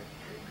mean, it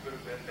could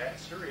have been that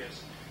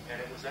serious,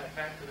 and it was that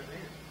factor that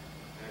made it.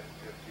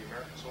 That the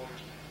American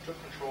soldiers took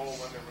control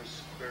when there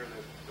was clear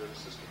that the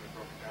system had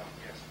broken down.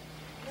 Yes?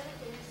 The other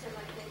thing you said,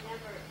 like they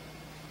never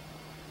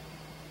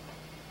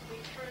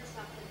return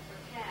something for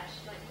cash.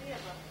 Like we have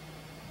a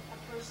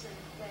person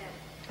that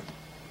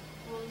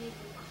will need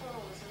new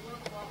clothes, and we'll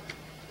go out with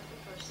the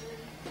person,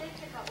 and they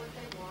pick out what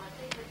they want,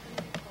 they get the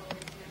new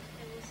clothes, and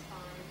everything is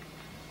fine.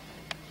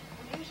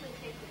 We usually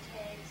take the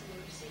tags and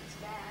the receipts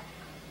back,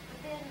 but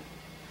then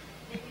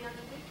maybe on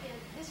the weekend,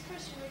 this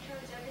person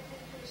returns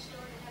everything to the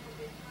store to have a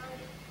good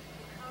party.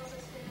 He calls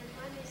us in on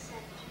Monday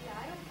saying, gee,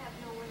 I don't have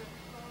no winter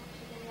clothes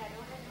today, I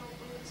don't have no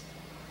boots.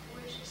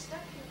 Where's your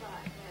stuff you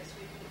bought last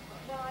week?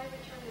 Well, I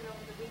returned it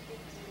over the weekend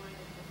because I wanted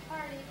to have a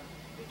party,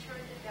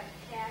 returned it, got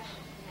cash,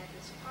 and had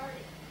this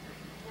party.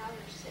 Now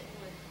they're sitting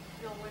with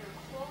no winter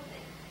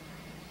clothing.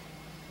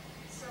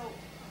 So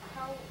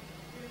how,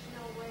 there's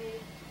no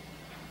way,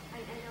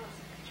 I know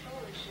it's a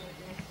control issue, I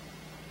guess,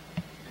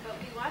 but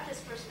we want this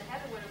person to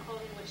have the winter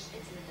clothing, which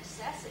it's a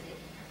necessity,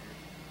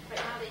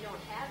 but now they don't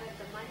have it,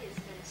 the money has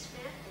been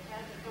spent,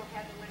 don't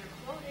have the winter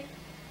clothing.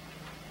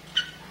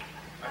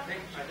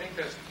 I think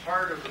that's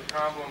part of the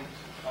problem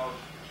of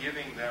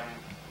giving them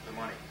the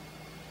money.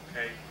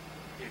 Okay?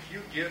 If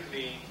you give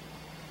me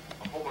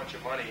a whole bunch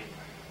of money,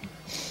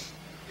 it's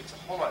a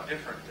whole lot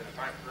different than if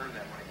I earn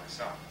that money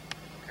myself.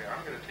 Okay? I'm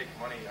going to take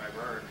money I've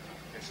earned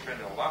and spend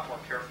it a lot more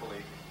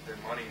carefully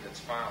than money that's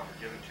found or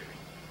given to me.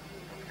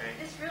 Okay?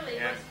 This really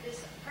was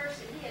this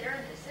person, he had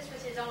earned this. This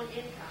was his own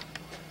income.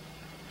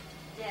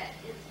 That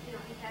is, he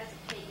has a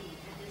payee,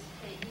 and this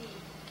payee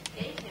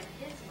gave him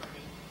his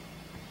money.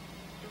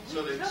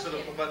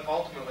 But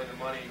ultimately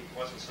the money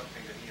wasn't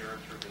something that he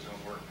earned through his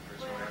own work, through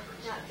his own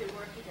efforts. Not through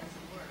work, he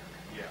doesn't work.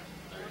 Yeah.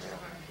 Most of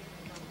our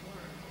people don't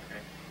work.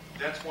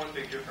 that's one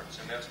big difference,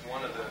 and that's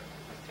one of the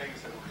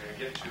things that we're going to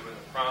get to in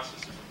the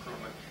process of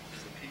improvement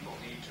is that people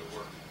need to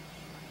work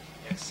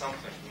at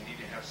something. You need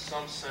to have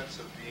some sense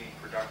of being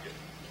productive,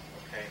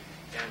 okay?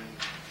 And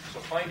so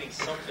finding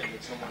something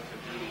that someone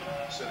can do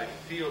so they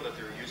feel that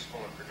they're useful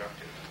and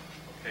productive,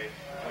 okay?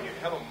 When you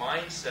have a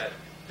mindset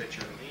that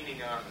you're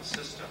leaning on the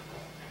system,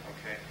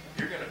 okay,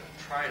 you're going to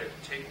try to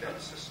take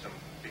that system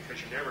because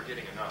you're never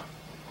getting enough,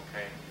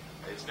 okay?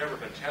 It's never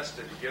been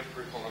tested to give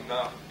people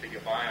enough to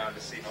get by on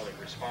to see how they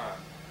respond,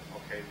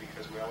 okay?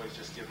 Because we always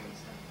just give them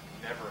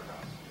never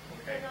enough,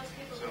 okay? And those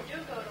people So, who do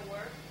go to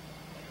work,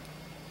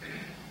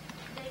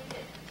 they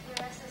get,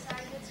 their SSI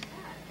gets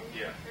cut. And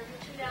Yeah. every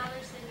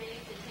 $2 they make,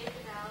 they take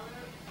 $1,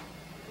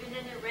 and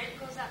then their rent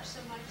goes up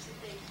so much that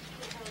they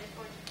can't really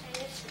afford to pay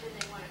it, so then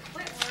they want to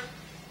quit work.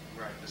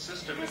 right, the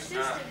system The is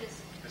not. system is,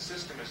 The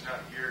system is not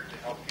geared to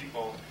help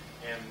people,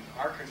 and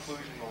our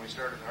conclusion when we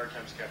started the Hard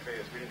Times Cafe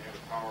is we didn't have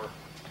the power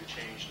to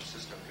change the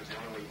system, because the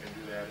only way you can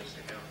do that is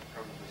to have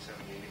probably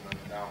 $70–80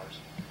 million.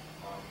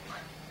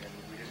 And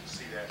we didn't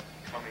see that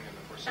coming in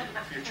the foreseeable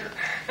future.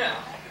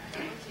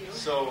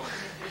 So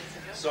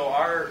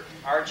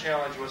our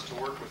challenge was to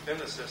work within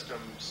the system,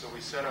 so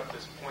we set up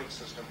this point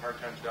system, Hard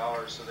Times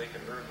Dollars, so they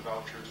can earn the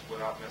vouchers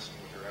without messing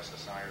with their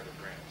SSI or their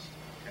grants.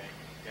 Okay,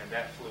 and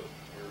that flew.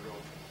 We were real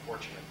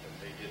fortunate that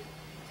they did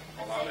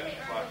allow that to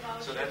fly.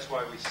 So that's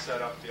why we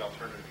set up the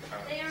alternative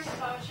economy. they earn a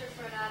voucher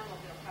for an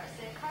automobile part,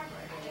 say a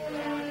carburetor. They go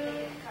down and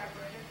they get a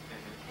carburetor.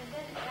 And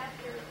then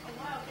after a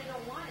while, if they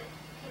don't want it,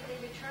 can they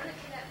return it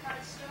to that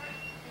parts store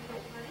and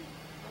get money?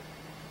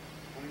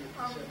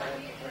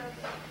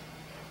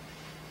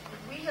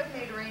 We have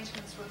made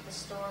arrangements with the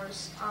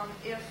stores.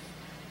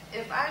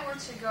 If I were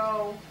to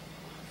go,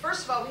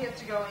 first of all, we have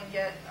to go and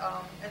get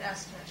an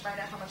estimate, find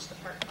out how much the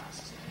part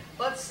costs.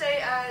 Let's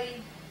say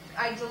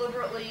I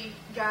deliberately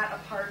got a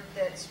part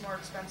that's more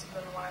expensive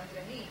than the one I'm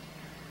going to need.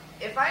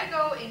 If I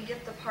go and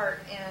get the part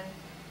and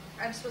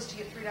I'm supposed to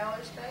get $3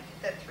 back,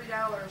 that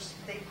 $3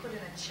 they put in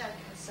a check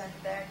and send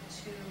back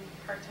to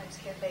Hard Times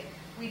Cafe.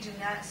 We do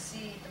not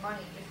see the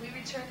money. If we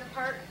return the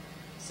part,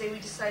 say we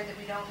decide that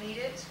we don't need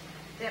it,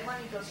 that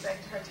money goes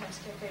back to Hard Times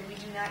Cafe. We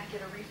do not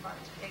get a refund.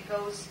 It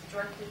goes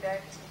directly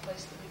back to the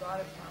place that we bought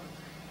it from.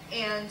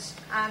 And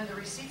on the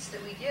receipts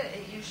that we get,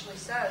 it usually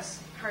says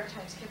Hard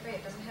Times Cafe.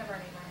 It doesn't have our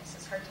name on it. It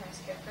says Hard Times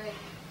Cafe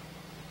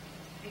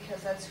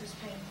because that's who's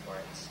paying for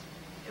it.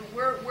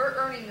 We're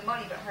earning the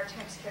money, but Hard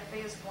Times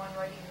Cafe is the one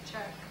writing the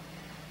check.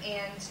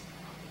 And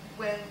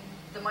when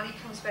the money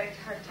comes back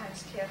to Hard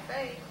Times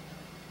Cafe,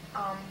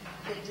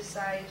 they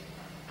decide,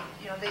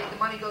 the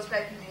money goes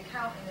back into the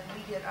account, and then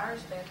we get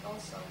ours back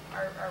also,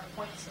 our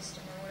point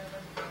system or whatever.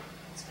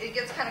 It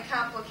gets kind of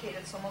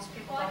complicated, so most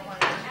people don't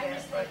want to do I'm that.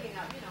 just But thinking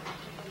of, people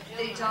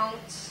they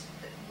don't.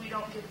 We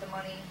don't get the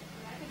money.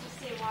 I could just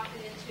see him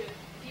walking into, if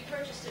he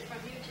purchased it from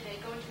you today,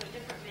 going to a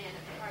different man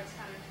at the parts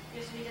counter,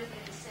 just so he doesn't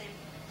get the same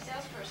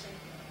salesperson,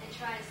 and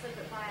try and slip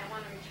it by, I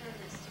want to return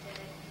this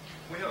today.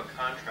 We have a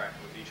contract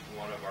with each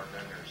one of our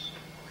vendors,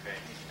 okay?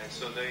 And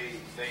so they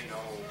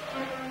know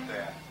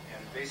that.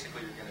 And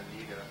basically, you're going to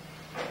need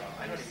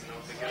I don't even know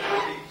if they get a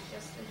receipt.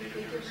 Yes, they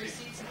give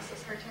receipts, and it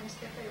says Hard Times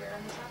Cafe right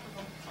on the top of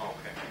them. Oh,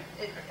 okay.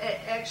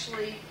 It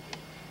actually,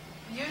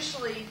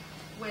 usually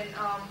when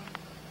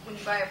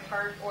you buy a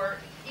part, or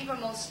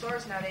even most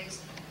stores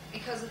nowadays,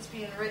 because it's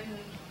being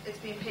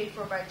paid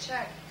for by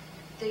check,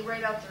 they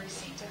write out the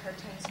receipt to Hard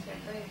Times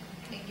Cafe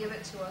and give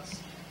it to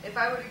us. If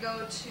I were to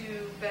go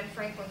to Ben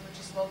Franklin's, which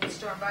is a local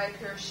store, and buy a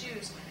pair of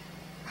shoes,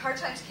 Hard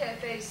Times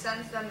Cafe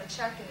sends them the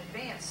check in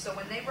advance. So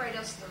when they write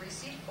us the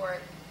receipt for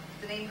it,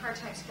 the name Hard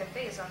Times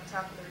Cafe is on the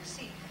top of the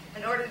receipt.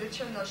 In order to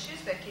turn those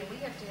shoes back in,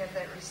 we have to have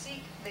that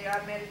receipt. They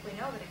automatically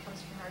know that it comes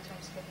from Hard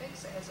Times Cafe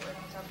because it has it right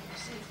on top of the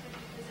receipt.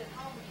 Because at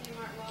home,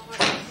 Kmart, Walmart,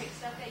 you take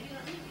stuff that you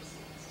don't need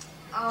receipts.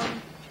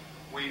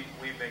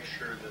 We make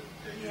sure that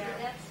you Yeah,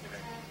 know. that's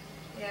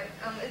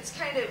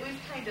Okay.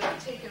 We've kind of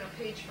taken a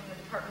page from the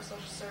Department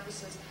of Social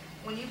Services.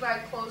 When you buy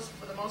clothes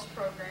for the most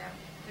program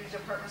through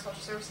Department of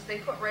Social Services, they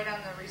put right on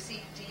the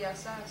receipt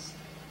DSS.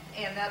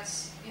 And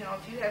that's,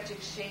 if you have to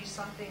exchange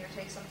something or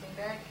take something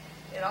back,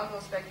 it all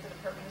goes back to the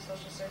Department of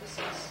Social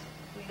Services.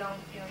 We don't,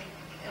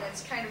 and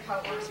it's kind of how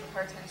it works with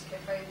Hard Times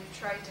Cafe. We've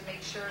tried to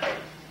make sure that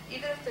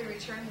even if they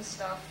return the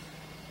stuff,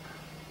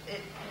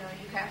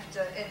 you have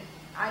to, and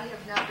I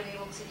have not been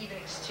able to even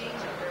exchange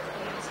a pair of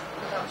pants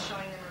without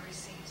showing them a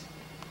receipt.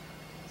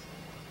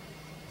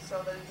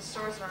 So the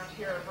stores around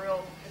here are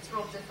it's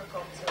real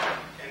difficult to.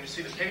 And you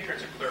see, the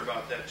patrons are clear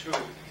about that too,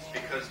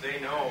 because they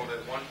know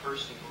that one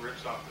person who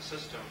rips off the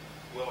system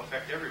will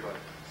affect everybody.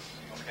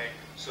 Okay,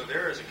 so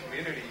there is a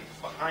community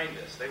behind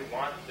this. They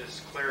want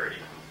this clarity.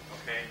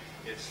 Okay,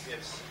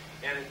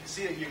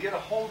 see, you get a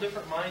whole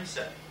different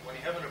mindset when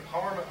you have an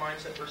empowerment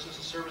mindset versus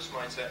a service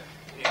mindset.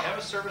 When you have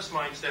a service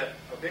mindset,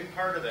 a big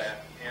part of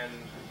that, and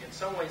in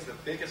some ways the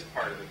biggest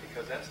part of it,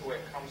 because that's the way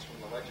it comes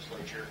from the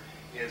legislature,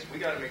 is we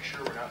got to make sure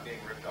we're not being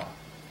ripped off.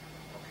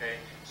 Okay,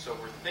 so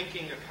we're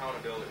thinking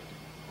accountability.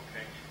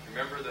 Okay,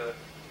 remember the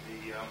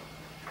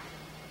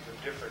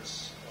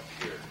difference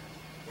up here.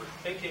 We're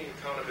thinking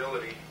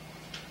accountability,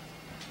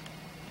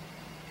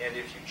 And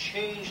if you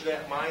change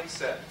that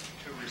mindset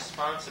to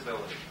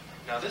responsibility,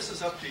 now this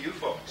is up to you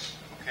folks,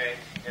 okay?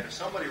 And if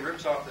somebody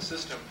rips off the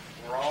system,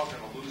 we're all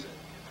going to lose it,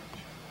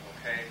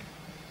 okay?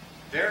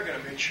 They're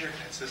going to make sure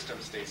that system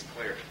stays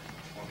clear,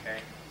 okay?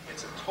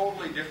 It's a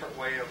totally different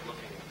way of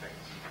looking at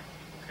things,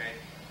 okay?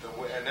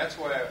 And that's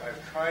why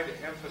I've tried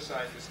to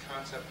emphasize this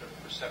concept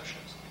of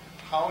perceptions.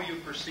 How you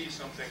perceive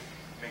something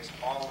makes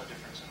all the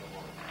difference in the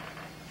world,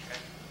 okay?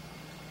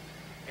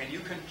 And you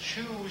can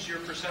choose your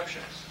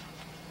perceptions,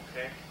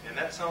 okay? And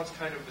that sounds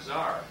kind of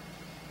bizarre.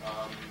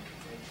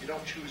 You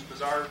don't choose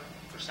bizarre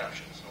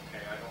perceptions,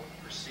 okay? I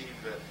don't perceive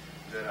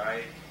that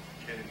I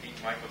can beat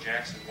Michael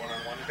Jackson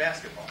one-on-one in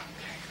basketball.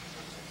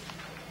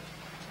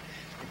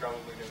 You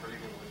probably never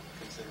even would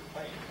consider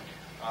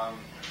playing.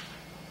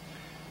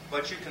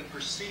 But you can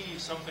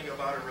perceive something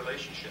about a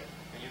relationship,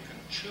 and you can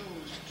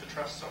choose to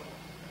trust someone,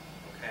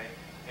 okay?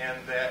 And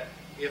that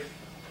if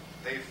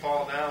they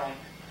fall down,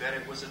 that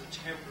it was a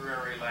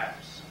temporary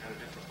lapse and a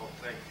difficult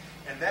thing.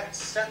 And that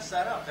sets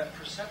that up. That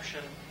perception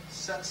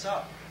sets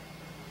up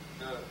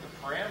the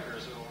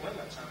parameters or the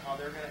limits on how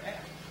they're going to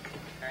act,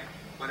 okay?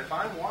 But if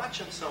I'm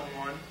watching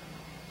someone,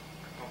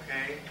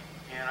 okay,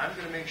 and I'm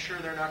going to make sure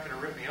they're not going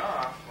to rip me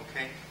off,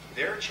 okay,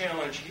 their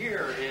challenge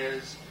here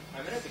is,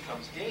 I mean, it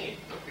becomes game.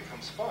 It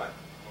becomes fun,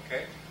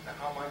 okay? Now,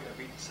 how am I going to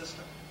beat the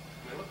system?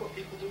 I mean, look what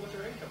people do with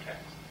their income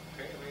tax,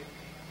 okay? I mean,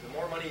 the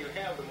more money you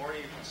have, the more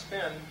you can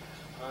spend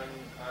on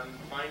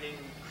finding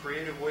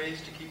creative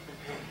ways to keep from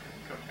paying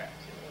income tax.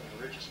 You know,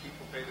 the richest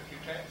people pay the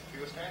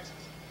fewest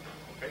taxes,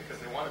 okay?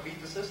 Because they want to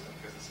beat the system,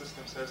 because the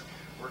system says,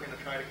 we're going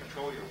to try to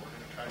control you, we're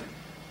going to try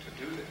to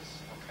do this,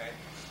 okay?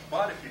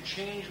 But if you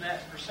change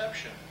that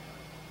perception,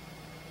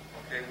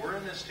 okay, we're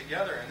in this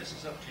together, and this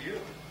is up to you.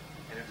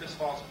 And if this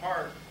falls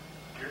apart,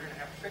 you're going to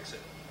have to fix it.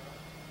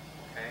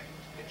 Okay?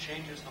 It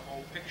changes the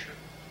whole picture.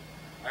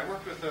 I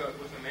worked with a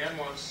man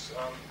once,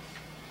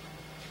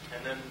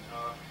 and then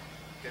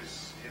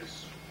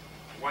his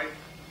wife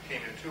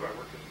came in too. I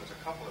worked with them as a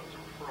couple. It was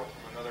a referral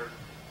from another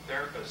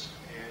therapist,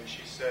 and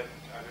she said,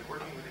 I've been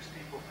working with these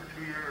people for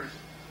 2 years,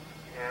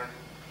 and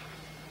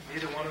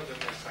neither one of them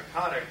is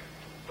psychotic,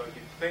 but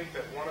you'd think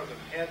that one of them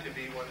had to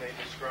be when they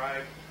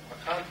describe a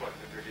conflict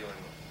that they're dealing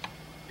with.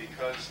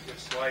 Because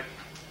it's like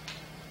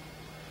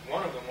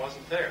one of them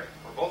wasn't there,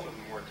 or both of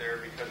them weren't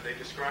there, because they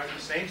described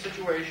the same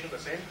situation,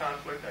 the same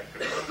conflict. I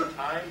could remember the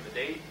time, the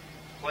date,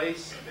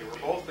 place. They were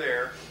both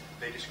there.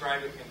 They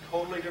described it in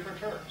totally different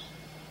terms.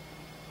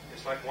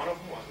 It's like one of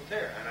them wasn't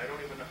there, and I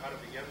don't even know how to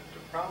begin to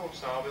problem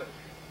solve it,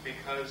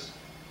 because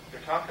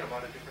they're talking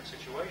about a different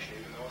situation,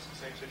 even though it's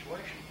the same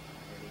situation.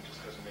 I mean, it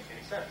just doesn't make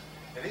any sense.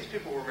 And these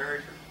people were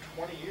married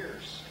for 20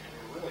 years, and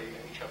were really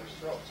in each other's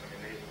throats. I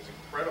mean, it was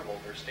incredible,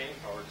 their staying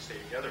power to stay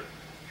together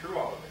through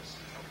all of this,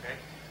 okay?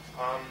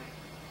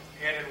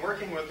 And in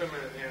working with them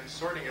and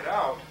sorting it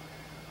out,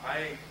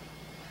 I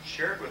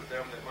shared with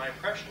them that my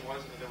impression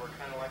was that they were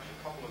kind of like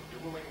a couple of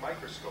dueling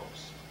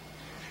microscopes,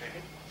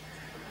 okay?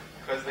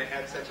 Because they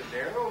had such a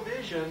narrow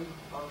vision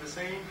of the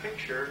same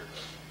picture,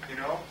 you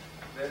know,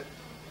 that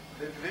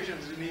the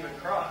visions didn't even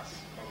cross,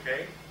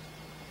 okay?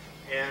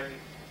 And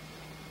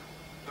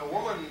the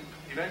woman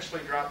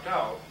eventually dropped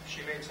out.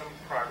 She made some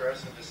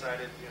progress and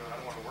decided, you know, I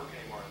don't want to work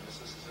anymore on this.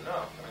 This is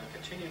enough. And I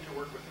continued to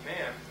work with the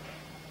man.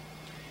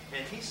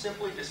 And he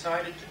simply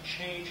decided to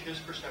change his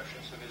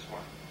perceptions of his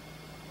wife.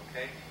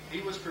 Okay?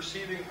 He was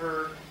perceiving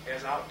her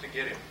as out to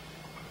get him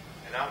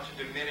and out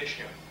to diminish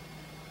him.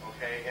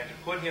 Okay? And to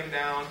put him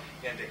down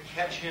and to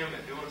catch him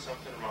and doing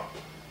something wrong.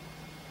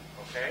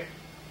 Okay?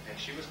 And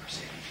she was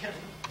perceiving him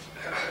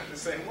the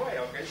same way.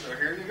 Okay? So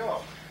here you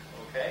go.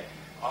 Okay?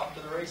 Off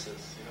to the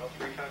races. You know,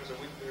 3 times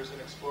a week there's an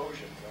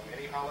explosion. You know,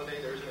 any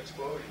holiday there's an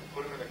explosion.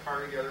 Put them in a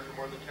car together for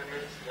more than 10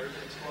 minutes, there's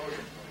an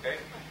explosion. Okay?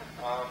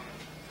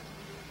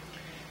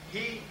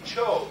 He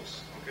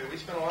chose. Okay, we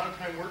spent a lot of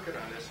time working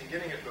on this and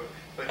getting it to him,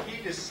 but he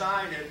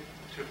decided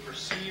to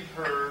perceive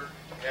her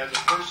as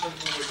a person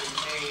who was in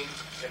pain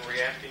and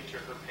reacting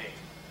to her pain.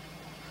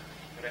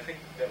 And I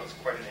think that was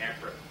quite an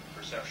accurate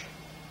perception.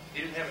 He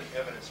didn't have any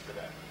evidence for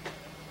that.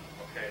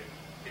 Okay?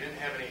 He didn't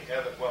have any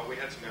evidence. Well, we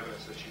had some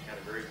evidence that she had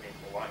a very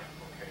painful life.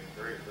 Okay?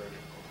 Very, very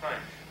difficult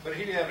time. But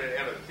he didn't have any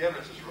evidence. The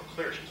evidence was real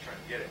clear. She was trying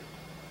to get it.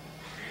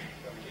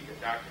 I mean, he could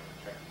document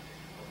that.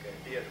 Okay?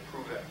 He had to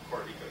prove that in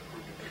court. He could have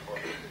proved it in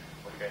court.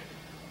 Okay?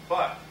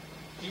 But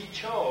he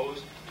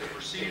chose to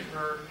perceive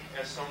her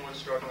as someone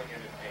struggling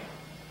and in pain,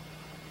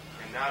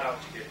 and not out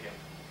to get him.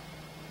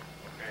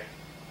 Okay?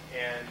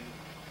 And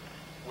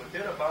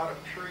within about a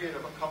period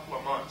of a couple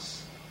of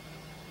months,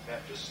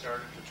 that just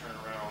started to turn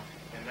around,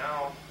 and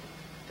now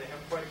they have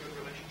quite a good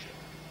relationship.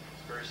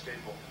 It's very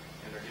stable,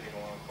 and they're getting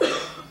along quite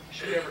well.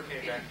 She never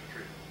came back to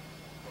treatment.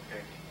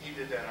 Okay? He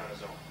did that on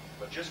his own.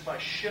 But just by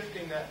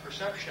shifting that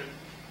perception,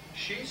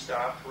 she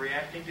stopped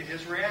reacting to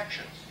his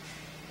reactions.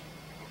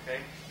 Okay?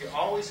 You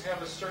always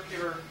have a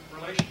circular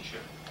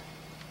relationship.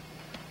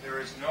 There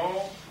is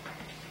no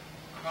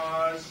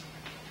cause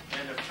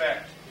and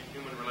effect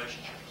in human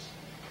relationships.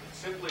 It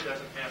simply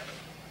doesn't happen.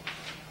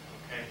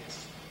 Okay?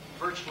 It's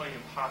virtually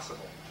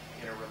impossible.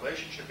 in a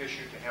relationship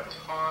issue to have a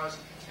cause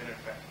and an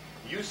effect.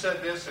 You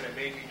said this and it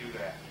made me do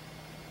that.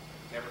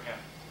 Never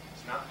happened.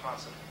 It's not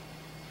possible.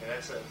 And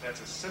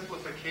that's a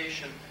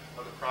simplification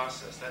of the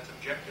process. That's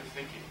objective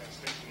thinking. That's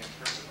thinking in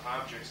terms of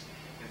objects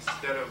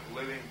instead of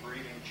living,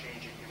 breathing,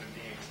 changing human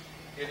beings.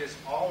 It is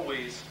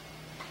always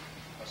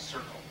a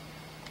circle.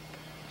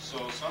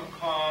 So some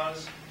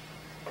cause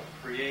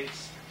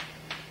creates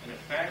an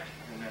effect,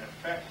 and that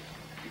effect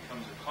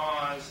becomes a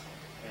cause,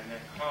 and that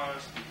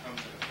cause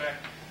becomes an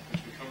effect,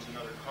 which becomes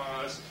another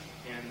cause,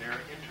 and they're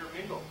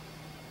intermingled.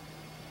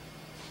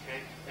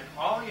 Okay? And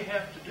all you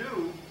have to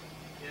do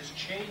is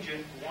change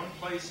it one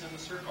place in the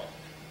circle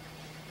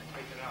and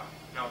take it out.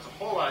 Now, it's a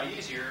whole lot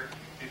easier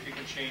if you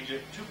can change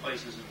it two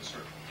places in the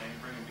circle and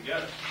bring them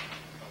together.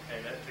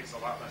 Okay, that takes a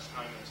lot less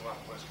time and it's a lot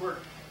less work.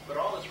 But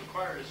all that's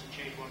required is to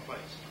change one place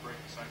to break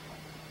the cycle,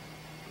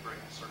 to break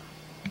the circle.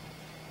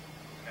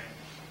 Okay?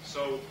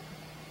 So,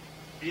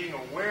 being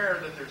aware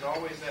that there's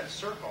always that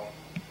circle,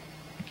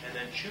 and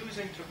then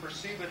choosing to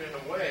perceive it in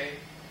a way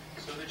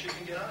so that you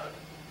can get out of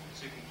it,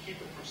 so you can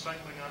keep it from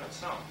cycling on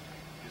itself,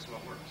 is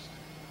what works.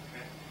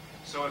 Okay?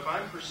 So if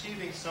I'm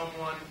perceiving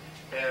someone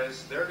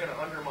as they're going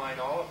to undermine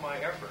all of my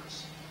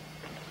efforts,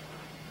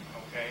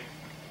 okay,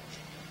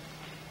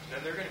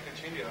 then they're going to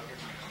continue to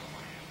undermine all of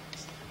my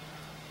efforts.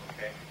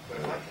 Okay? But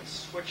if I can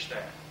switch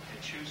that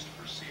and choose to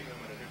perceive them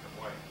in a different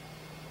way,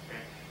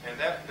 okay? And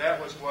that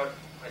was what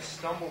I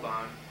stumbled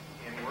on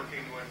in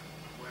working with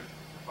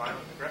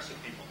violent, aggressive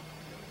people,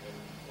 and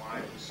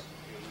why it was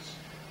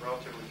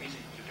relatively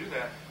easy to do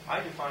that. I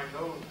define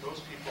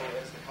those people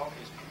as the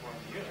healthiest people in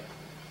the unit.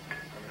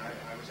 I mean,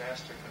 I was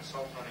asked to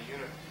consult on a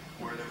unit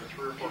where there were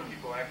 3 or 4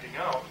 people acting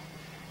out,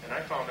 and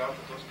I found out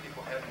that those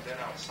people hadn't been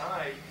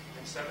outside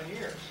in 7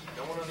 years.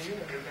 No one on the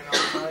unit had been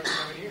outside in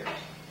 7 years.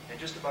 And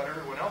just about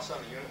everyone else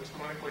on the unit was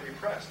clinically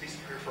depressed. These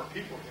 3 or 4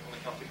 people were the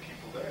only healthy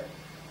people there.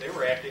 They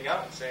were acting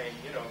out and saying,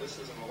 this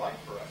isn't a life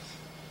for us.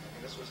 And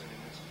this was in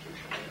an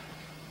institution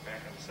back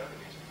in the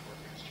 70s before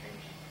things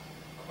changed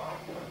about.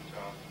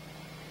 But,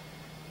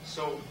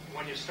 so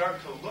when you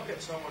start to look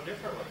at someone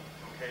differently,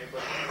 okay,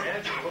 but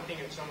imagine looking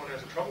at someone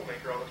as a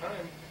troublemaker all the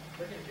time,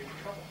 they're going to give you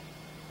trouble.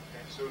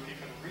 Okay? So if you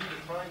can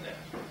redefine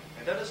that,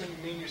 and that doesn't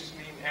mean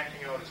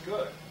acting out is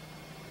good.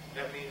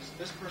 That means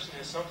this person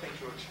has something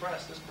to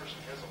express. This person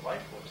has a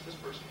life force. This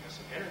person has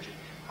some energy.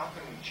 How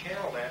can we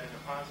channel that in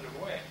a positive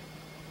way?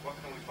 What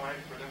can we find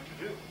for them to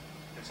do?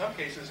 In some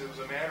cases, it was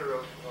a matter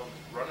of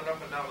running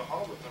up and down the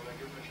hall with them and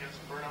giving them a chance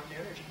to burn out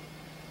the energy.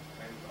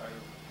 I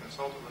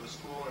consulted with a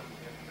school in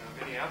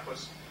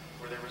Minneapolis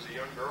where there was a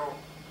young girl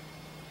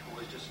who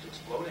was just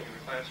exploding in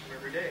the classroom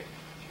every day.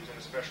 She was in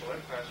a special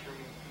ed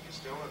classroom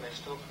still, and they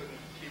still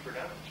couldn't keep her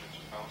down. She was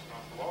bouncing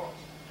off the walls.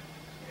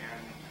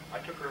 And I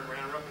took her and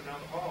ran her up and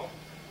down the hall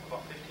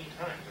about 15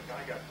 times. The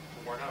guy got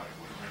worn out.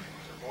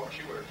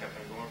 She would have kept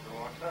on going for a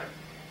long time.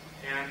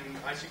 And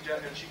I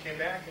suggested, and she came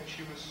back, and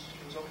she was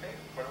okay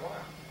for quite a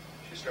while.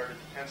 She started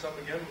to tense up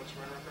again. Let's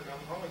run her up and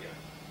down the hall again.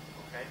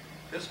 Okay.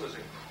 This was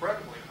an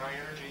incredibly high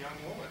energy young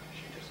woman.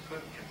 She just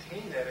couldn't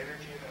contain that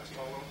energy in that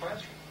small little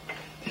classroom.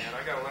 And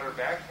I got a letter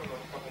back from them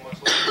a couple months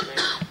later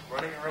saying,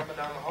 running her up and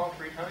down the hall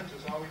 3 times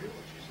is all we do.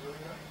 She's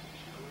really nice.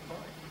 She's really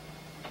fine.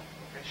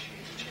 Okay, she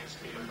needs a chance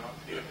to get her off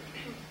the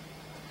energy.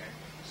 Okay.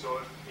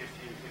 So if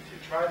you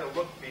try to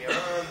look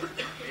beyond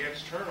the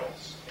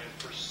externals and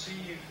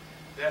perceive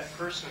that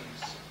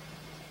person's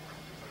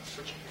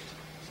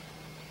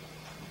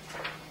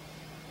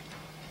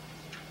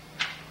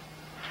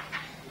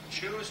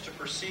choose to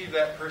perceive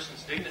that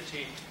person's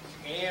dignity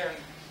and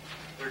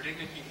their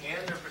dignity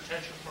and their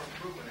potential for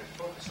improvement and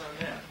focus on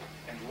that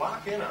and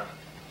lock in on it.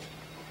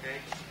 Okay?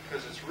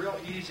 Because it's real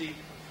easy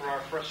for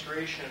our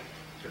frustration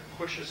to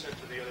push us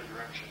into the other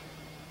direction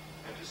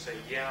and to say,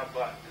 yeah,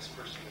 but this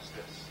person is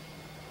this.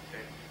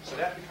 Okay? So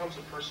that becomes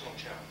a personal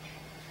challenge.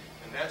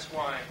 And that's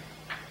why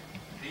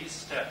these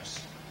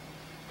steps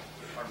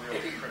are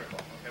really critical.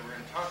 Okay? We're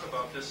going to talk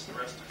about this the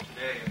rest of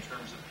today in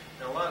terms of,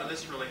 and a lot of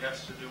this really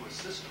has to do with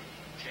system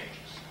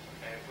changes.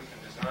 Okay? If we can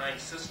design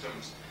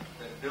systems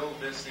that build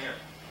this in.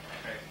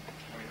 Okay?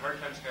 I mean, Hard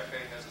Times Cafe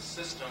has a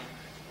system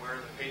where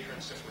the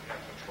patrons simply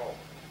have control.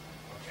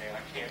 Okay?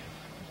 I can't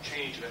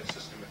change that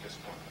system at this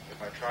point.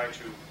 If I try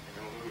to, I'm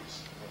going to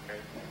lose.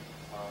 Okay?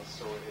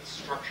 So it's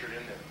structured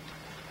in there.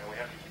 And we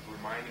have to keep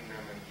reminding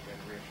them and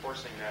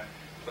reinforcing that.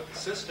 But the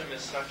system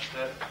is such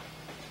that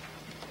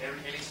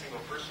any single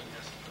person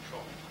has some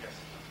control. Yes?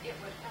 It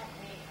would help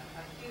me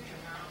a huge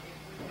amount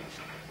if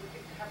we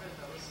could cover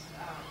those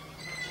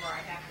before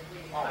I have to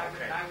leave. Oh,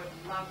 okay. I would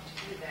love to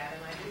do that,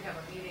 and I do have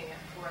a meeting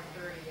at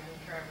 4:30 in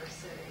Traverse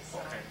City.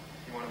 So Okay.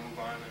 You want to move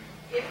on?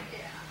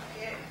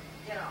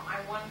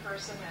 I'm one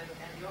person and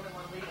the only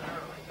one leaving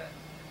early, but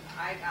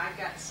I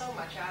got so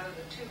much out of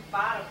the 2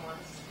 bottom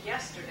ones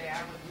yesterday.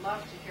 I would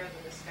love to hear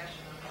the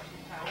discussion on the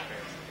 2 top ones.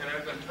 Okay. And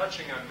I've been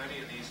touching on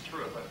many of these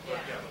through it, but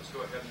Yeah. let's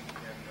go ahead and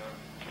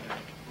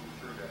move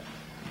through that.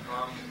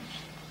 Well,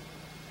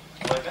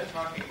 I've been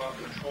talking about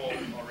control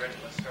already.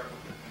 Let's start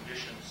with the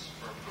conditions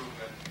for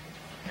improvement.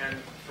 And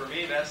for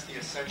me, that's the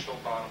essential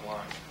bottom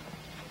line.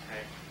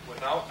 Okay?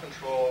 Without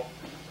control,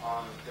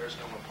 there's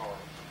no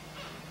empowerment.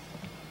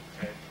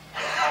 Okay?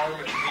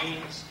 Empowerment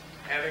means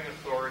having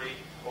authority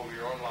over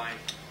your own life.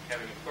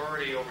 Having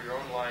authority over your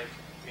own life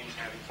means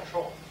having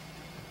control.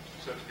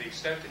 So to the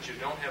extent that you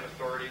don't have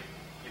authority,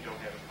 you don't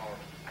have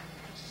empowerment.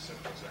 It's as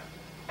simple as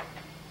that.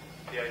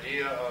 The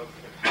idea of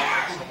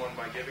empowering someone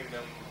by giving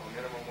them a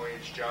minimum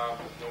wage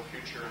job with no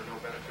future and no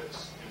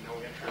benefits and no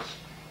interest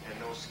and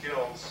no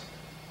skills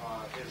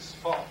is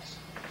false.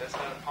 That's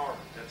not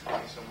empowerment. That's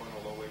giving someone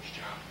a low-wage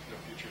job, no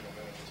future, no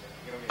benefits.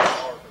 You don't get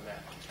power from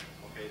that.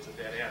 Okay, it's a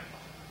dead end.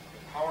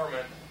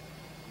 Empowerment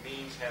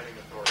means having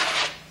authority.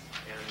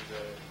 And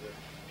the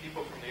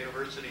people from the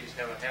universities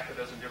have a half a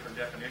dozen different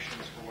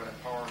definitions for what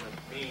empowerment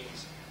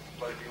means.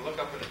 But if you look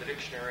up into the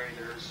dictionary,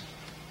 there's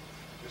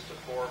just a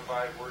 4 or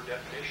 5 word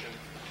definition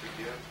to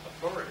give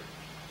authority.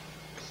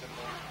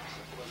 Simple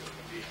as it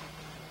can be.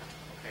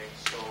 Okay,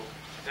 so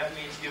that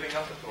means giving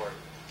up authority.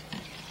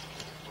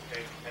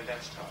 Okay, and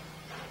that's tough.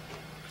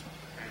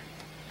 Okay,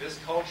 this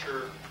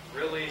culture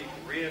really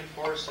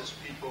reinforces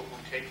people who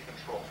take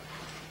control.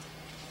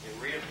 It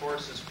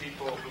reinforces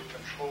people who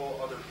control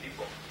other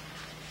people.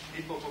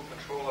 People who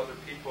control other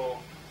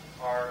people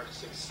are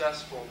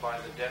successful by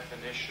the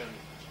definition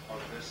of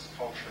this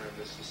culture and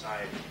this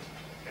society.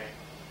 Okay?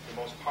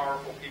 The most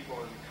powerful people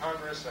in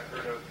Congress, I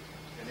heard of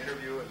an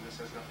interview, and this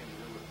has nothing to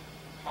do with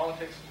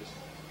politics, just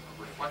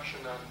a reflection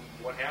on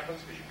what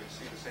happens, because you can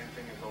see the same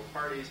thing in both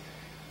parties.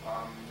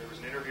 There was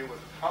an interview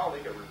with a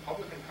colleague, a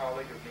Republican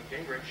colleague of Newt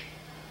Gingrich,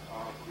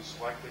 who's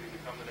likely to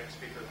become the next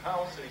Speaker of the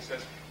House, and he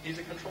says,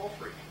 he's a control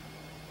freak.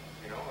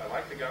 You know, I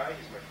like the guy,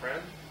 he's my friend,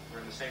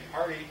 we're in the same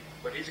party,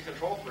 but he's a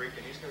control freak,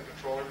 and he's going to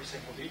control every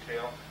single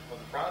detail of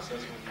the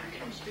process when you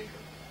become Speaker.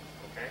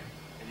 Okay?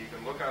 And you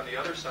can look on the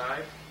other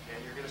side, and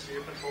you're going to see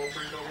a control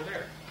freak over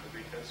there,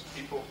 because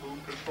people who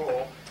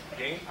control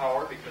gain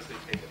power because they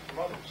take it from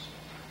others.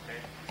 Okay?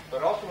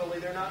 But ultimately,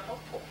 they're not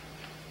helpful.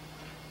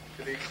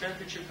 To the extent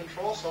that you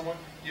control someone,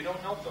 you don't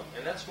help them.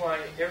 And that's why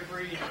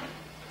every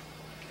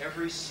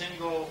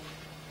single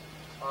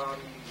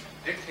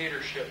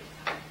dictatorship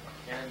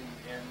and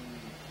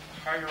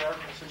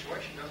hierarchical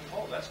situation doesn't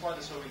hold. That's why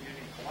the Soviet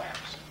Union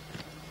collapsed.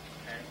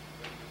 Okay?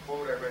 The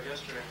quote I read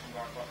yesterday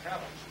from Václav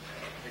Havel.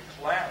 It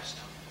collapsed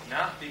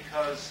not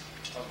because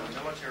of the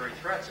military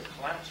threats. It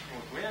collapsed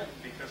from within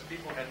because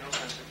people had no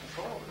sense of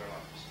control over their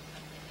lives.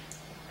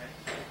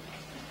 Okay?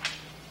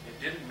 It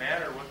didn't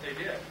matter what they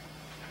did.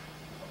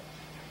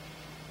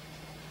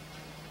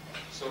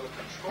 So the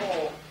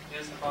control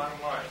is the bottom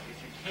line.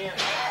 If you can't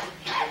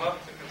give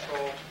up the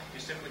control, you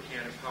simply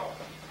can't empower.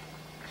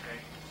 Okay?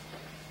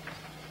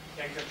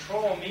 And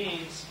control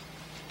means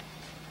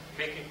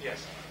making,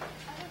 yes? I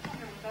was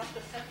wondering, without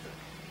the sense of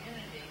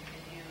community,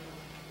 can you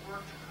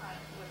work on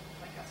with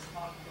like a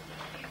small group of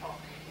people,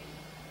 maybe,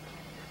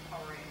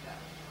 empowering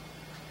them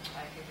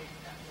by giving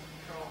them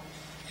control?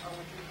 Or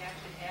would you have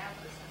to have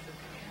the sense of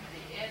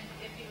community? And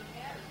if you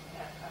had,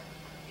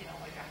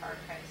 like a hard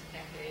kind of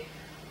cafe,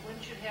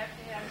 wouldn't you have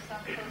to have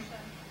some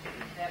person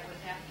that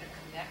would have to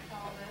connect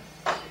all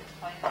this,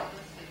 explain all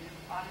this, so you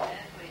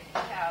automatically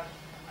have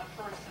a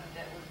person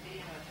that would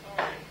be an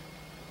authority?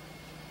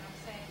 You know what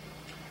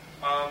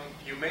I'm saying?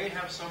 You may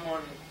have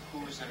someone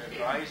who's an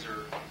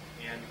advisor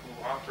and who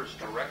offers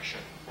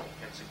direction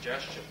and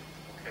suggestion,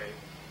 okay?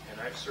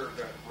 And I've served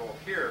that role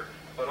here,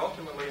 but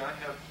ultimately I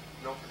have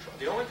no control.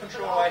 The only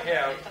control I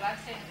have... But I'm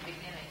saying in the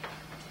beginning.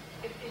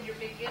 In your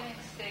beginning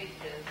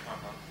stages,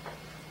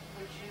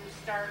 would you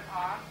start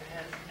off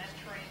as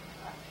mentoring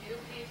a few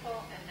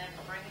people and then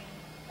bringing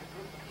a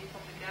group of people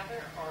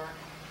together, or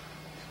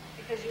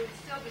because you would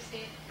still be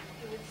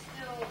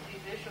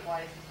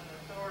visualized as an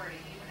authority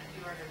even if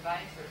you were an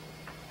advisor?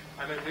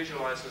 I'm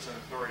visualized as an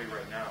authority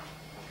right now.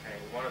 Okay,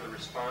 one of the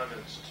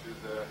respondents to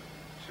the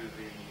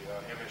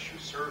MSU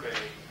survey,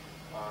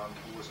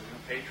 who was a new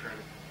patron,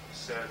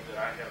 said that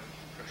I have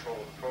control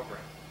of the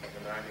program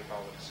and that I make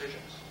all the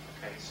decisions.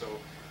 Okay, so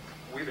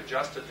we've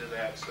adjusted to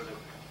that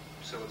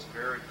so it's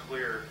very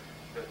clear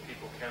that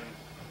people can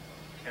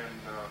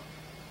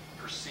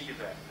perceive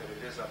that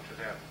it is up to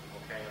them.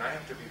 Okay, and I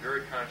have to be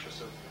very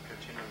conscious of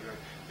continuing doing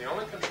it. The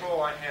only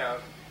control I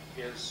have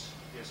is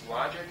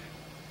logic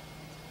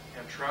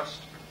and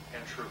trust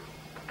and truth.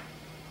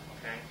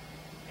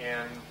 Okay,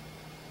 and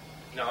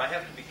now I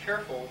have to be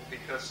careful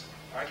because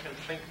I can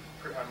think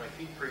on my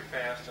feet pretty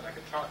fast and I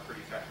can talk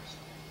pretty fast.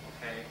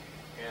 Okay,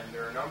 and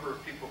there are a number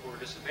of people who are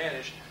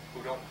disadvantaged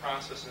who don't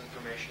process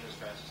information as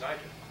fast as I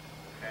do.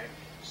 Okay,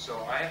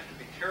 so I have to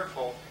be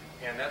careful,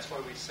 and that's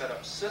why we set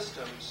up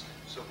systems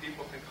so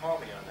people can call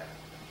me on that.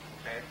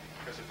 Okay,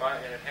 because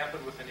and it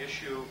happened with an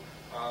issue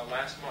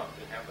last month.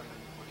 It happened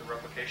with the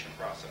replication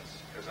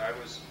process because I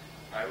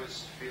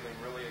was feeling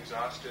really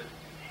exhausted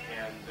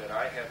and that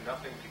I had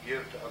nothing to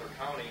give to other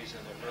counties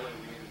and that really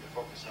we needed to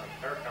focus on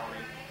Clare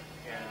County,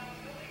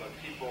 but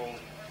people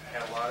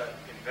had a lot of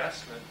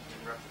investment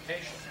in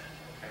replication.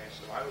 Okay,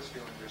 so I was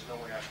feeling there's no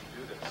way I can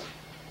do this.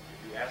 If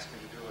you ask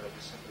me to do it, I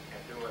just simply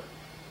can't do it.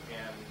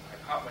 And I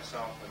caught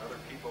myself, and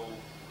other people,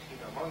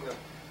 among them,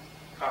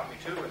 caught me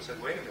too and said,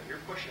 wait a minute,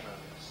 you're pushing on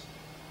this.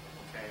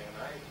 okay, and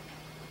I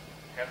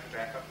have to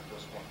back up with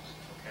those ones,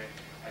 okay?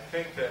 I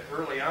think that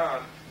early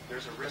on,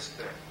 there's a risk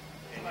there,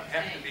 and you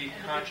have to be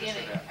conscious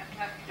of that.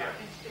 I'm talking about,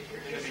 if you're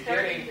In the just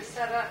starting beginning- to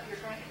set up, you're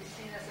going to be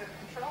seen as a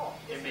control.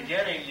 In the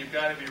beginning, you've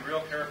got to be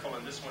real careful,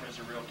 and this one is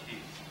a real key,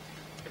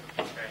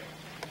 okay?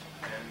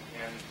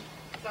 And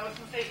So I was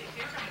going to say, if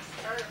you're going to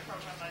start a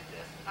program like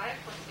this, I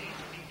foresee in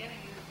the beginning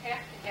you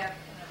have to have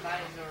an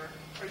advisor,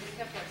 or you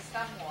have to have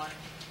someone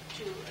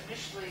to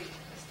initially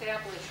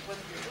establish what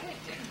you're doing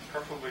here.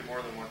 preferably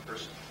more than one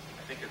person.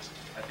 I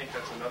think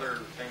that's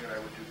another thing that I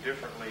would do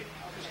differently,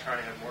 is trying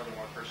to have more than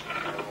one person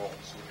in their role,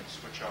 so we can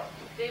switch off.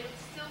 They would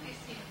still be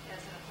seen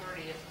as an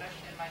authority,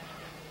 especially in my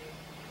community.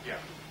 Yeah,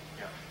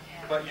 yeah.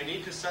 But you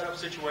need to set up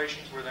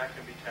situations where that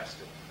can be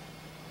tested,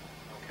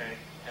 okay?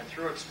 And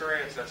through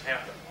experience, that's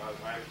happened.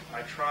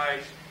 I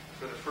tried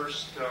for the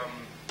first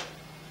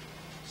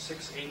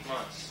 6-8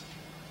 months,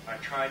 I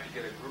tried to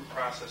get a group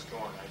process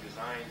going. I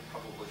designed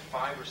probably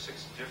 5 or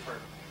 6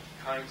 different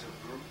kinds of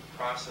group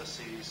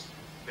processes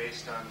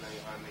based on the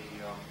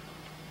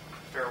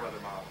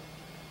Fairweather model,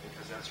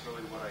 because that's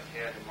really what I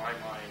had in my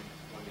mind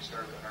when we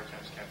started the Hard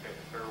Times Cafe.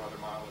 The Fairweather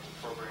model is a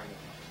program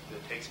that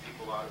takes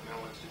people out of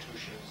mental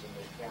institutions and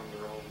they form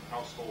their own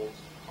households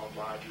called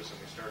lodges, and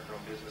they start their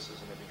own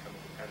businesses and they become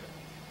independent,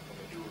 and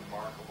they do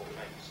remarkable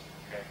things.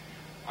 Okay,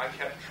 I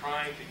kept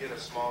trying to get a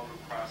small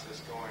group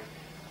process going.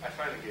 I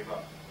finally gave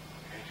up,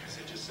 okay, because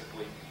it just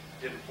simply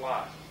didn't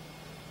fly.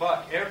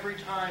 But every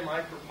time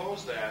I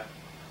proposed that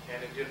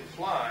and it didn't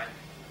fly,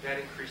 that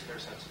increased their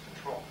sense of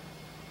control.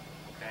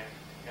 Okay,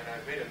 and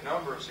I've made a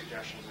number of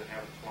suggestions that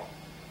haven't flown.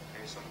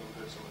 Okay, some of them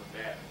good, some of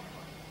them bad in my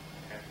mind.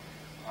 Okay,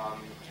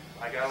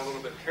 I got a little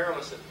bit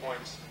careless at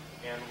points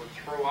and would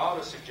throw out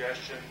a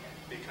suggestion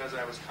because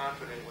I was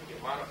confident it would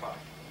get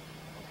modified.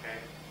 Okay,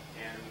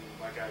 and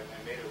like I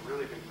made a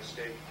really big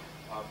mistake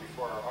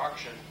before our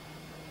auction.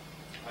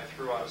 I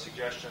threw out a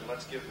suggestion: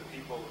 let's give the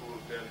people who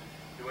have been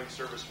doing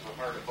service from the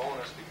heart a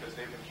bonus because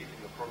they've been keeping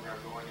the program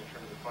going in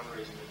terms of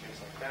fundraising and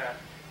things like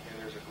that. And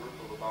there's a group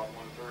of about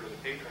 1/3 of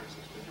the patrons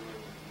that's been doing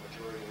the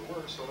majority of the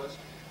work. So let's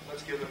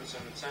give them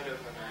some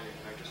incentive. And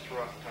I just threw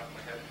off the top of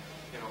my head,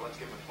 let's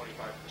give them a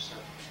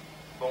 25%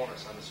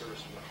 bonus on the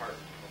service from the heart.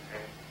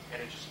 Okay, and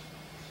it just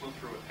flew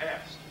through and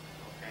passed.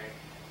 Okay,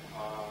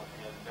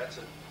 and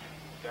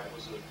that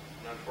was an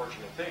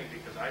unfortunate thing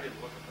because I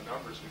didn't look at the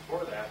numbers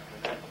before that,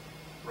 and that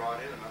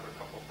brought in another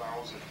couple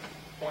thousand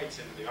points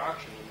into the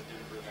auction, and it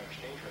didn't bring our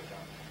exchange rate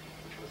down,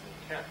 which was the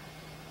intent.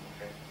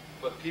 Okay,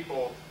 but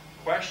people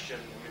question.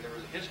 I mean, there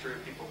was a history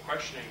of people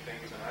questioning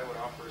things, and I would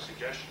offer a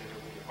suggestion and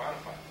it would get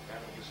modified. That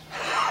would just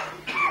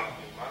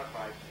be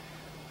modified.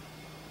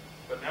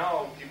 But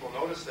now people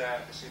notice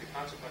that, they see the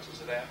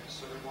consequences of that,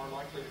 so they're more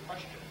likely to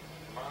question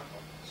and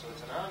modify. So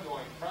it's an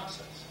ongoing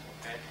process,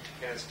 okay?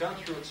 And it's done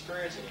through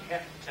experience, and you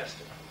have to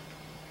test it.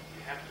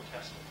 You have to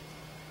test it.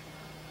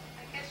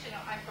 I guess,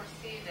 I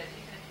foresee that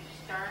even if you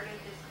started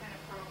this kind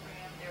of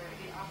program, there would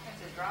be all kinds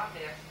of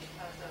drawbacks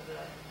because of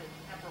the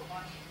number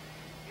one,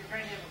 you're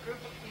going to have a group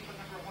of people,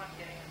 number one,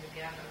 getting them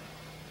together,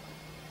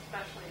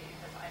 especially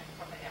because I'm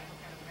from the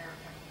African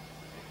American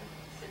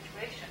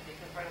situation,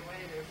 because right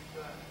away there's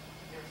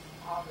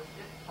all this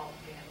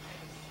difficulty and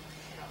things,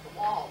 the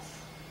walls.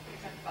 We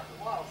talked about the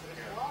walls.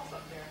 There's walls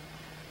up there.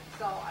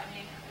 So, I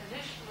mean,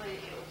 initially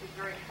it would be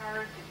very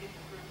hard to get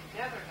the group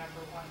together,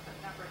 number one, but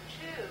number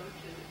two,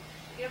 to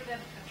give them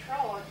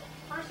control.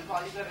 First of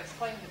all, you've got to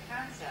explain the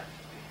concept.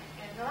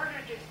 And in order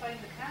to explain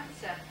the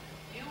concept,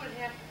 you would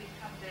have to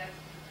become that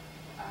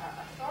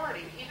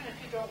authority, even if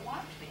you don't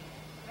want to be.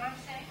 You know what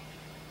I'm saying?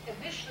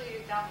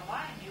 Initially, down the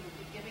line, you would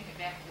be giving it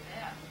back to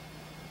them.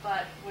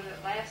 But would it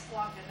last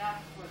long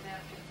enough for them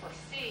to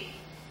foresee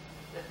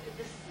that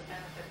this is a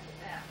benefit to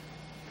them?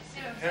 You see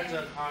what I'm saying? Depends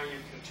on how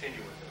you continue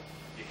with it.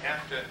 You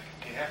have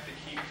to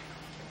keep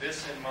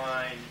this in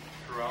mind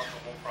throughout the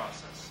whole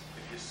process.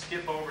 If you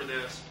skip over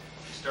this,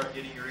 you start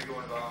getting your ego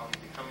involved,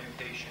 you become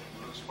impatient,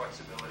 you lose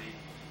flexibility,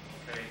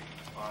 okay?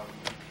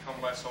 You become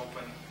less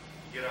open,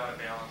 you get out of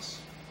balance,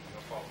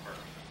 you'll fall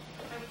apart.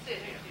 I would say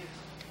they do.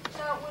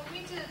 So when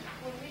we did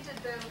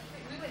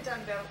we went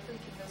down Battle Creek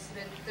and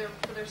visited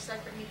for their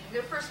second meeting.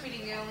 Their first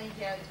meeting, they only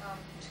had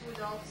 2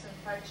 adults and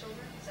 5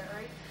 children. Is that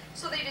right?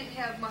 So they didn't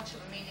have much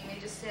of a meeting. They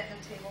just sat at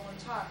a table and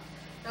talked.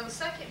 Now the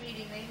second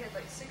meeting, they had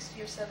like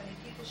 60 or 70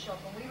 people show up,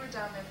 and we were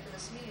down there for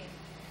this meeting.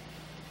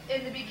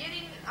 In the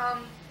beginning,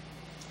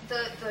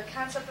 the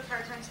concept of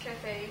Hard Times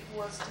Cafe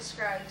was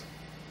described.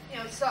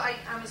 So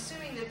I'm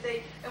assuming that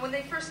and when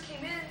they first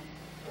came in,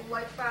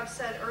 like Bob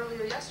said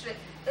earlier yesterday,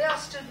 they all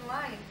stood in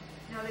line.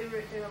 They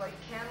were like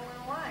cattle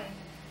in a line,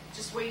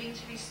 just waiting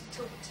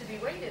to be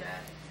waited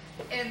at.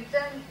 And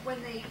then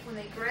when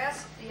they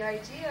grasped the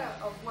idea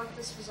of what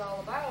this was all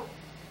about,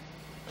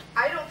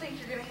 I don't think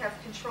you're going to have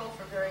control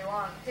for very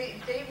long.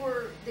 They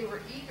were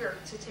eager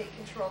to take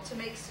control, to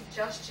make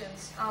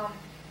suggestions.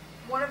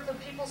 One of the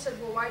people said,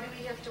 "Well, why do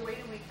we have to wait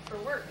a week for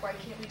work? Why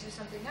can't we do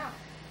something now?"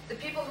 The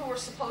people who were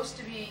supposed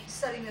to be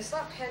setting this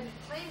up hadn't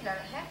planned on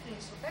it happening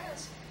so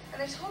fast,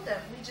 and I told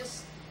them,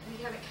 we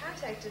haven't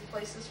contacted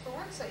places for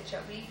work sites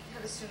yet. We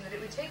had assumed that it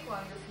would take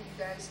longer for you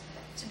guys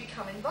to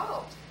become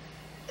involved.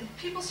 And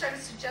people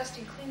started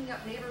suggesting cleaning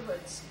up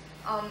neighborhoods.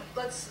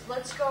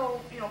 Let's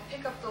go,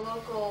 pick up the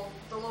local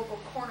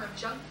corner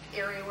junk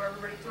area where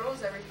everybody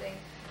throws everything.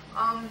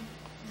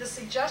 The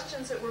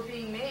suggestions that were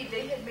being made,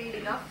 they had made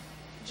enough,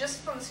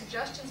 just from the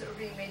suggestions that were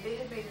being made, they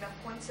had made enough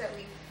points that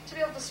week to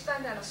be able to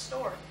spend on a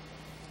store.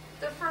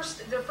 Their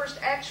first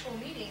actual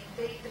meeting,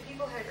 the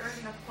people had earned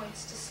enough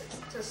points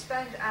to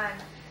spend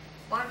on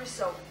laundry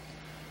soap,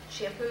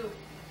 shampoo,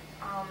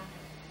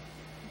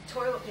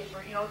 toilet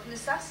paper,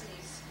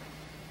 necessities.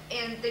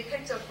 And they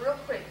picked up real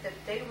quick that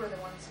they were the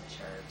ones in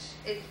charge.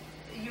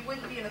 You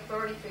wouldn't be an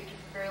authority figure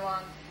for very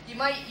long. You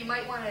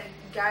might want to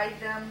guide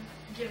them,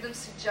 give them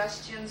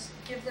suggestions,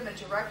 give them a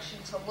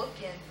direction to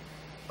look in.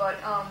 But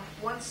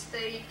once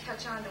they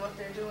catch on to what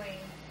they're doing,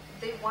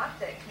 they want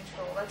that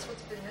control. That's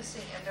what's been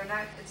missing, and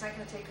it's not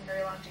going to take them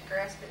very long to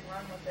grasp it and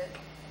run with it.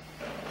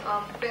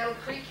 Battle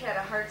Creek had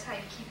a hard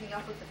time keeping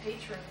up with the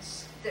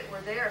patrons that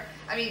were there.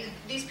 I mean,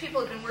 these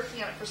people had been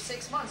working on it for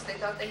 6 months. They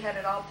thought they had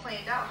it all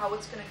planned out, how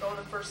it's going to go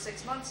the first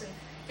 6 months, and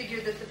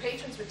figured that the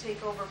patrons would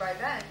take over by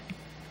then.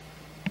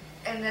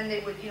 And then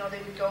they would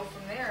go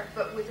from there.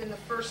 But within the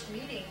first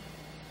meeting,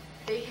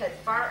 they had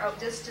far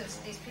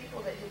outdistanced these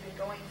people that had been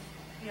going,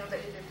 that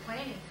had been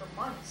planning for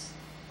months.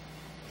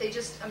 They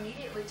just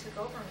immediately took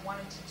over and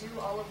wanted to do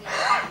all of these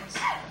things.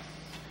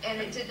 And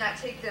it did not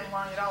take them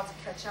long at all to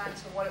catch on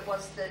to what it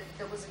was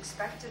that was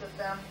expected of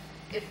them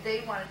if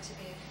they wanted to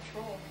be in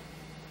control.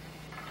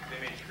 They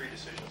made 3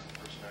 decisions the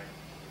first night.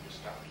 They just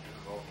stopped to do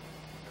the vote.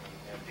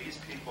 And these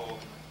people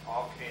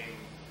all came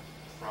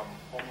from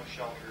homeless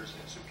shelters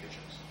and soup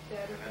kitchens.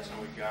 And that's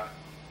how we got.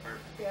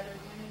 Battered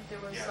women.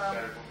 There was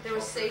battered women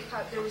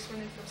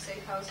women from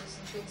safe houses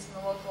and things in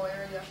the local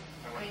area.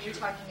 I mean, you're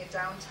talking a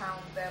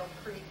downtown Battle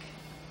Creek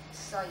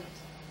site.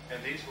 And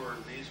these were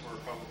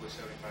probably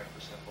 75%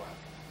 black.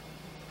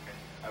 Okay.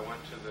 I went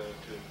to 2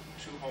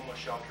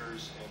 homeless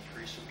shelters and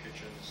 3 soup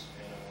kitchens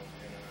and a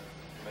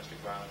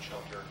domestic violence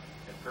shelter,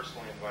 and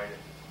personally invited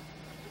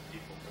the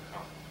people to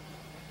come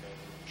and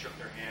shook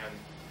their hand.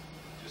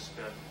 Just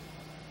spent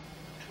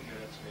 2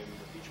 minutes maybe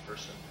with each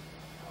person.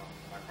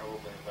 I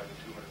probably invited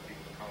 200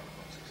 people to come,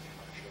 and 65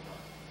 showed up.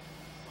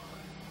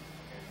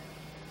 And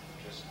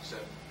just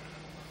said,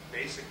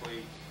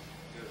 basically,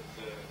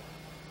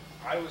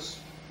 I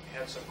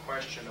had some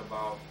question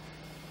about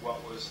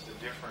what was the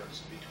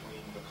difference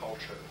between the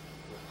culture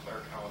with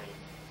Clare County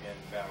and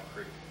Battle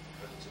Creek,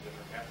 because it's a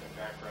different ethnic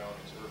background,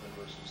 it's urban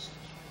versus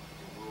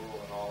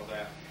rural and all of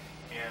that.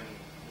 And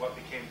what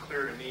became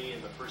clear to me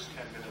in the first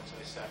 10 minutes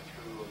I sat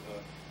through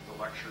the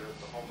lecture at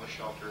the homeless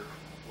shelter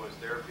was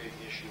their big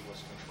issue was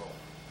control.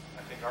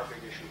 I think our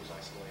big issue was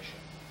isolation.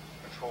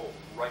 Control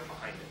right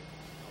behind it.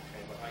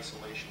 Okay, but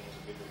isolation was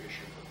a bigger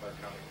issue for Clare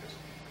County because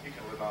you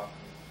can live out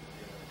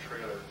in a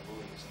trailer in the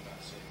boonies and not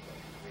see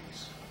anybody for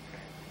weeks. Okay,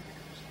 you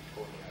can just be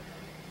totally out here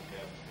and you can be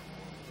dead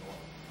for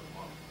a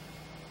month.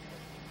 Okay.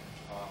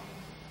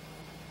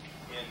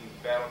 In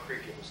Battle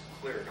Creek, it was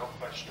clear, no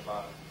question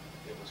about it.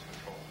 It was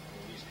control. I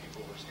mean, these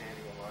people were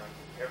standing in line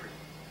for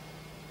everything.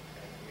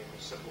 Okay? I mean, it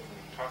was simple for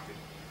me to talk to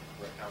them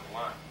right down the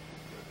line.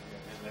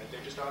 And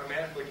they just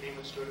automatically came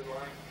and stood in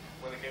line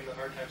when they came to the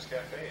Hard Times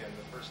Cafe. And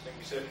the first thing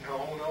we said,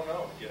 no,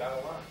 get out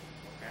of line.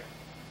 Okay?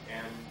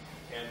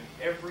 And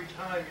every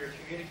time you're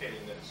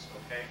communicating this,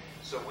 okay?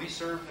 So we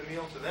served the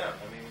meal to them.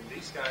 I mean,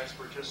 these guys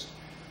were just,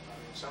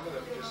 some of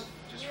them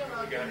just really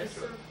got into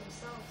it. Serve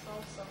themselves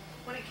also.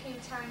 When it came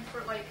time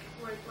for like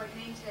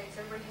name tags,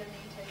 everybody had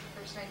name tags the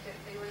first night that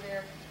they were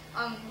there.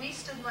 We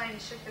stood in line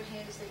and shook their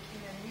hand as they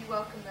came in. We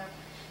welcomed them.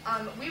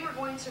 We were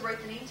going to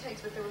write the name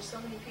tags, but there were so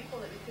many people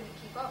that we couldn't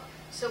keep up.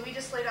 So we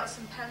just laid out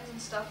some pens and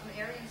stuff in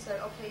the area and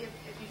said, okay,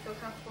 if you feel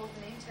comfortable with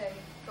the name tag,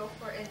 go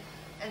for it.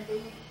 And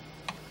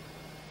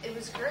it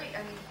was great.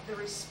 I mean, the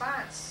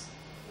response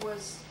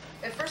was,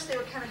 at first they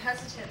were kind of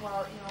hesitant.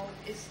 Well,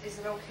 is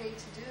it okay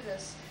to do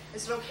this?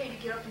 Is it okay to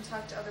get up and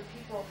talk to other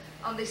people?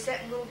 They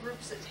sat in little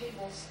groups at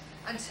tables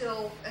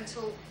until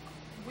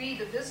we,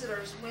 the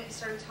visitors, went and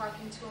started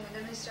talking to them, and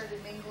then they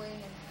started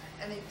mingling,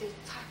 and they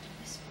talked in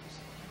whispers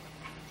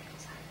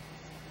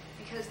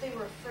because they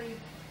were afraid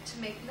to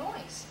make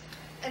noise.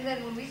 And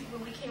then when we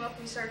came up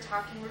and we started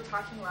talking, we were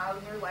talking loud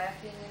and we were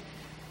laughing,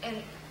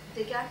 and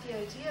they got the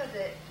idea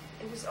that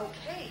it was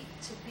okay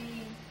to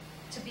be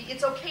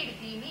it's okay to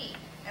be me.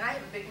 And I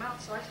have a big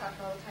mouth, so I talk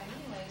all the time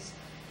anyways.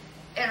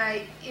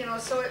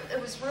 And so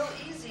it was real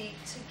easy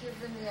to give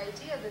them the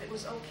idea that it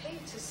was okay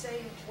to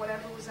say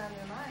whatever was on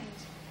their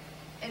mind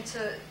and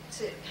to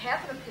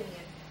have an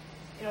opinion.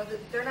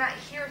 They're not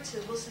here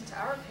to listen to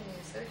our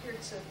opinions. They're here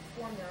to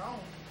form their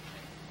own.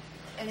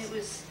 And it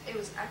was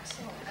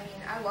excellent. I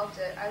mean, I loved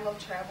it. I love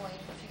traveling.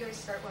 If you guys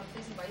start one,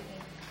 please invite me.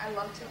 I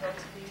love to go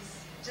to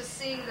these. Just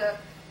seeing the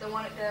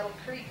one at Battle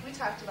Creek, we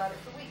talked about it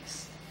for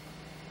weeks.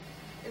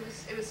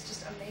 It was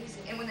just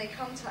amazing. And when they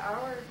come to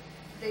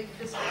they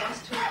visit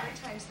us 2 or 3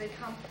 times. They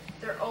come,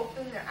 they're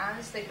open, they're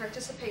honest, they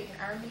participate in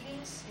our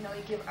meetings.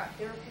 They give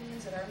their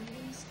opinions at our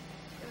meetings.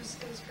 It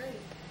was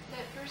great.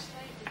 That first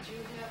night, did you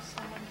have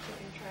someone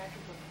keeping track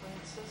of the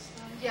point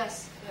system?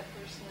 Yes. That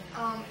first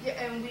night?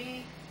 Yeah, and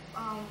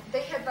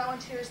they had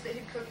volunteers that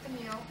had cooked the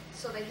meal,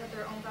 so they had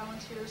their own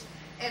volunteers.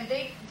 And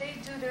they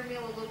do their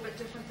meal a little bit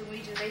different than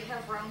we do. They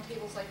have round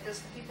tables like this.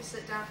 The people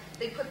sit down.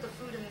 They put the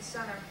food in the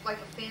center, like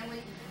a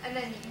family, and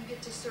then you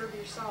get to serve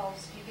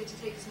yourselves. You get to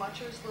take as much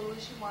or as little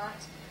as you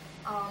want.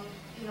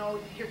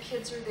 Your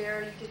kids are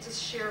there. You get to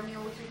share a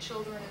meal with your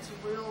children. It's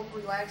a real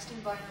relaxed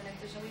environment.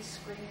 There's nobody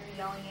screaming or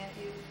yelling at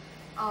you.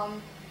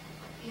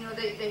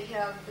 They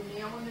have the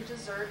meal and the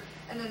dessert,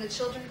 and then the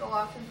children go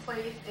off and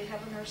play. They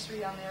have a nursery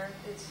down there.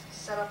 It's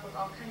set up with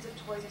all kinds of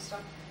toys and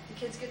stuff. The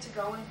kids get to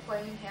go and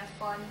play and have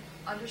fun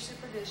under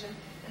supervision,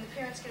 and the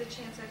parents get a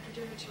chance after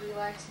dinner to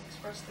relax and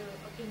express their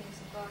opinions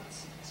and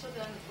thoughts. So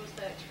then, was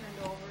that turned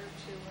over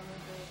to one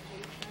of the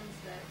patrons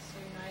that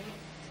same night,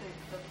 to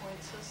the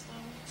point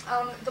system?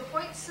 The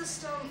point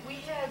system,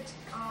 we had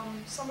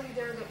somebody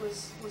there that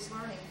was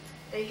learning.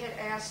 They had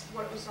asked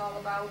what it was all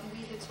about, and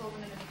we had told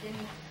them in the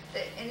beginning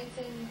that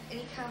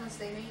any comments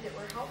they made that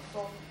were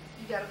helpful,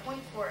 you got a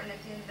point for it, and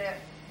at the end of that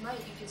night,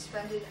 you could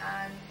spend it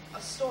on a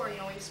store.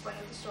 We explained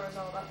what the store is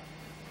all about.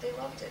 They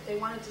loved it. They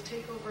wanted to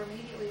take over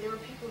immediately. There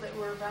were people that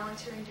were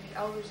volunteering to be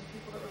elders and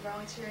people that were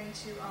volunteering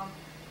to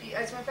be,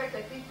 as a matter of fact,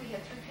 I think we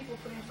had 3 people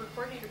put in for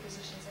coordinator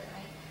positions that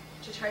night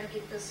to try to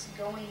get this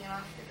going and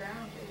off the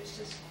ground. It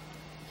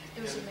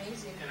was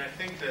amazing. And I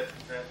think that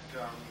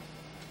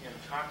in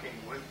talking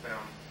with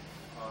them,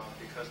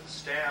 because the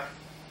staff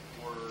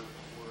were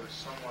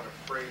somewhat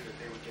afraid that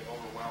they would get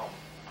overwhelmed,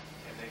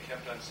 and they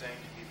kept on saying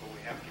to people,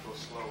 we have to go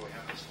slow, we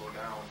have to slow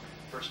down.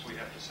 First we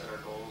have to set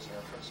our goals and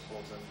our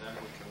principles, and then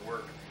we can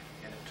work.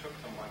 And it took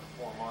them like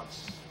 4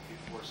 months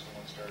before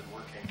someone started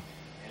working.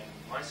 And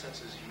my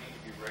sense is you need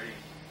to be ready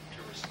to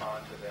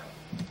respond to them.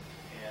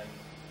 And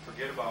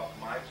forget about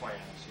my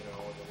plans.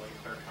 The way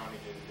Clare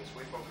County did it is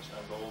we focused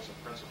on goals and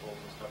principles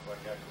and stuff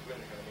like that because we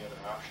didn't have any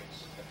other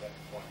options at that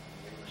point.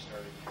 We were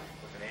started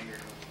with an angry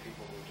group of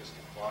people who just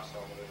lost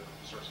all of their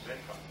source of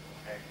income.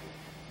 Okay,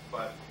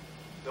 but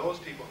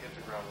those people hit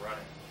the ground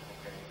running.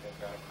 Okay, at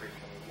Battle Creek.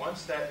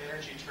 Once that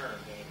energy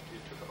turned, and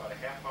it took about a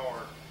half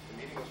hour. The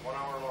meeting was 1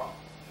 hour long.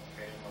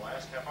 Okay, in the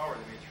last half hour,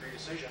 they made 3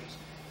 decisions,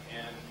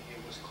 and it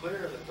was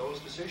clear that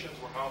those decisions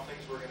were how things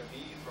were going to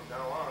be from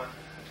now on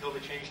until they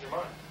changed their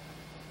mind.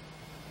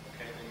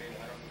 Okay, they made,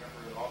 I don't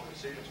remember all the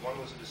decisions. One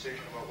was a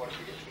decision about what if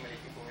we get too many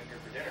people in here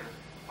for dinner,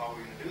 how are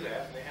we going to do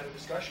that? And they had a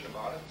discussion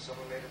about it.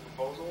 Someone made a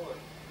proposal,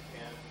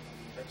 and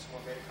then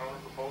someone made a counter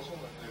proposal,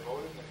 and they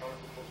voted, and the counter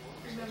proposal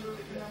was Remember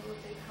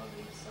how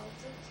they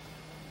solved it?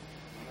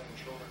 women and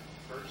children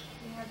first.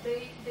 Yeah,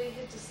 they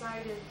had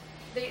decided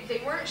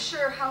they weren't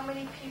sure how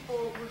many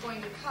people were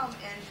going to come,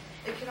 and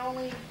they could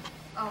only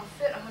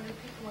fit 100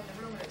 people in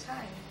the room at a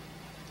time,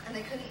 and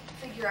they couldn't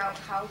figure out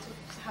how to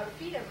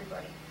feed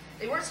everybody.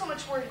 They weren't so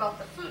much worried about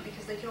the food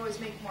because they could always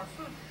make more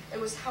food. It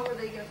was how are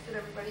they going to fit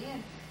everybody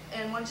in.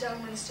 And one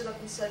gentleman stood up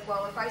and said,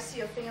 well, if I see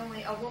a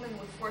woman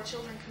with 4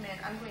 children come in,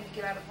 I'm going to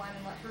get out of line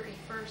and let her eat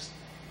first.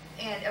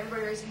 And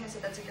everybody raised their hand and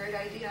said, that's a great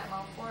idea, I'm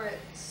all for it.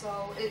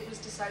 So it was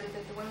decided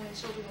that the women and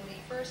children would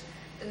eat first,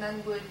 the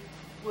men would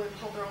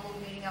hold their own little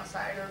meeting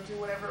outside or do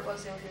whatever it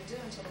was they were going to do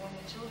until the women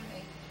and children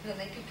ate. And then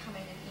they could come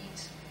in and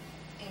eat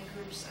in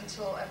groups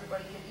until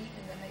everybody had eaten,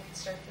 and then they could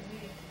start the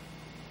meeting.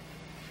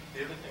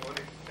 The other thing, let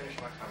me finish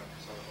my comment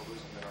because I'll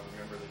lose it and then I'll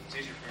remember that it's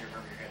easier for me to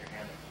remember your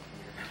hand up.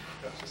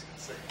 I was just going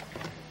to say.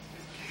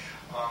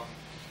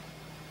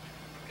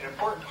 An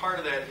important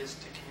part of that is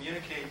to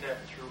communicate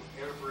that through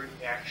every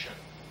action,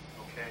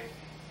 okay?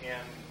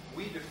 And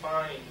we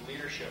define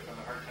leadership in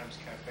the Hard Times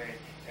Cafe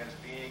as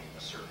being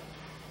a servant,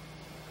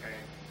 okay?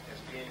 As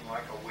being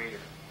like a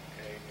waiter,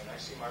 okay? And I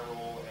see my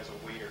role as a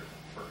waiter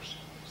first.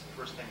 It's the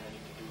first thing I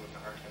need to do with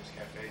the Hard Times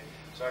Cafe.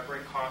 So I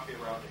bring coffee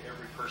around to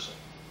every person,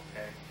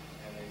 okay?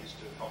 And I used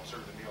to help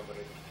serve the meal, but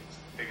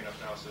it's big enough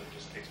now so it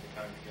just takes me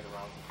time to get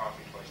around for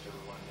coffee twice to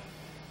everyone, and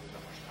there's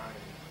not much time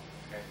anymore,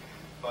 okay?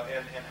 But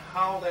and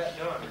how that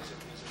done is a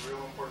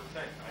real important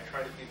thing. I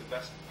try to be the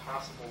best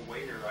possible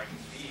waiter I can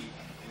be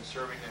in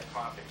serving that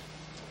coffee,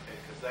 okay?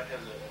 Because that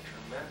has a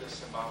tremendous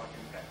symbolic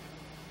impact,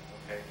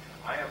 okay?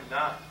 I am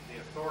not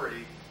the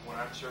authority when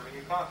I'm serving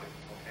you coffee,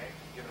 okay?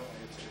 You know,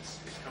 it's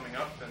coming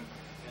up, and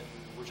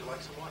would you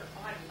like some water?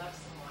 Oh, I'd love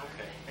some water.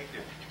 Okay, thank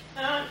you.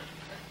 There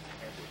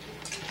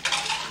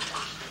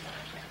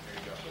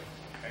you go.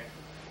 Okay.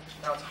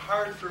 Now it's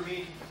hard for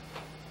me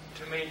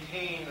to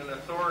maintain an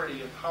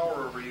authority and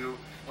power over you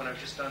when I've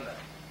just done that.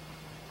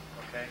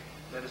 Okay?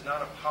 That is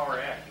not a power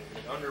act.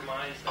 It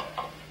undermines that.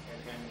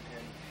 And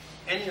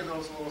any of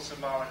those little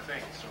symbolic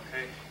things,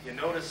 okay? You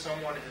notice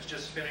someone has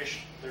just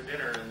finished their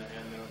dinner and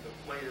the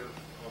plate of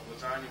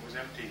lasagna was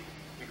empty.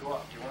 You go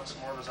up, do you want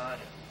some more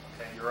lasagna?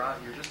 Okay?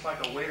 You're just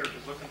like a waiter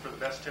who's looking for the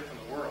best tip in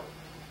the world.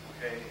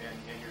 Okay?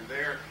 And you're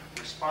there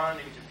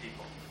responding to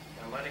people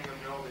and letting them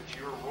know that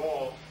your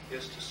role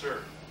is to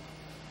serve.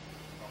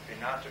 Okay,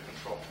 not to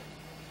control.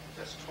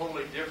 That's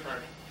totally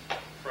different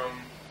from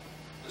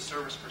the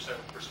service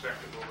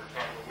perspective where we're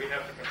talking about we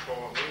have to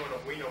control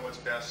it, we know what's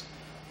best,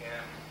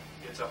 and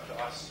It's up to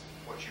us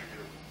what you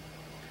do.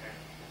 Okay?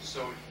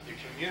 So you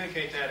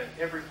communicate that in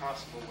every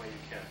possible way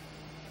you can.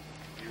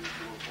 You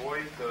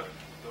avoid the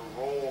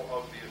role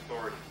of the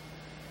authority.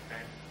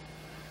 Okay?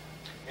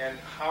 And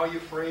how you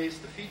phrase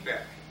the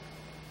feedback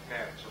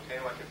matters. Okay?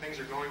 Like if things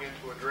are going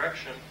into a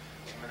direction,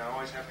 I mean, I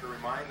always have to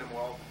remind them,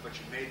 well, but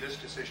you made this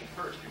decision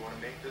first. You want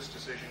to make this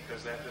decision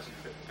because that doesn't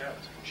fit with that.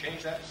 So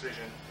change that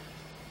decision,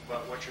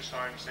 but what you're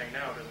saying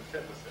now doesn't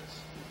fit with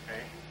this.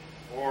 Okay?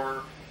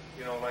 Or,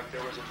 you know, like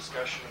there was a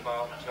discussion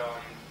about,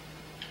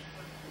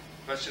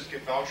 let's just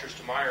get vouchers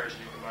to Myers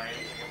and you can buy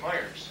anything at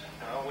Myers.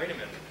 Now, wait a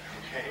minute.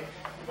 Okay?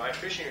 You buy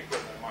fishing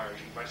equipment at Myers.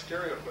 You can buy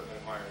stereo equipment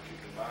at Myers. You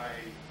can buy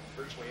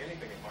virtually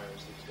anything at Myers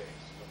these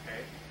days.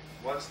 Okay?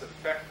 What's the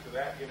effect of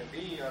that going to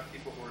be on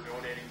people who are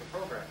donating the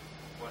program?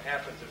 What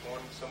happens if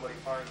somebody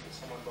finds that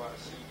someone bought a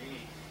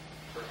CD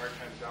for Hard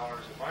Times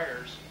Dollars at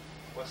Myers?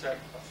 What's that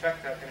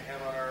effect that going to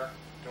have on our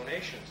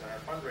donations and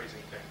our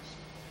fundraising things?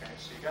 Okay,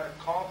 so you got to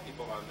call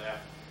people on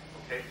that.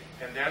 Okay,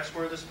 and that's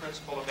where this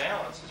principle of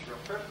balance is real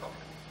critical.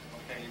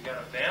 Okay, you've got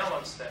to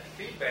balance that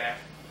feedback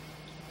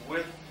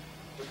with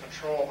the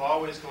control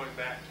always going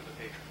back to the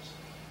patrons,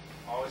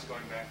 always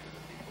going back to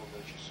the people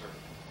that you serve.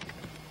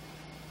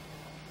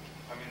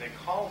 I mean, they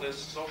call this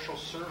social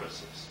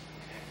services.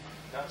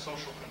 Not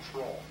social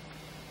control.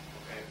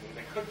 Okay,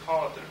 they could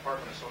call it the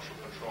Department of Social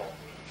Control.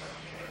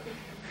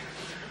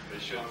 They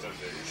should some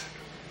days.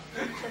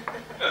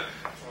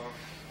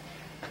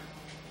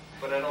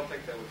 But I don't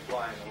think that would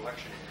fly in an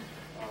election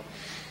year.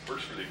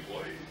 Works for the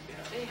employees.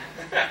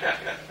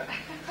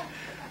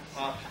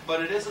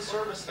 But it is a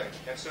service thing.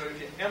 And so if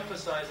you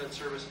emphasize that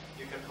service,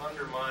 you can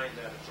undermine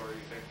that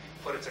authority thing.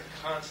 But it's a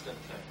constant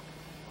thing.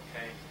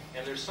 Okay?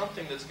 And there's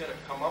something that's going to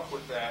come up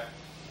with that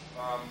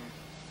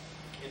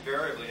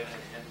invariably,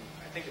 and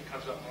I think it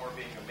comes up more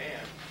being a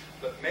man,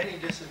 but many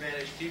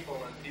disadvantaged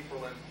people and people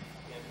in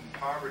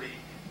poverty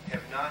have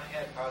not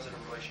had positive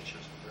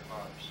relationships with their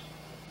fathers.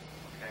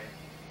 Okay?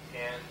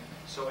 And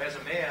so as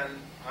a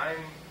man, I'm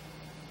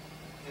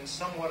in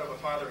somewhat of a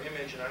father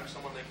image, and I'm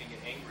someone they can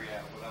get angry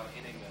at without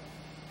hitting them,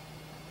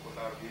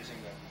 without abusing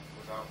them,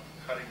 without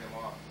cutting them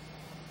off,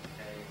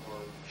 okay,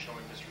 or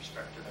showing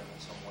disrespect to them in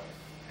some way.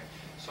 Okay?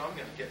 So I'm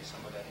going to get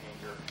some of that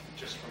anger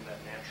just from that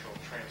natural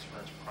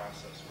transference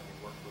process when you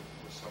work with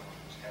someone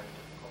who's had a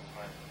difficult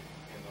time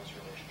in those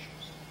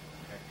relationships.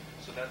 Okay?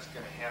 So that's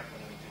going to happen,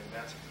 and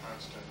that's a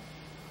constant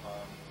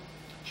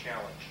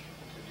challenge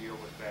to deal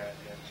with that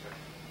and to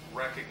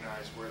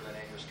recognize where that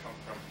anger's come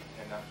from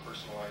and not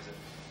personalize it.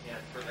 And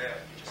for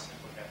that, you just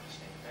simply have to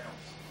stay in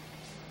balance.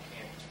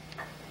 You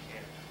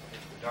can't.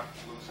 If the duck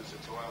loses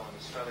its oil and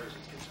its feathers,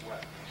 it gets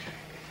wet.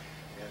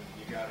 And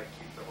you got to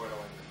keep the oil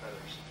in your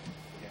feathers.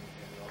 And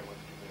the only way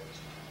to do that is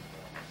to keep the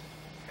balance.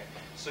 Okay?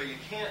 So you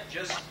can't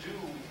just do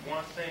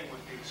one thing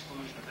with the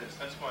exclusion of this.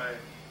 That's why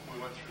we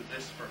went through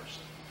this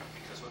first.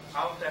 Because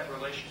without that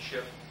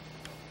relationship,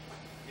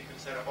 you can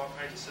set up all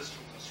kinds of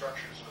systems and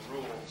structures and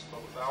rules,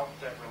 but without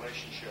that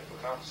relationship,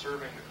 without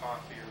serving the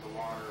coffee or the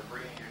water, or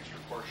bringing you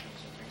extra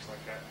portions and things like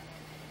that,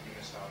 you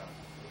miss out on.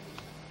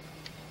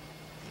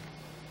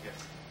 Yes.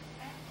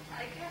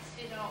 I guess,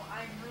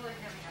 I'm really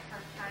having a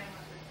hard time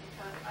with it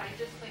because I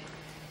just think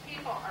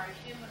people are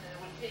human and it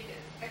would take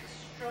an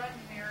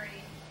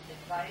extraordinary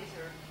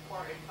advisor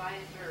or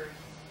advisors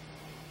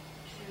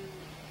to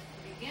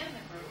begin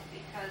the group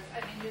because,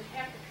 you'd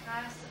have to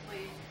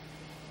constantly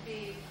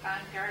be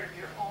on guard of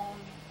your own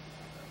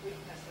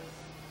weaknesses,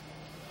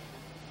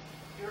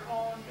 your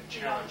own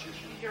challenges,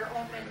 your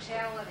own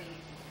mentality,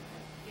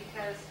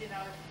 because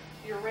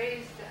you're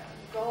raised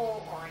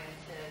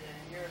goal-oriented, and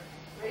you're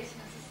raised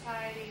in a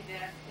society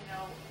that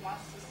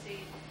wants to see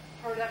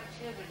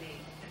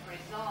productivity and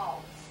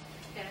results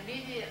and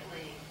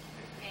immediately.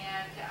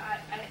 And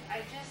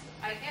I guess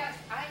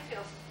I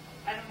feel,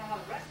 I don't know how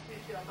the rest of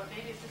you feel, but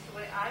maybe it's just the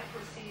way I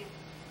perceive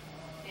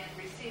and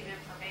receive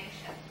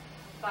information,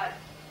 but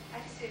I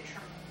see a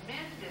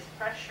tremendous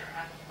pressure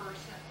on the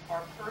person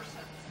or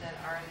persons that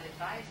are the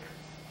advisors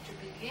to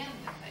begin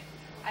the thing.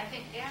 I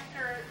think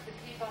after the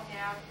people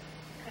have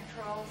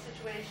control the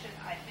situation,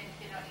 I think,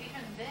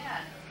 even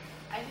then,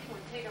 I think it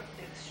would take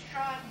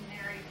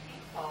extraordinary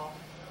people,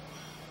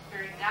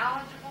 very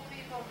knowledgeable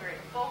people, very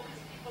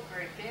focused people,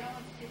 very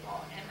balanced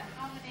people, and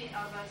how many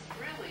of us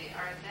really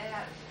are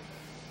that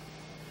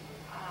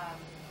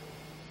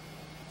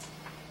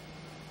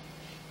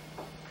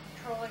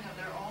controlling of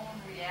their own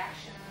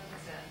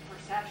reactions and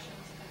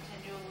perceptions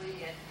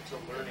continually, and It's a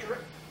learning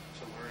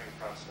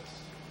process.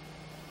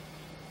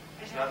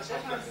 It's not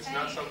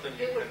something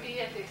you it would can-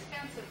 be at the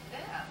expense of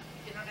them.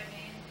 You know what I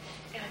mean?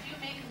 And if you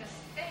make a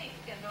mistake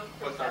in those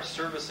But our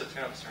service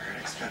attempts are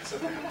inexpensive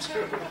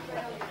too.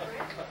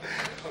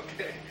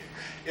 Okay,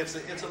 it's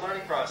a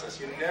learning process.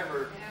 You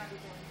never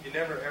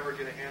ever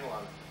get a handle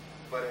on it.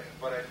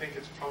 But I think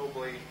it's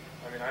probably.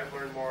 I've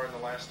learned more in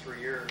the last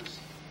 3 years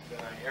than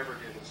I ever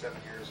did in 7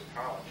 years of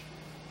college.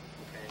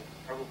 Okay,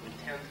 probably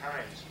 10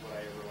 times what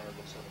I ever learned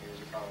in 7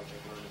 years of college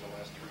I've learned in the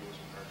last 3 years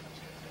of Hard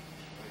Times Campaign.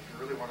 And if you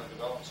really want to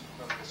develop some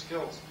clinical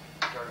skills,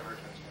 start a Hard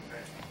Times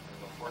Campaign, and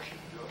they'll force you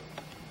to do it.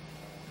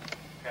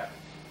 happens.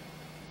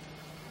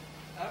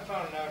 I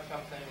found out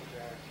some things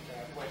that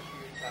what you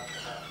were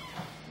talking about.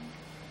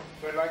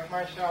 But like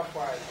myself,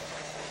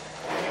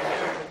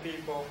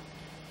 people,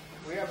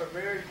 we have a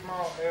very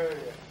small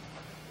area.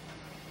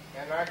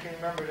 And I can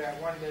remember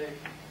that one day,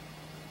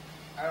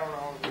 I don't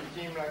know, it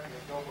seemed like it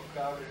was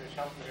overcrowded or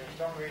something. For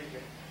some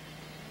reason,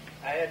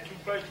 I had 2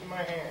 plates in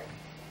my hand.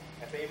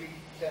 A baby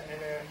sitting in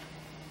there,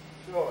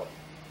 floor.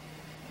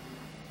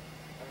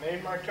 I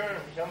made my turn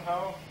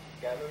somehow,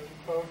 got a little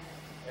too close,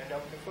 ended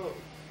up with the food.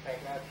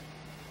 Thank God,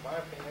 in my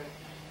opinion,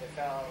 it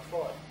fell on the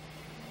floor.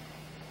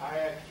 I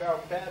had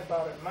felt bad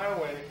about it my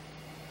way,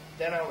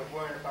 then I was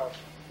worried about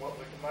what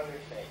would the mother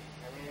say.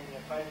 I mean,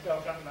 if I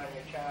felt something on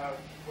your child,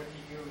 what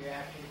did you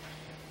react to?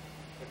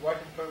 It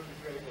wasn't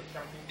perfectly, but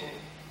some people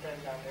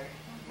depend on their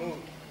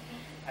mood.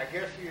 I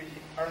guess you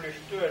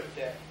understood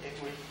that it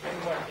was too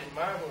much in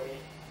my way,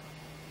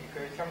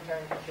 because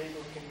sometimes the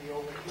table can be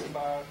over too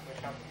far or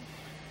something.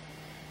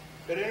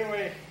 But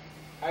anyway,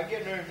 I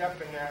get nerved up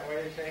in that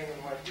way, saying,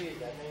 well, geez,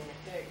 I made a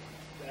mistake,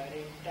 but I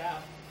didn't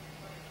stop.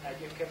 I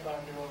just kept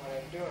on doing what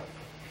I was doing.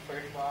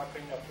 First of all, I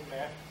cleaned up the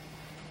mess.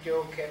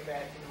 Still kept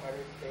asking the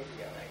mother,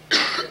 baby, I like,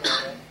 you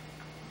know, that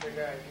the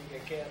guys,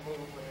 they can't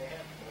move when they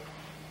have to.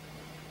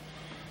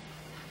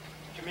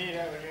 To me,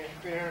 that was an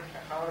experience,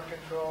 how to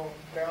control,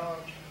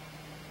 balance,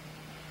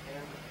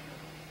 and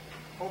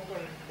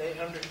hoping they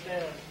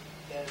understand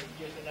that it's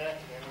just an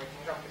accident. When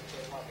something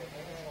says, like,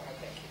 I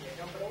think you're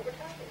jumping over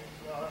top of it.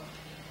 No,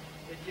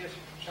 it's just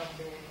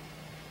something.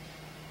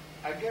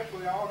 I guess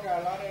we all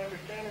got a lot of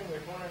understanding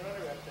with one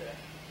another up there.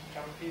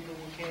 Some people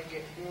we can't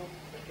get through,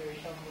 but there's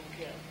some who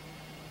can.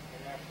 And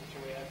that's just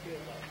the way I feel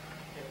about it.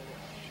 And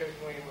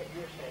certainly what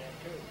you're saying,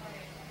 too.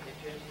 It's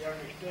just the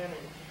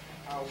understanding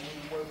how we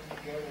work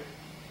together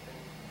and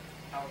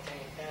how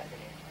things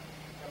happen.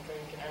 Some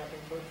things can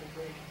happen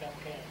perfectly, some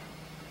can't.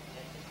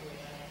 That's just the way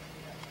I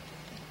feel.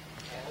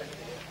 And it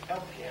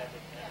helps you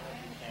understand what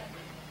you can.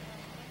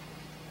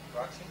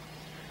 Roxy?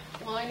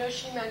 Well, I know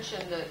she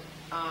mentioned that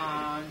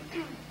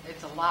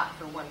it's a lot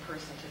for one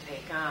person to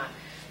take on.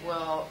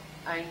 Well,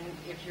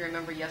 if you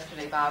remember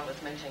yesterday, Bob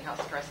was mentioning how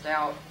stressed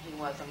out he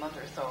was a month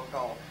or so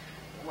ago.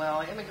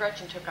 Well, him and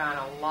Gretchen took on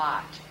a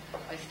lot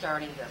by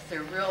starting this.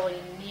 There really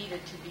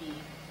needed to be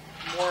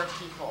more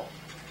people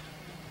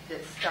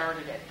that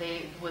started it.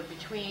 They,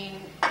 between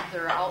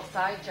their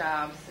outside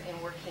jobs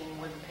and working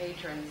with the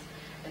patrons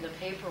and the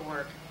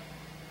paperwork,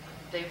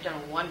 they've done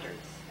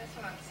wonders. That's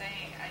what I'm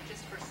saying. I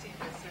just foresee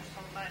this. There's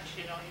so much,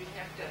 you know, you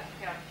have to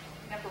have,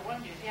 number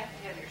one, you have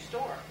to have your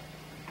store.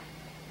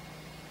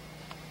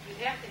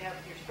 You'd have to have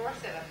your store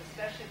set up,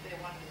 especially if they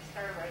wanted to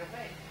start right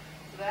away.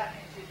 So that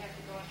means you'd have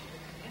to go into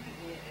the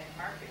community and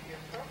market your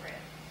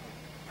program.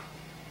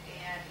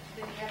 And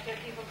then you have to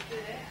have people to do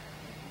that.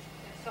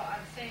 And so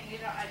I'm saying, you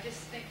know, I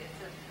just think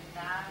it's a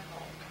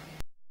phenomenal